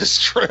go on this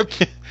trip.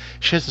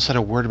 She hasn't said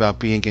a word about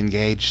being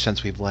engaged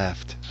since we've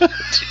left.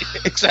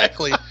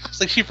 Exactly. It's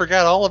like she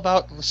forgot all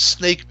about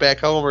Snake back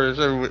home,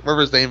 or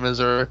whatever his name is,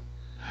 or.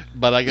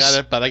 But I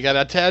got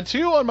a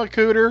tattoo on my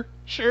cooter.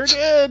 Sure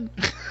did.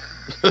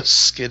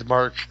 Skid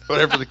Mark,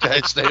 whatever the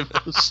guy's name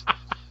is.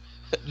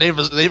 Name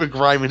a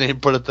grimy name.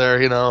 Put it there,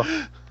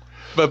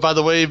 But by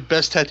the way,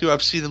 best tattoo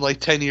I've seen in like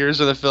 10 years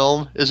in a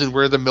film is in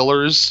We're the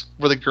Millers,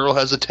 where the girl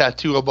has a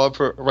tattoo above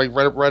her, right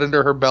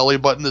under her belly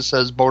button that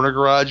says Boner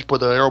Garage,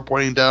 with the arrow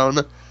pointing down.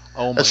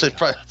 Oh my God,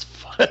 that's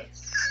funny.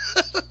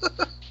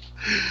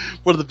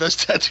 One of the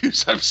best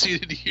tattoos I've seen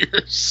in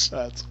years.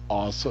 That's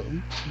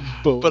awesome.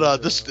 But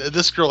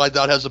this girl I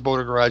doubt has a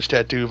Boner Garage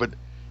tattoo, but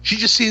she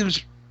just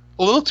seems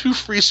a little too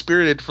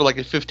free-spirited for like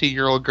a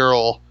 15-year-old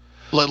girl.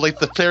 Like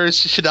the parents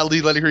should not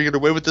be letting her get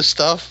away with this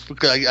stuff.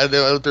 Because I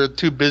know they're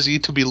too busy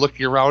to be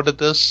looking around at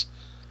this.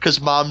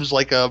 Because mom's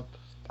I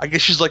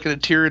guess she's like an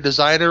interior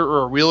designer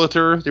or a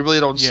realtor. They really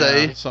don't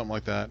say. Something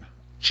like that.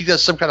 She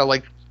does some kind of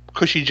like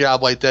cushy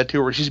job like that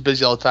too, where she's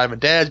busy all the time and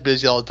dad's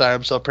busy all the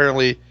time. So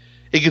apparently,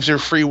 it gives her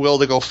free will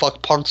to go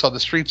fuck punks on the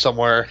street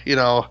somewhere,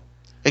 and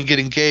get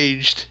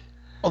engaged.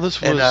 Oh,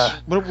 this was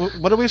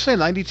what did we say?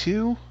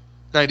 92.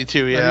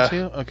 92, yeah. 92?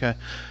 Okay.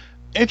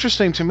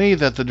 Interesting to me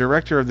that the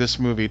director of this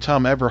movie,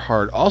 Tom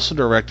Everhart, also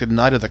directed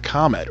Night of the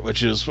Comet,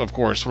 which is, of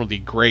course, one of the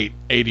great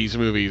 80s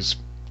movies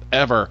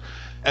ever.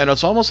 And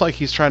it's almost like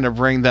he's trying to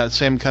bring that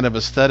same kind of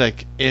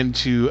aesthetic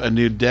into a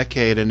new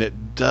decade, and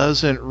it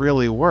doesn't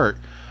really work.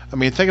 I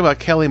mean, think about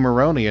Kelly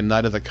Maroney in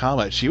Night of the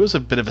Comet. She was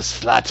a bit of a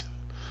slut.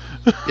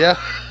 Yeah.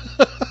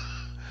 I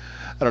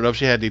don't know if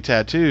she had any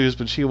tattoos,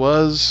 but she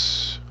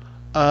was...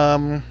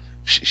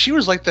 She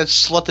was like that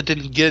slut that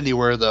didn't get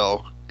anywhere,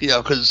 though.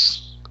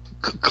 Because...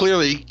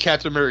 Clearly,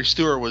 Captain Mary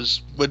Stewart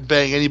would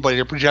bang anybody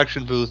in a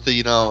projection booth,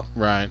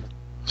 Right.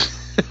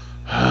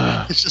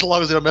 It's just as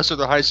long as they don't mess with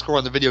their high score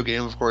on the video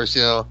game, of course,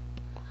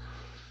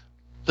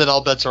 then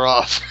all bets are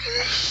off.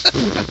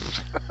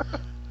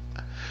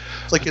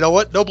 It's like, you know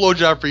what? No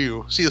blowjob for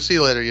you. See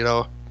you later,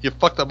 You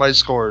fucked up my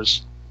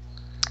scores.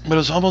 But it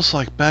was almost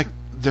like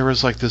there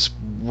was like this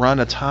run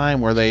of time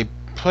where they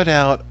put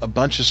out a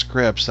bunch of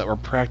scripts that were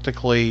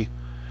practically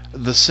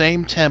the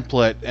same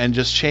template and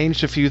just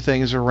changed a few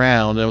things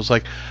around. It was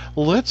like,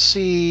 let's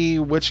see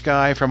which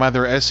guy from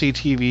either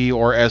SCTV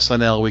or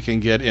SNL we can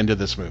get into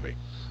this movie.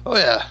 Oh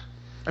yeah,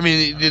 I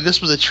mean,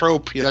 this was a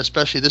trope,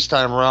 especially this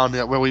time around.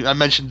 Where I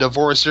mentioned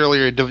divorce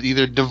earlier,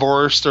 either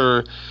divorced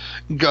or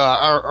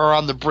are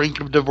on the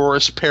brink of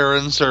divorce,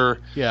 parents are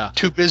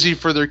too busy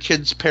for their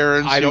kids'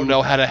 parents. I don't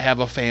know how to have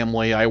a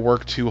family. I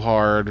work too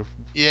hard.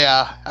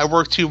 Yeah, I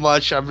work too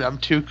much. I'm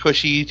too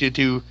cushy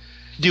to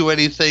do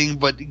anything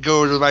but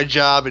go to my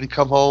job and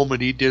come home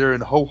and eat dinner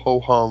and ho ho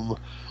hum.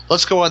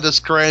 Let's go on this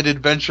grand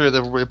adventure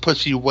that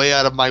puts you way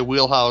out of my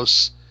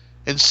wheelhouse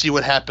and see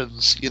what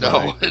happens, you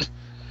know.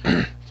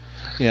 Right.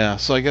 Yeah,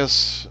 so I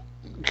guess,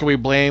 can we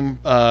blame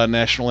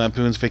National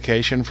Lampoon's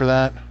Vacation for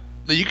that?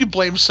 Now, you can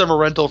blame Summer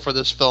Rental for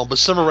this film, but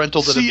Summer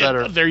Rental did it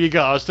better. There you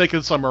go. I was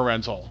thinking Summer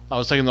Rental. I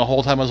was thinking the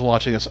whole time I was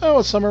watching this, oh,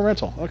 it's Summer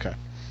Rental. Okay.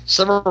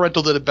 Summer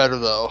Rental did it better,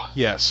 though.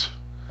 Yes.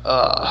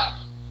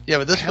 Yeah,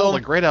 but this film...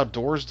 The Great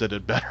Outdoors did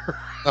it better.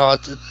 Oh,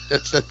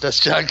 that's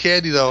John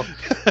Candy, though,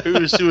 who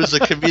is a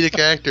comedic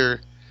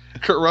actor.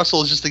 Kurt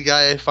Russell is just the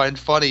guy I find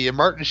funny, and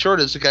Martin Short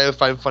is the guy I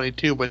find funny,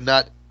 too, but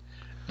not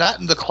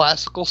in the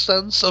classical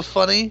sense of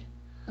funny.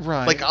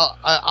 Right. Like,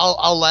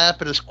 I'll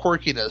laugh at his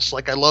quirkiness.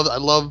 Like, I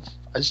love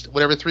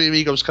whenever Three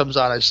Amigos comes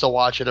on, I still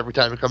watch it every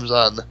time it comes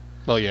on.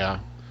 Well, yeah.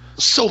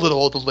 So little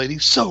old lady,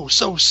 so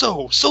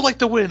like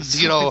the wind,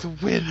 you know. Like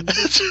the wind.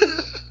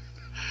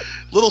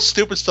 Little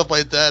stupid stuff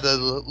like that.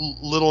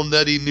 Little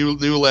Nettie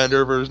Newlander,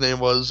 whatever his name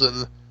was,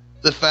 and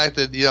the fact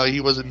that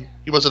he wasn't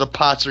a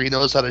potzer, he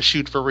knows how to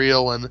shoot for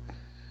real, and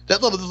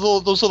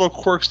those little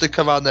quirks that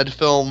come out in that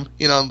film,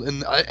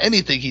 and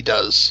anything he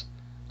does.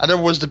 I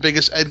never was the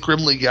biggest Ed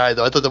Grimley guy,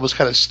 though. I thought that was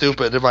kind of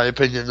stupid, in my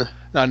opinion.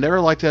 No, I never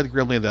liked Ed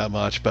Grimley that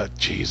much, but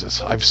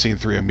Jesus, I've seen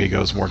Three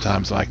Amigos more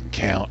times than I can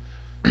count.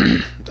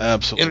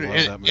 Absolutely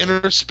love that movie.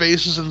 Inner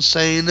Space is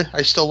insane.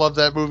 I still love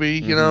that movie,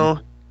 you know?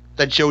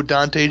 That Joe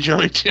Dante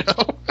joint, you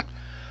know?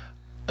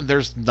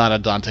 There's not a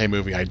Dante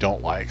movie I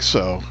don't like,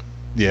 so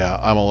yeah,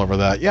 I'm all over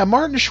that. Yeah,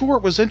 Martin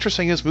Short was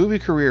interesting. His movie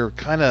career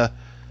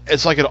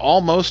it's like it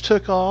almost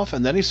took off,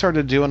 and then he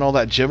started doing all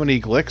that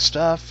Jiminy Glick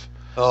stuff.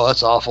 Oh,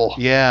 that's awful.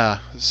 Yeah,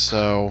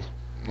 so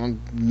I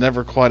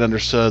never quite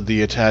understood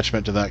the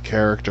attachment to that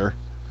character.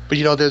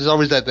 But there's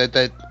always that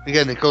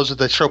again, it goes with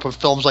the trope of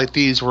films like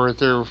these where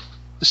they're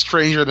a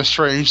stranger in a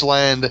strange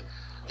land.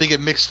 They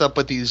get mixed up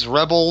with these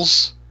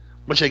rebels,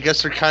 which I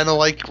guess are kind of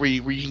like where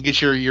you can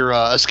get your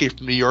Escape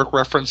from New York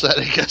reference at,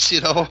 I guess,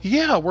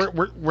 Yeah,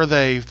 where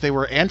they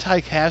were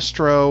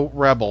anti-Castro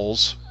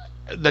rebels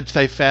that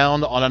they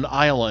found on an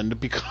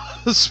island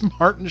because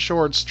Martin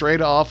Short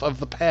strayed off of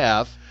the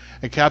path,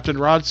 and Captain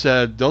Rod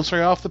said, "Don't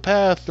stray off the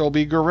path, there'll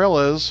be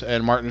gorillas,"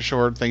 and Martin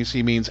Short thinks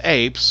he means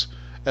apes,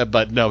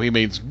 but no, he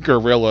means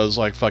gorillas,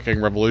 like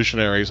fucking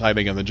revolutionaries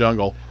hiding in the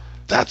jungle.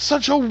 That's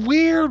such a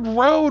weird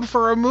road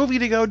for a movie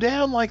to go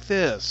down like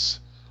this.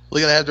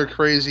 They're gonna have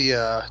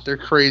their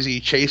crazy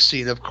chase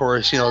scene, of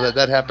course.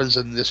 That happens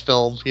in this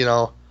film.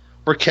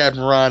 Where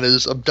Captain Ron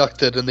is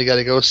abducted and they got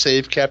to go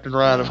save Captain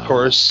Ron, of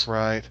course.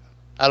 Right.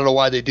 I don't know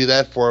why they do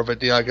that for,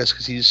 but I guess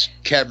because he's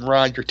Captain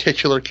Ron, your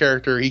titular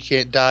character. He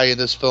can't die in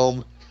this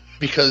film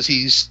because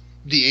he's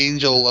the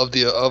angel of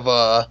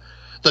the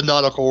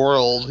nautical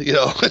world.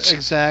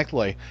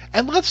 Exactly.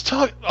 And let's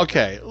talk.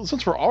 Okay,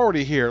 since we're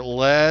already here,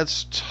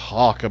 let's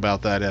talk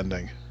about that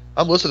ending.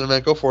 I'm listening,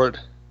 man. Go for it.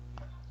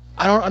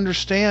 I don't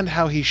understand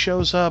how he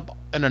shows up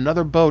in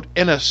another boat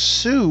in a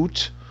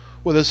suit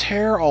with his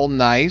hair all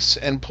nice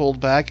and pulled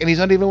back, and he's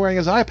not even wearing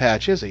his eye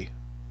patch, is he?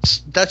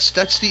 That's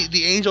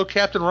the angel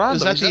Captain Ron.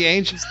 Is that the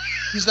angel?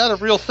 He's not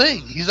a real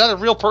thing. He's not a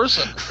real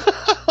person.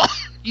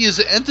 He is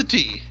an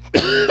entity.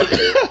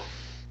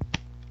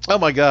 Oh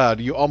my God!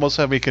 You almost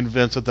have me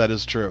convinced that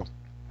is true.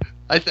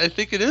 I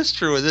think it is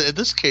true in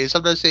this case.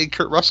 I'm not saying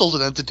Kurt Russell's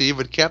an entity,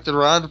 but Captain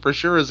Ron for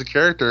sure is a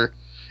character.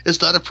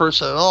 It's not a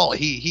person at all.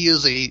 He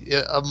is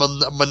a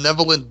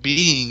malevolent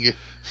being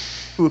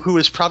who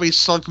has probably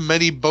sunk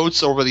many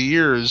boats over the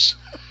years.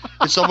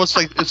 It's almost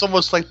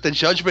like the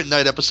Judgment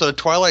Night episode of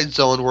Twilight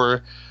Zone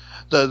where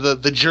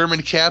the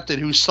German captain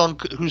who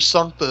sunk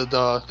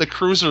the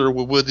cruiser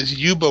with his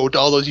U-boat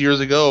all those years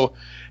ago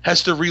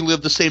has to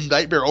relive the same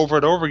nightmare over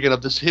and over again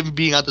of him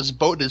being on this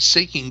boat and it's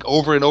sinking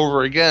over and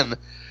over again.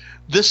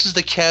 This is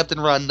the Captain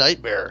Ron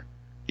nightmare.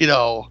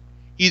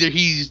 Either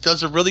he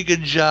does a really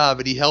good job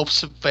and he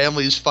helps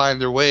families find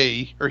their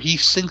way, or he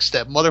sinks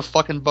that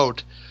motherfucking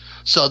boat.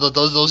 So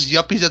those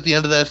yuppies at the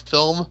end of that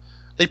film,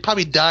 they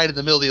probably died in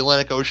the middle of the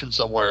Atlantic Ocean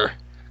somewhere.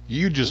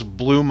 You just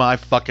blew my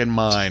fucking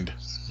mind.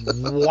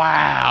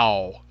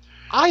 Wow.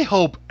 I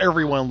hope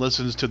everyone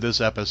listens to this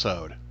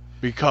episode,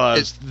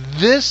 because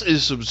this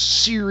is some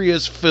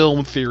serious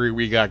film theory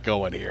we got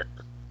going here.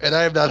 And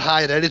I am not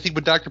high on anything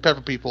but Dr. Pepper,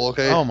 people,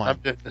 okay? Oh, my.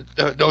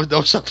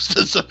 No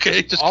substance,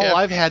 okay? Just all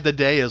I've had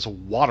today is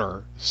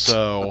water,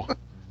 so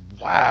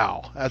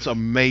wow, that's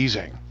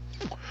amazing.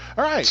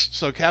 All right,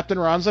 so Captain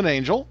Ron's an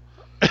angel.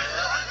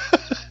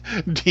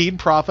 Dean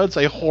Prophet's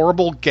a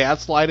horrible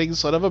gaslighting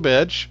son of a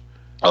bitch.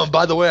 Oh,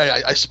 by the way,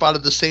 I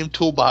spotted the same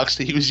toolbox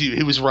that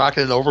he was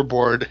rocking an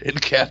overboard in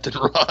Captain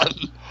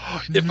Ron.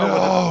 If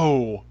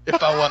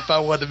I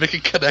wanted to make a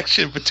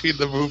connection between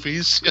the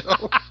movies,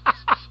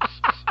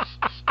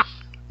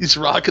 He's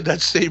rocking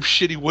that same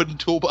shitty wooden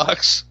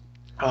toolbox.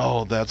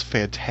 Oh, that's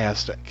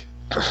fantastic.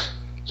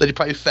 That he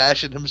probably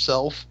fashioned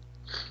himself.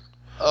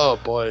 Oh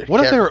boy.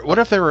 What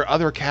if there were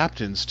other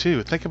captains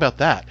too? Think about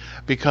that,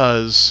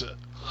 because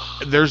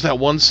there's that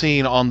one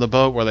scene on the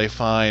boat where they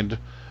find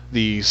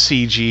the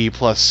CG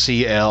plus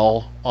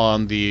CL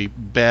on the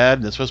bed,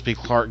 and it's supposed to be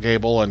Clark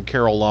Gable and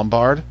Carol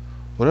Lombard.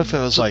 What if it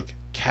was like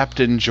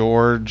Captain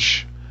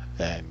George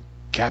and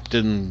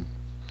Captain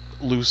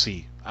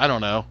Lucy? I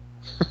don't know.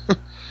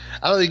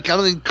 I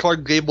don't think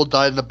Clark Gable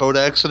died in a boat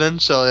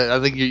accident, so I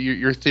think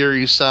your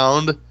theory is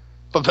sound.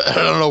 But I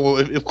don't know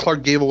if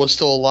Clark Gable was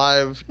still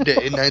alive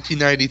in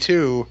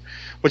 1992,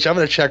 which I'm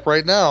going to check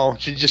right now,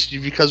 just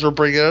because we're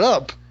bringing it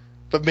up.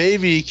 But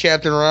maybe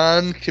Captain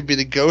Ron could be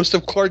the ghost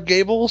of Clark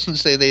Gable,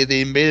 since they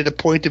made it a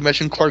point to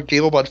mention Clark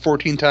Gable about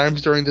 14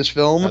 times during this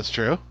film. That's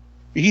true.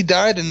 He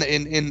died in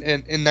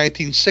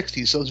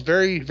 1960, so it's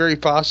very, very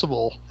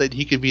possible that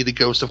he could be the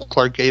ghost of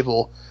Clark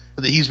Gable,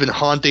 that he's been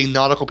haunting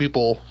nautical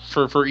people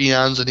for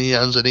eons and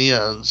eons and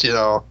eons, you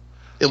know.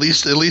 At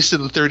least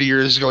in the 30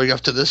 years going up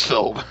to this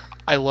film.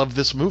 I love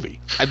this movie.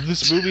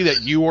 This movie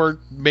that you are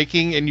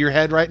making in your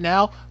head right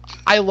now,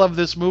 I love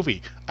this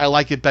movie. I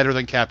like it better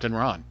than Captain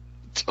Ron.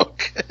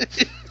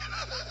 Okay.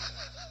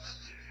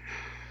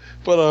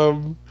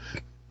 But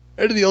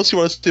anything else you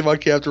want to say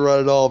about Captain Ron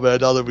at all, man?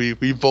 Now that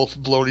we've both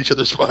blown each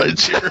other's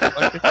minds here.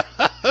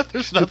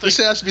 There's nothing. This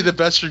has to be the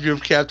best review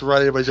of Captain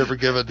Ron anybody's ever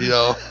given, you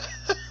know.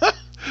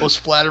 Most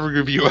flattering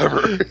review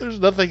ever. There's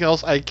nothing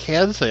else I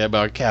can say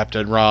about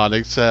Captain Ron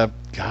except,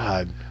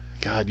 God,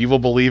 you will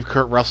believe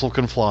Kurt Russell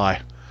can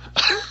fly.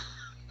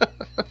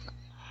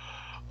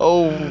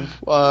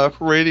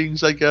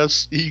 Ratings, I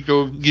guess. You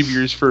go give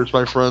yours first,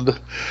 my friend.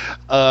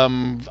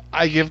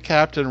 I give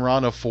Captain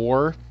Ron a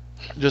 4,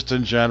 just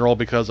in general,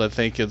 because I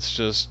think it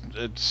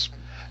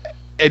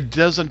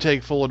doesn't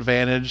take full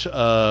advantage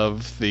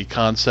of the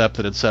concept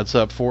that it sets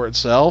up for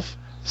itself.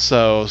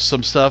 So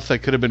some stuff that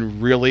could have been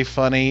really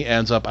funny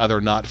ends up either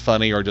not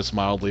funny or just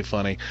mildly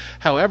funny.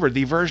 However,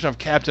 the version of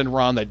Captain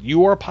Ron that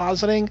you are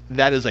positing,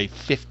 that is a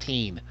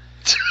 15.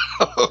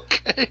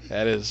 Okay.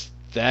 That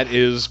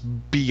is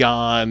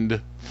beyond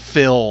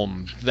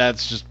film.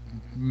 That's just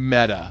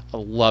meta. I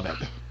love it.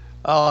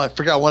 Oh, I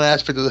forgot one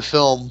aspect of the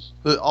film.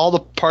 All the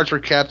parts where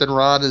Captain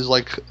Ron is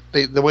like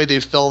the way they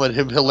film it,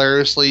 him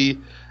hilariously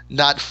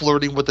not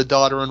flirting with the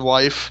daughter and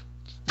wife,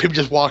 him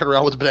just walking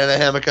around with a banana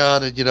hammock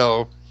on,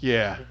 and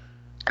yeah,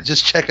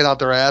 just checking out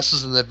their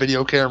asses in that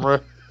video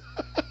camera.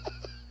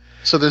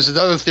 So there's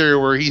another theory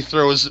where he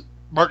throws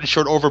Martin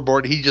Short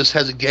overboard. He just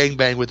has a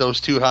gangbang with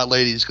those two hot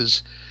ladies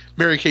because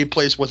Mary Kay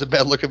Place wasn't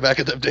bad looking back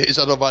in them days.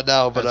 I don't know about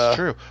now, but that's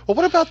true. Well,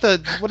 what about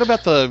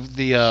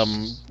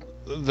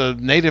the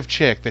native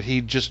chick that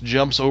he just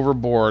jumps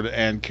overboard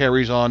and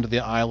carries onto the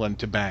island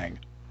to bang?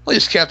 Well,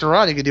 he's Captain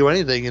Ron. He can do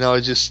anything,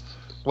 It's just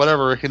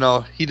whatever. He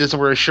doesn't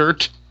wear a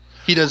shirt.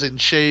 He doesn't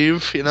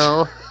shave.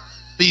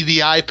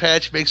 The eye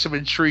patch makes him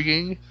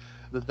intriguing.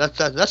 That's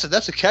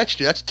a catch,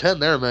 dude. That's a 10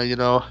 there, man.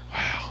 Wow.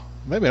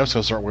 Maybe I'm just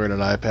gonna start wearing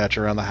an eye patch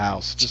around the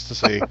house just to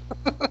see.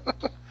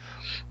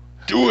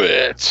 Do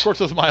it. Of course,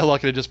 with my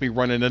luck, it'd just be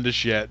running into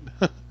shit.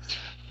 I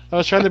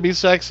was trying to be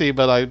sexy,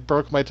 but I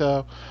broke my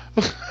toe.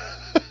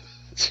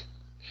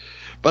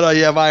 But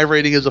yeah, my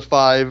rating is a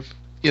 5.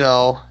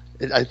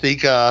 I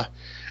think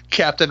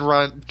Captain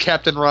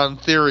Ron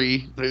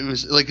theory. It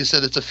was like I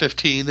said, it's a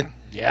 15.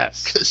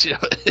 Yes. Because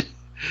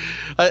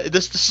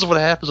this is what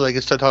happens when I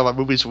get started talking about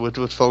movies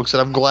with folks, and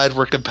I'm glad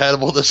we're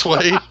compatible this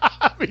way.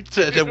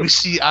 That we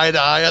see eye to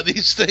eye on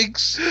these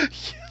things.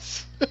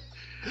 Yes.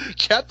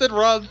 Captain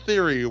Ron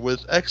theory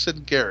with X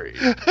and Gary.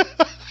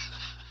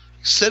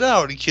 Sit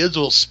down, kids.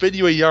 We'll spin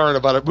you a yarn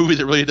about a movie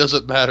that really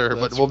doesn't matter,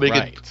 but we'll make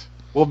it.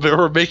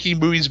 We're making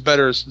movies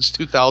better since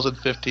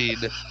 2015.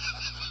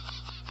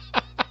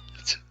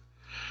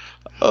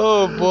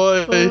 Oh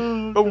boy!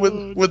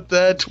 With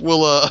that,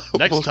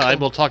 next time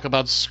we'll talk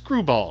about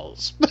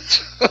screwballs.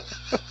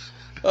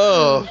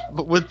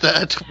 But with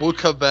that, we'll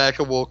come back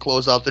and we'll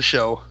close out the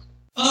show.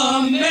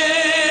 American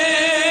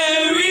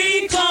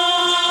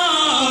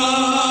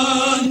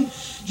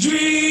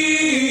Dream.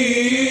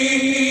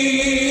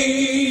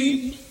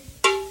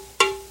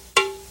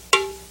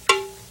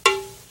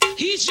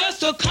 He's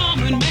just a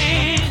common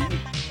man.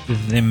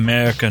 The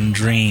American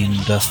Dream,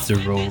 Dusty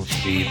Rhodes,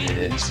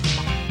 baby.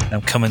 I'm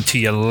coming to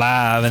you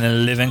live and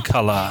in living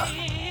color.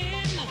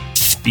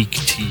 Speak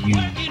to you,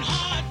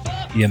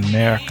 the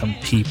American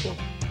people.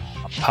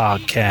 A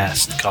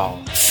podcast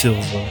called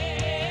Silver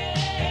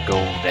and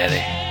Gold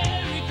Daddy.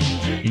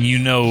 And you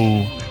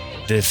know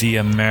that the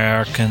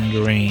American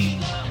Dream,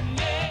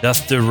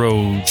 Dusty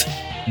Rhodes,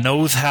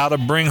 knows how to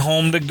bring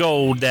home the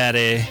gold,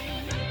 Daddy.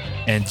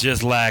 And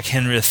just like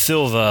Henry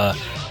Silva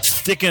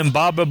sticking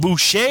Barbara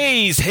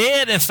Boucher's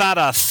head inside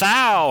a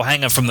sow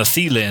hanging from the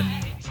ceiling,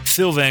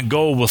 Silver and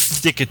Gold will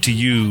stick it to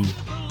you,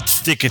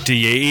 stick it to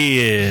your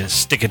ears,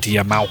 stick it to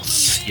your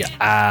mouth, your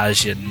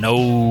eyes, your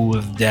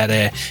nose,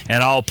 Daddy,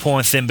 and all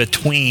points in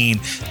between.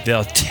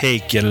 They'll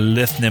take your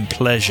listening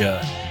pleasure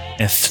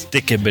and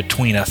stick it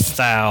between a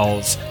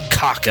sow's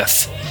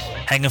carcass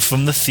hanging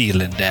from the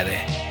ceiling, Daddy.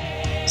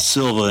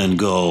 Silver and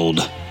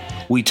Gold.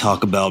 We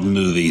talk about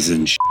movies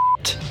and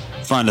shit.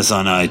 Find us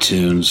on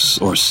iTunes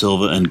or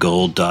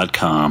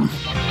silvaandgold.com.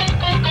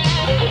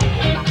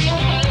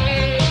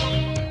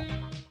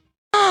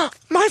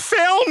 My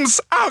films!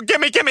 Oh,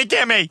 gimme!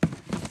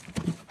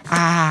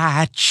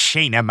 Ah,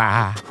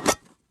 Chinema.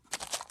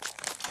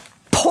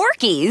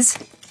 Porkies?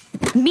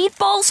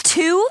 Meatballs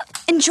too?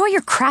 Enjoy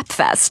your crap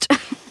fest.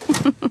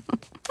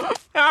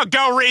 Oh,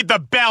 go read the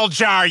bell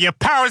jar, you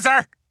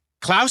poser!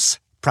 Klaus,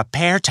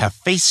 prepare to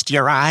feast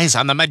your eyes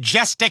on the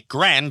majestic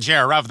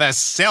grandeur of the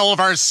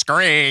silver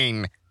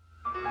screen.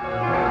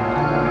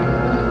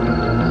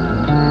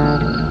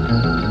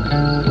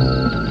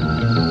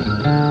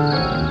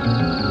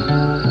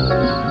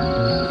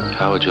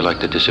 How would you like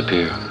to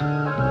disappear?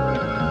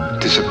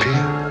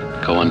 Disappear?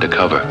 Go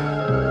undercover.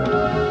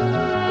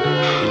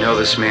 You know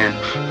this man?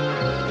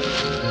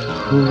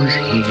 Who's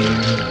here?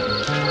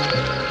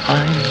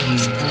 I'm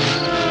here.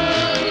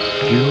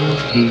 You're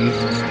here.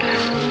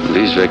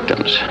 These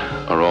victims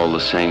are all the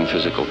same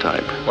physical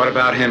type. What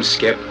about him,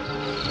 Skip?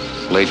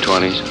 Late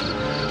 20s,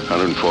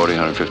 140,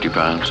 150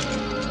 pounds.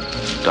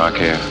 Dark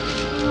hair,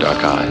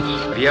 dark eyes.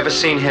 Have you ever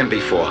seen him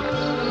before?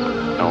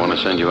 I want to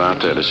send you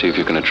out there to see if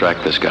you can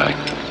attract this guy.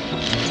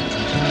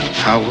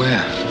 How,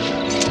 where?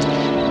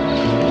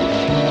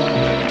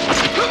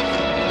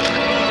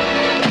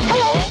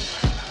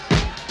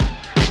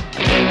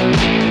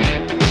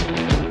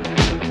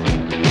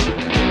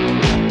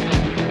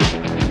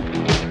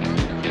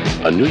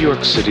 A New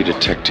York City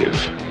detective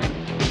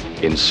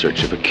in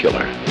search of a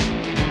killer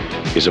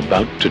is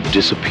about to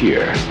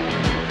disappear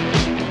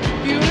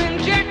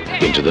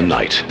into the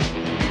night.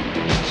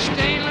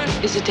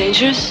 Is it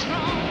dangerous?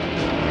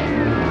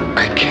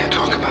 I can't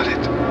talk about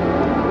it.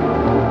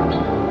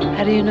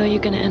 How do you know you're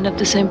going to end up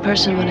the same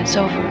person when it's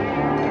over?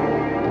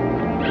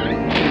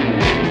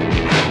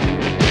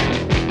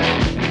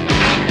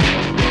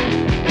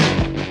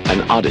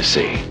 An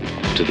odyssey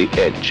to the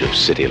edge of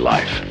city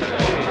life.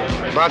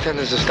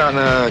 Bartenders are starting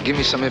to give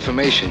me some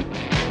information.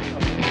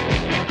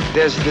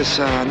 There's this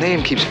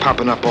name keeps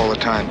popping up all the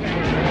time.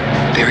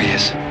 There he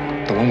is.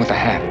 The one with the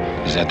hat.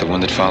 Is that the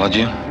one that followed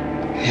you?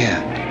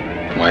 Yeah.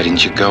 Why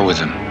didn't you go with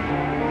him?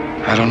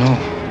 I don't know.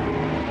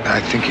 I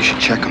think you should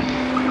check him.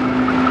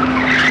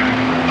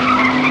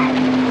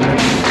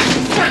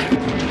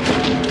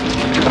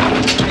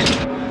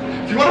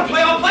 If you want to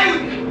play, I'll play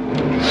with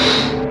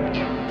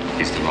you.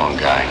 He's the wrong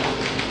guy.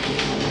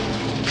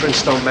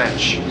 Prints don't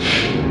match.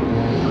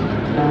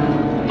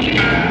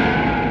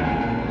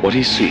 What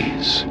he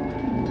sees.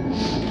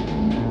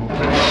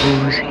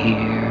 Who's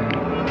here?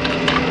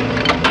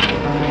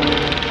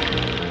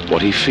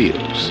 What he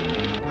feels.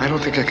 I don't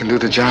think I can do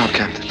the job,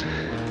 Captain.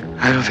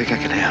 I don't think I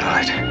can handle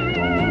it.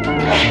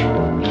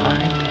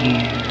 I'm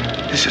here.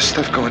 There's just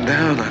stuff going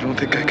down. I don't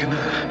think I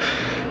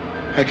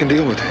can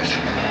deal with it.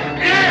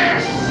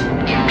 Yes!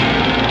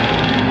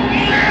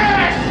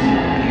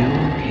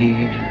 You're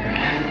here.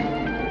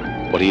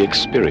 What he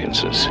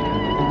experiences.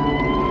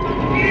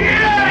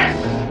 Yes!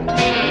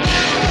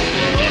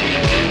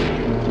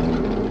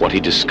 What he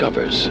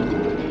discovers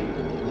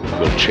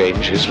will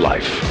change his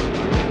life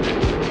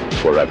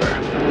forever.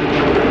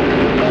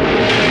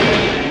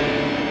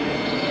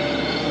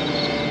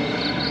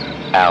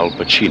 Al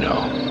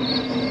Pacino.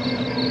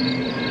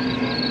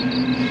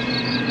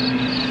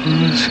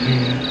 Who's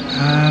here?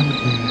 I'm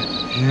here.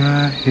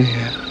 You're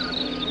here.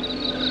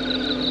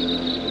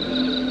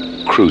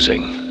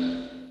 Cruising.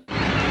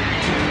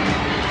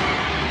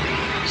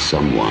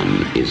 Someone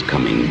is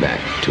coming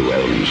back to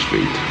Elm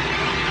Street.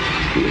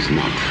 He is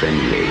not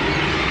friendly.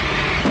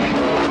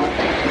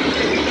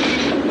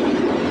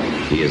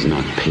 He is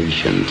not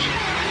patient.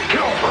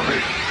 Kill for me.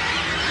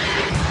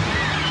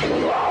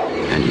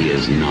 And he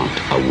is not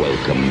a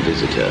welcome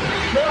visitor.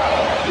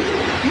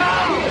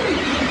 No!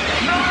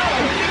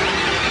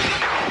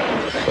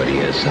 But he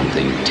has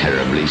something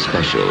terribly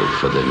special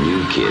for the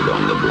new kid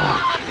on the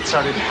block. It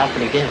started to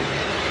happen again.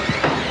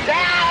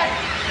 Dad!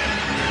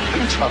 I'm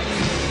in trouble.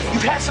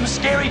 You've had some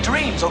scary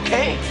dreams,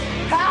 okay?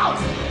 Help!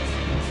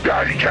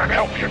 Daddy can't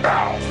help you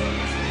now.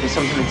 There's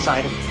something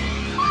inside him.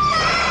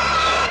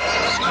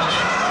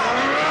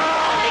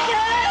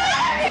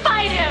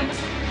 Fight him!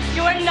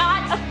 You are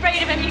not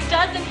afraid of him. He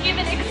doesn't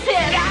even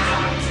exist.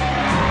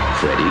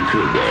 Freddy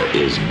Krueger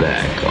is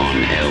back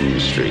on Elm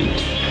Street.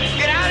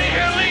 Get out of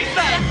here,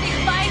 Lisa! Jesse,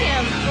 fight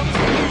him!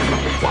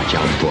 Watch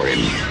out for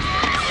him.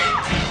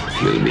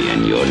 He'll be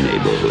in your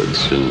neighborhood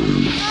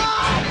soon.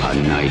 A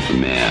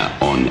Nightmare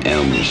on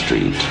Elm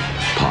Street,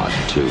 Part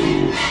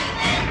 2.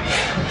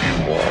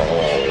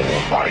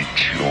 Oh, my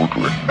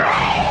children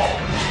now.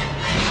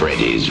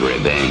 Freddy's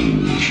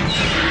Revenge.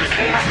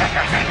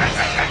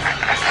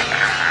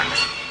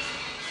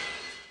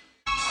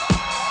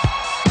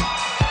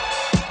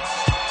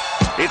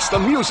 It's the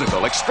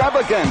musical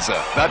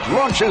extravaganza that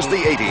launches the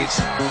 80s.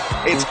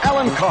 It's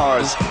Alan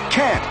Carr's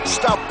Can't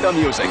Stop the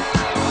Music.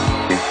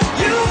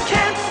 You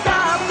can't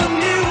stop the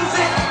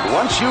music.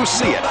 Once you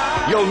see it,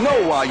 you'll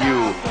know why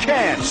you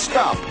can't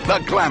stop the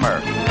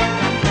glamour.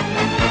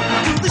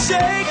 Do the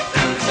shake,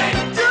 do the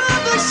shake, do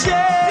the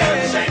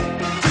shake,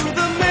 do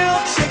the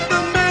milkshake, do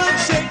the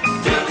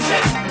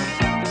shake,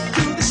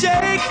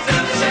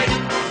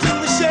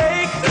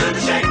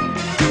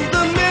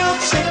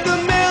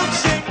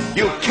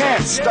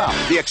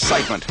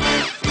 excitement.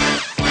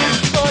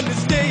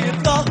 Understay it,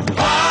 the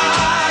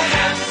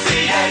YMCA.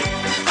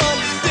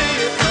 Understay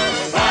it, the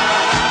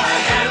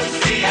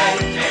YMCA.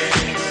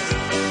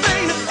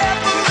 They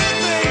have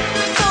everything,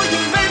 so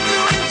you're made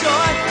to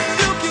enjoy.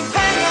 You can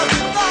hang out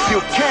with all. You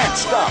can't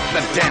stop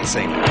the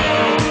dancing.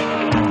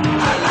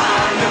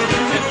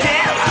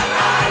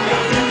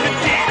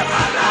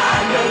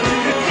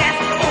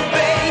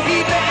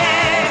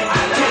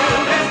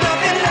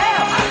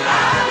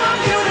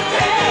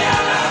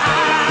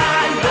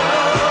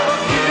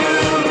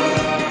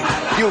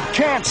 You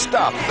can't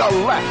stop the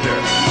laughter.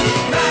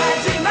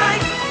 Magic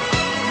night,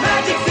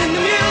 magic's in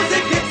the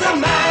music, it's a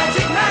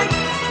magic night.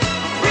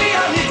 We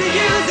all need to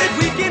use it,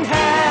 we can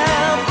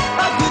have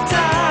a good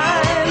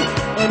time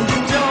and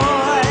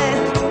enjoy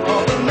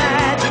all the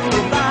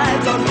magical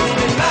vibes on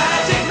this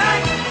magic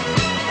night.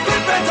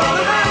 Good friends all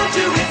around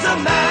you, it's a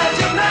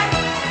magic night.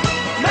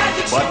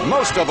 Magic But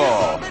most of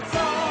all,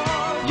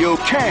 you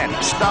can't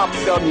stop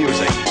the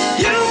music.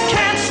 You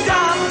can't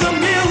stop the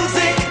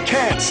music.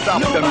 Can't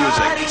stop the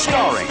music.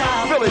 Starring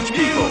Village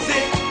People.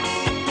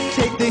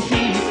 Take the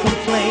heat from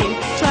flame,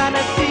 try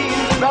not feel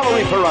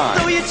Valerie Perrine.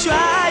 so you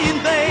try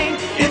and think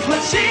it's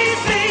what she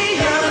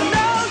sees.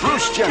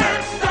 Bruce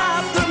Jenner.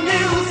 Stop the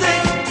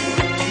music.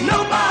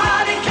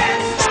 Nobody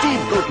can stop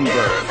Steve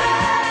Guttenberg.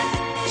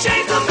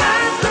 Change the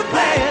master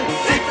plan.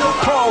 Take the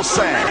Paul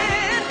Sam.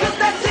 cause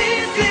that's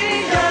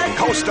easier.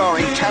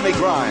 Co-starring Tammy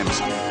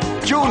Grimes.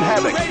 June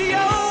Havoc.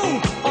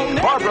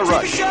 Barbara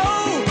Rush.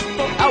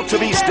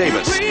 Altavis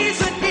Davis.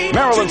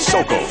 Marilyn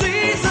Sokol.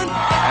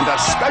 And a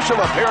special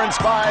appearance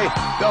by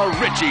the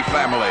Ritchie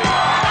family.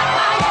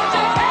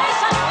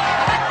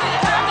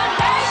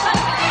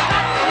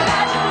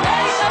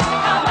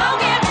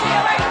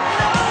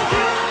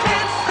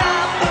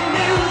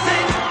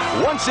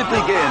 Once it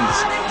begins,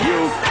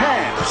 you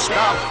can't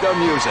stop the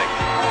music.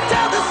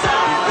 Tell the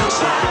sun to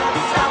shine.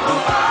 Stop them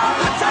all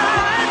the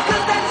time.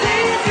 Cause that's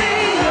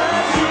easier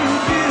to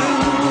do.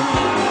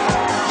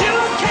 You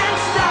can't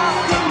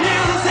stop the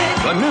music.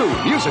 The new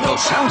musical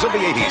Sounds of the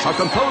 80s are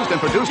composed and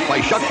produced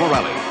by Chuck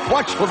Morelli.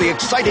 Watch for the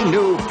exciting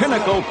new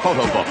Pinnacle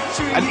Photo Book,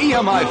 an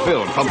EMI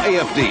film from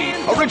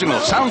AFD. Original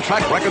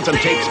soundtrack records and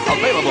tapes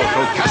available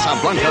through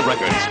Casablanca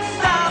Records.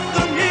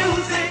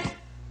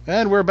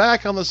 And we're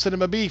back on the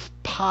Cinema Beef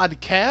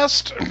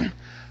podcast.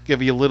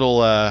 Give you a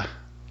little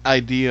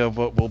idea of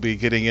what we'll be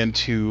getting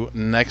into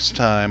next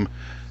time.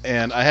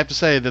 And I have to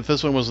say that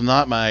this one was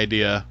not my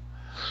idea.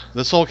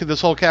 This whole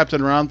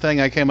Captain Ron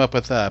thing, I came up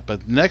with that.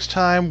 But next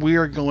time we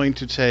are going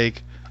to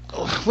take,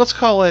 let's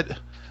call it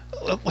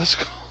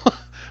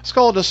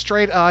a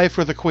straight eye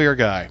for the queer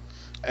guy.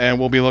 And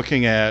we'll be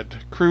looking at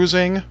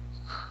Cruising,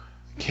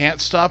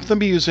 Can't Stop the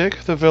Music,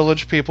 the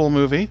Village People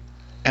movie,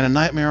 and A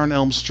Nightmare on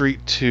Elm Street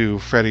 2,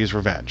 Freddy's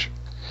Revenge.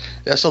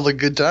 That sounds like a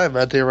good time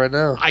out there right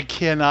now. I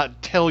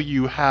cannot tell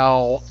you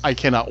how I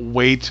cannot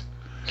wait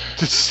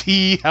to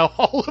see how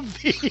all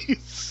of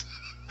these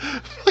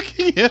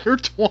fucking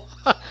intertwine.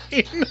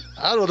 I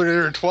don't know if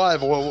they're intertwined,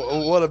 but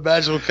what a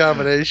magical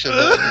combination.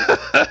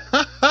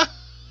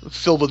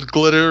 Filled with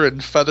glitter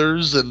and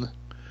feathers and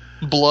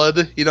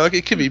blood. You know,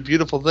 it could be a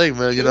beautiful thing,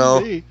 man, you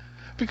know.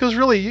 Because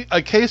really,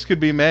 a case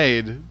could be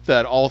made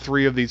that all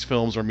three of these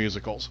films are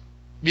musicals.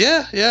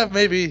 Yeah,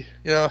 maybe.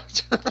 You know.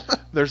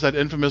 There's that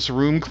infamous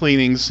room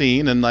cleaning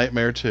scene in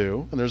Nightmare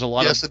 2, and there's a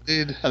lot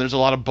indeed. And there's a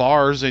lot of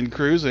bars in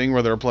Cruising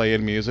where they're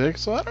playing music.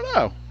 So I don't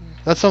know.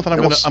 That's something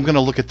I'm gonna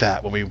look at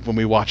that when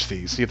we watch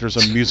these. See if there's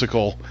a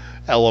musical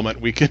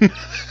element we can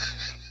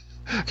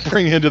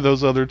bring into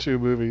those other two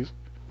movies.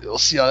 We'll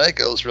see how that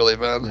goes, really,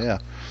 man. Yeah.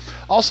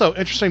 Also,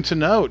 interesting to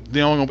note,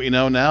 knowing what we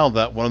know now,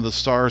 that one of the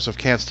stars of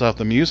Can't Stop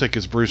the Music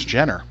is Bruce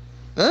Jenner.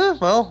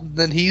 Well,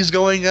 then he's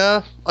going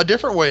a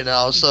different way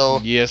now, so...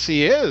 Yes,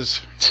 he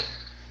is.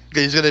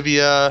 He's going to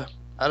be, I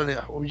don't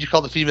know, what would you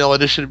call the female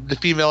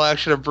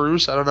action of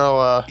Bruce? I don't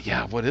know.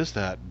 Yeah, what is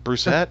that?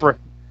 Brucette?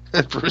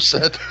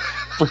 Brucette?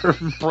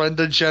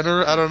 Brenda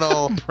Jenner? I don't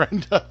know.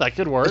 Brenda, that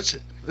could work.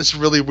 It's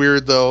really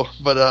weird, though,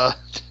 but,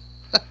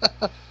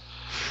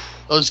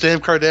 those damn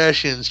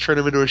Kardashians turn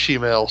him into a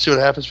she-male. See what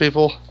happens,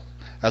 people?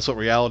 That's what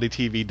reality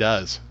TV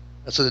does.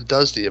 That's what it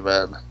does to you,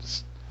 man.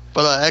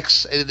 But,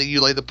 X, anything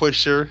you'd like to push,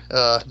 sir?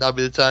 Now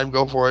be the time.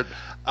 Go for it.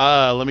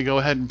 Let me go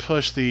ahead and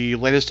push the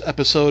latest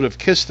episode of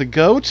Kiss the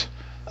Goat,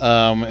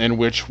 in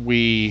which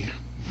we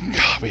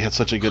had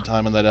such a good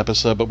time in that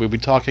episode, but we'll be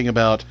talking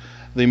about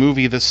the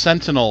movie The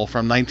Sentinel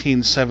from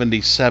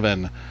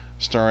 1977,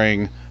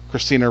 starring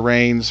Christina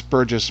Rains,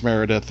 Burgess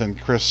Meredith, and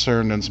Chris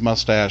Sarandon's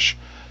mustache.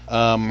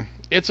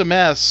 It's a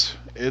mess.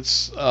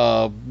 It's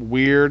a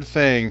weird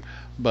thing,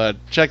 but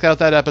check out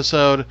that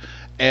episode.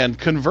 And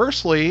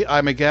conversely,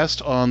 I'm a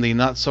guest on the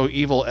Not So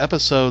Evil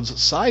Episodes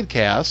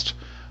sidecast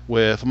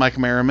with Mike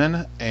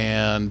Merriman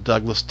and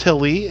Douglas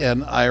Tilley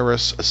and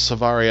Iris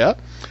Savaria.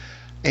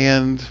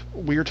 And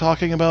we are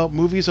talking about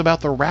movies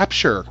about the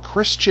rapture.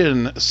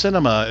 Christian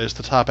cinema is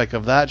the topic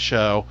of that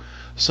show.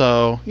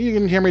 So you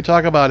can hear me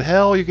talk about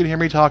hell, you can hear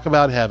me talk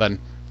about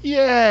heaven.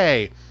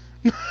 Yay!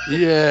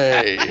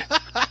 Yay!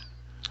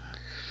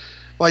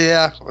 Well,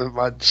 yeah,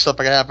 stuff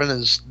that happened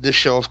is this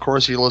show, of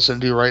course, you're listening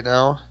to right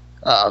now.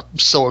 I'm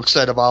so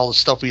excited about all the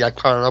stuff we got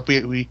coming up.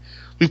 We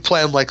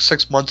planned like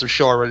 6 months of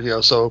show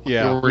already, so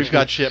yeah, we've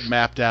got shit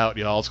mapped out,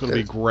 y'all. It's going to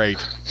be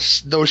great.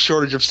 No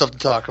shortage of stuff to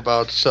talk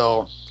about,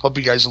 so hope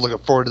you guys are looking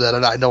forward to that,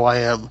 and I know I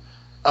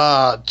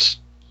am.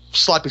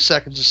 Sloppy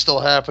Seconds is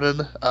still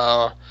happening.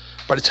 By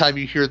the time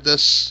you hear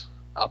this,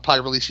 I'll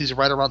probably release these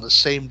right around the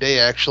same day,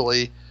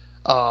 actually.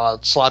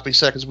 Sloppy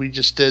Seconds we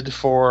just did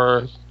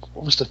for...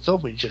 What was the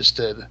film we just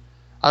did?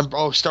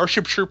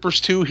 Starship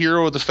Troopers 2,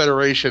 Hero of the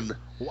Federation.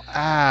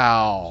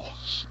 Wow.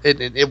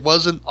 It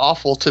wasn't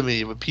awful to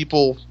me, but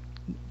people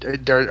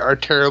are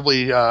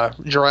terribly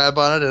drab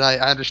on it, and I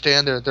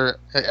understand they're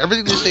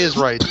everything they say is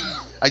right.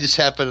 I just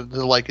happen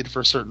to like it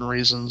for certain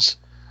reasons.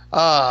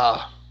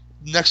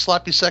 Next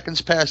Sloppy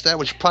Seconds past that,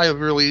 which probably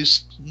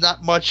released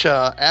not much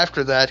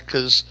after that,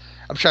 because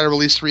I'm trying to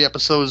release 3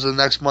 episodes in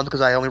the next month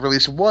because I only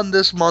released 1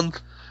 this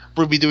month.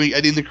 We'll be doing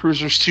Eddie and the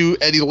Cruisers 2,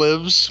 Eddie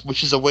Lives,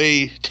 which is a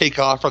way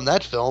takeoff from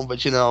that film, but,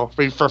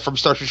 from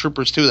Starship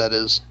Troopers 2, that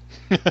is.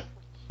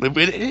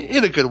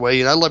 In a good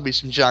way. I love me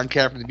some John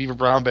Caffrey and the Beaver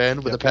Brown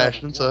Band with a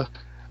passion. So,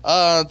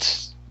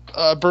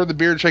 Burn the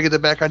Beard, try to get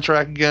that back on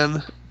track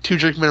again. 2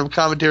 Drink Minimum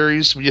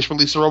Commentaries. We just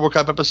released a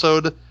RoboCop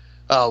episode.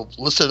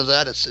 Listen to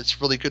that. It's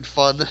really good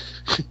fun.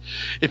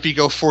 If you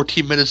go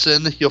 14 minutes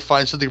in, you'll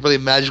find something really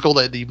magical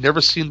that you've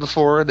never seen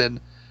before, and then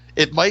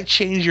it might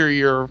change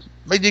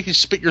maybe you can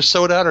spit your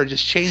soda out or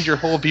just change your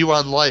whole view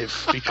on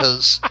life,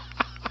 because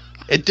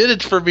it did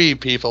it for me,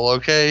 people,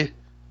 okay?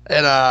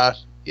 And I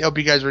hope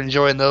you guys are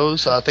enjoying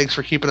those. Thanks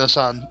for keeping us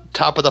on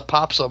top of the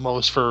pops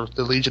almost for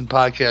the Legion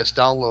podcast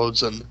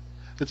downloads, and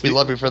we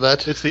love you for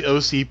that. It's the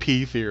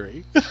OCP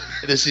theory.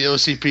 It is the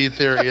OCP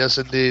theory, yes,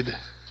 indeed.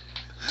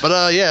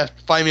 But, yeah,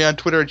 find me on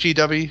Twitter at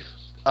GW.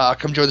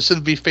 Come join the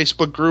Cinema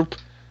Facebook group.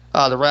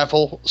 The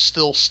raffle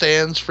still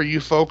stands for you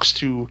folks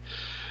to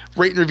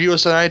rate and review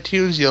us on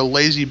iTunes, you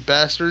lazy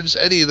bastards.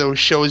 Any of those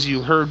shows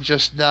you heard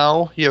just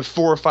now, you have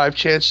 4 or 5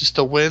 chances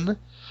to win.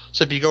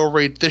 So if you go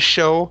rate this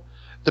show,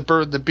 The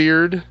Bird and the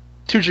Beard,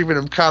 2 Drink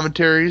Minimum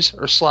Commentaries,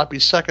 or Sloppy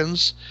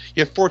Seconds,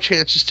 you have 4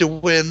 chances to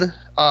win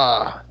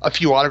a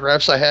few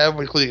autographs I have,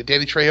 including a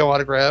Danny Trejo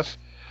autograph,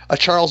 a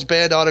Charles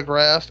Band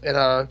autograph, and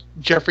a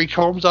Jeffrey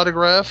Combs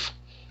autograph.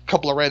 A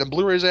couple of random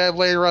Blu-rays I have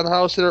laying around the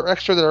house that are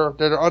extra, that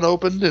are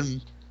unopened,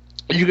 and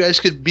you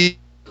guys could be,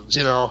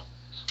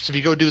 So if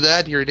you go do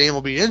that, your name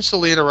will be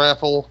instantly in a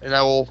raffle, and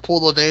I will pull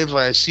the names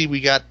when I see we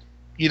got,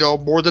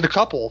 more than a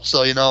couple.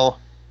 So,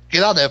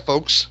 get on that,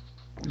 folks.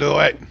 Do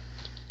it.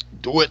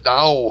 Do it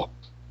now.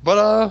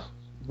 But,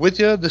 with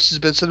you, this has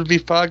been Cinema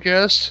Beef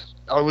Podcast.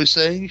 Always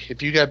saying,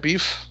 if you got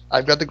beef,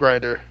 I've got the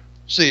grinder.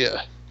 See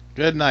ya.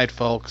 Good night,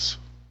 folks.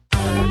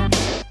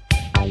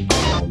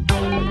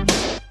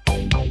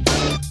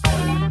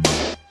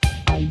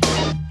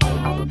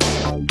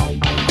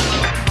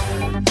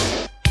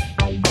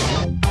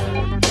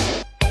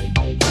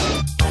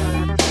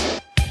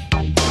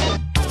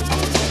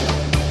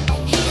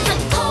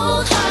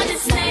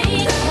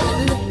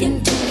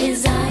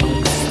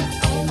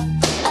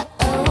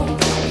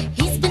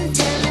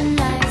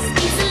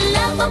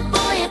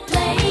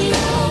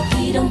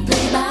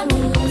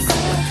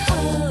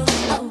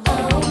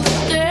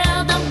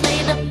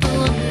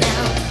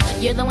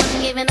 You're the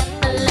one giving up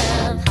the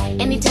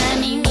love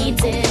anytime he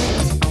needs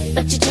it.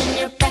 But you turn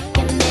your back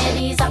and then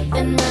he's off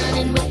and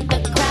running with the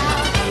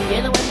crowd.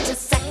 You're the one to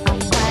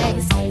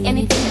sacrifice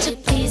anything to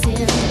please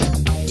him.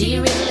 Do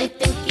you really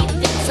think he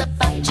thinks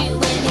about you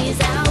when he's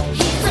out?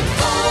 He's a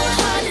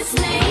cold-hearted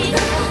snake.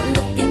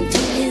 Look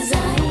into his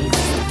eyes.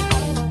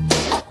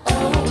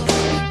 Uh-oh,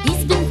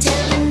 he's been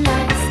telling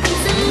lies.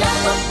 He's a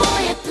lover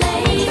boy at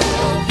play.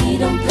 He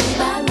don't play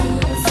by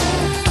rules.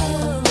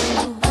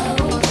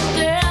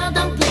 Girl,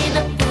 don't play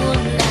the fool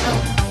now.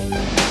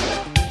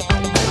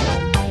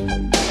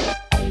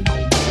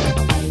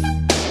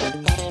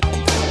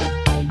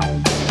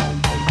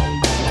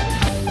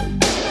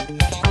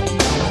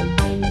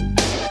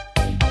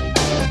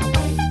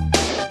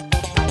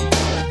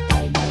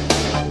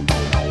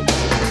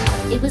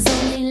 It was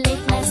only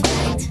late last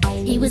night.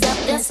 He was out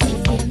there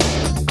sneaking.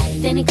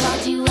 Then he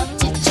called you up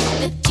to check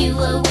that you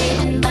were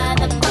waiting by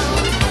the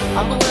phone.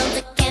 All the world's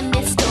a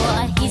candy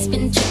store. He's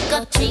been trick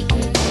or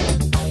treating.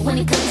 When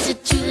it comes to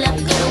true love,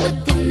 girl,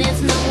 with him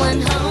there's no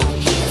one home.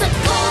 He's a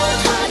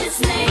cold-hearted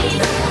snake.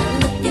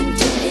 Look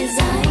into his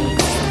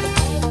eyes.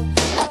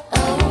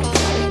 Uh-oh,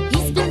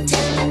 he's been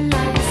telling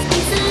lies.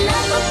 He's a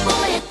lover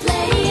boy at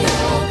play.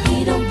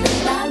 He don't play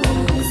by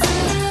rules.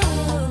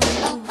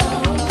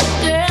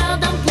 Girl,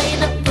 don't play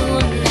the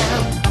fool now.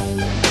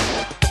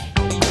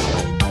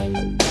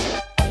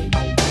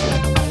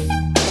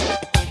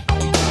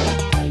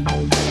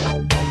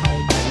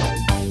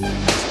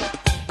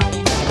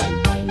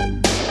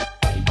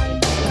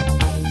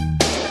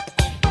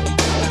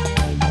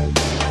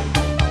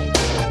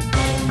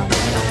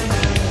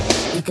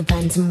 You could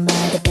find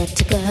somebody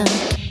better, girl.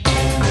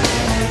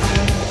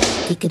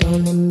 He could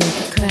only make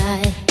you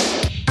cry.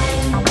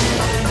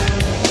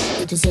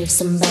 You deserve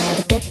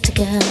somebody better,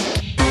 girl.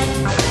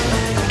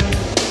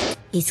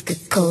 He's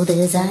cold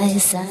as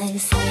ice,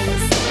 ice,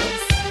 ice.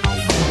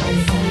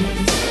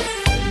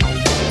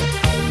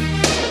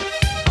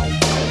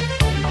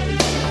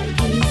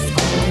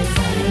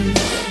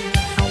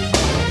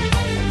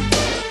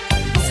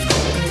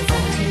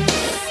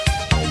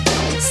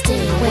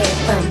 Stay away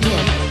from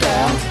him,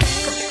 girl.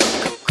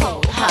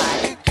 Cold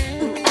heart.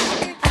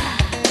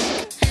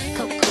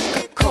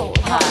 Cold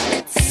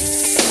heart.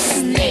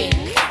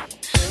 Snake.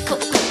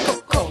 Cold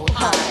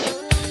heart.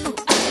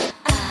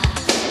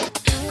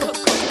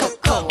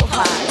 Cold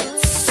heart.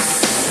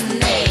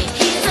 Snake.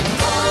 He's a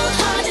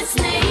cold-hearted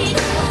snake.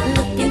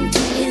 Look into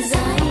his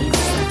eyes.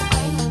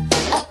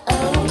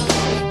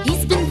 Uh-oh.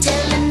 He's been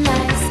telling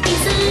lies.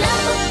 He's a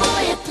lover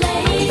boy at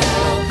play.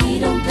 He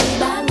don't play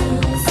by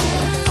rules.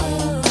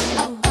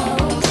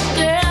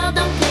 Girl,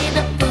 don't play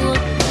the fool.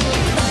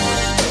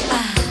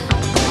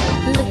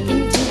 Look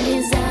into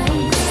his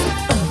eyes.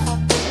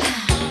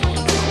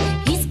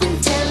 He's been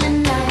telling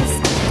lies.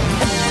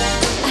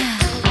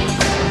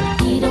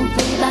 He don't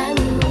play by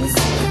rules.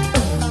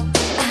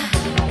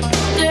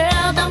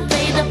 Girl, don't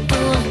play the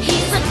fool.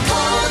 He's a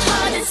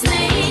cold-hearted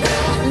snake.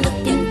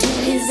 Look into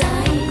his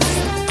eyes.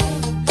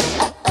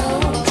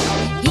 Uh-oh.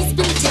 He's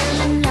been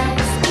telling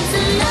lies. He's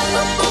a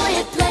lover boy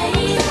at play.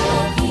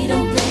 He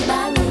don't play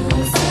by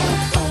rules.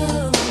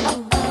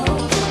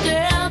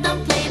 Girl,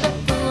 don't play the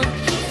fool.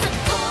 He's a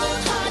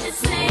cold-hearted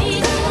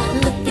snake.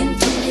 Look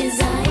into his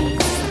eyes.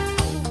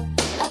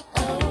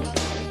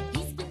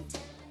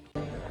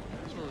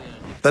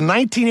 The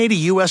 1980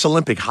 U.S.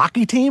 Olympic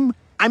hockey team?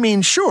 I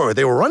mean, sure,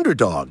 they were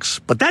underdogs,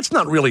 but that's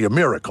not really a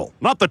miracle.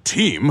 Not the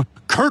team.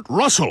 Kurt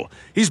Russell.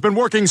 He's been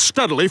working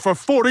steadily for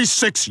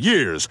 46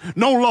 years.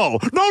 No low.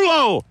 No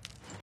low.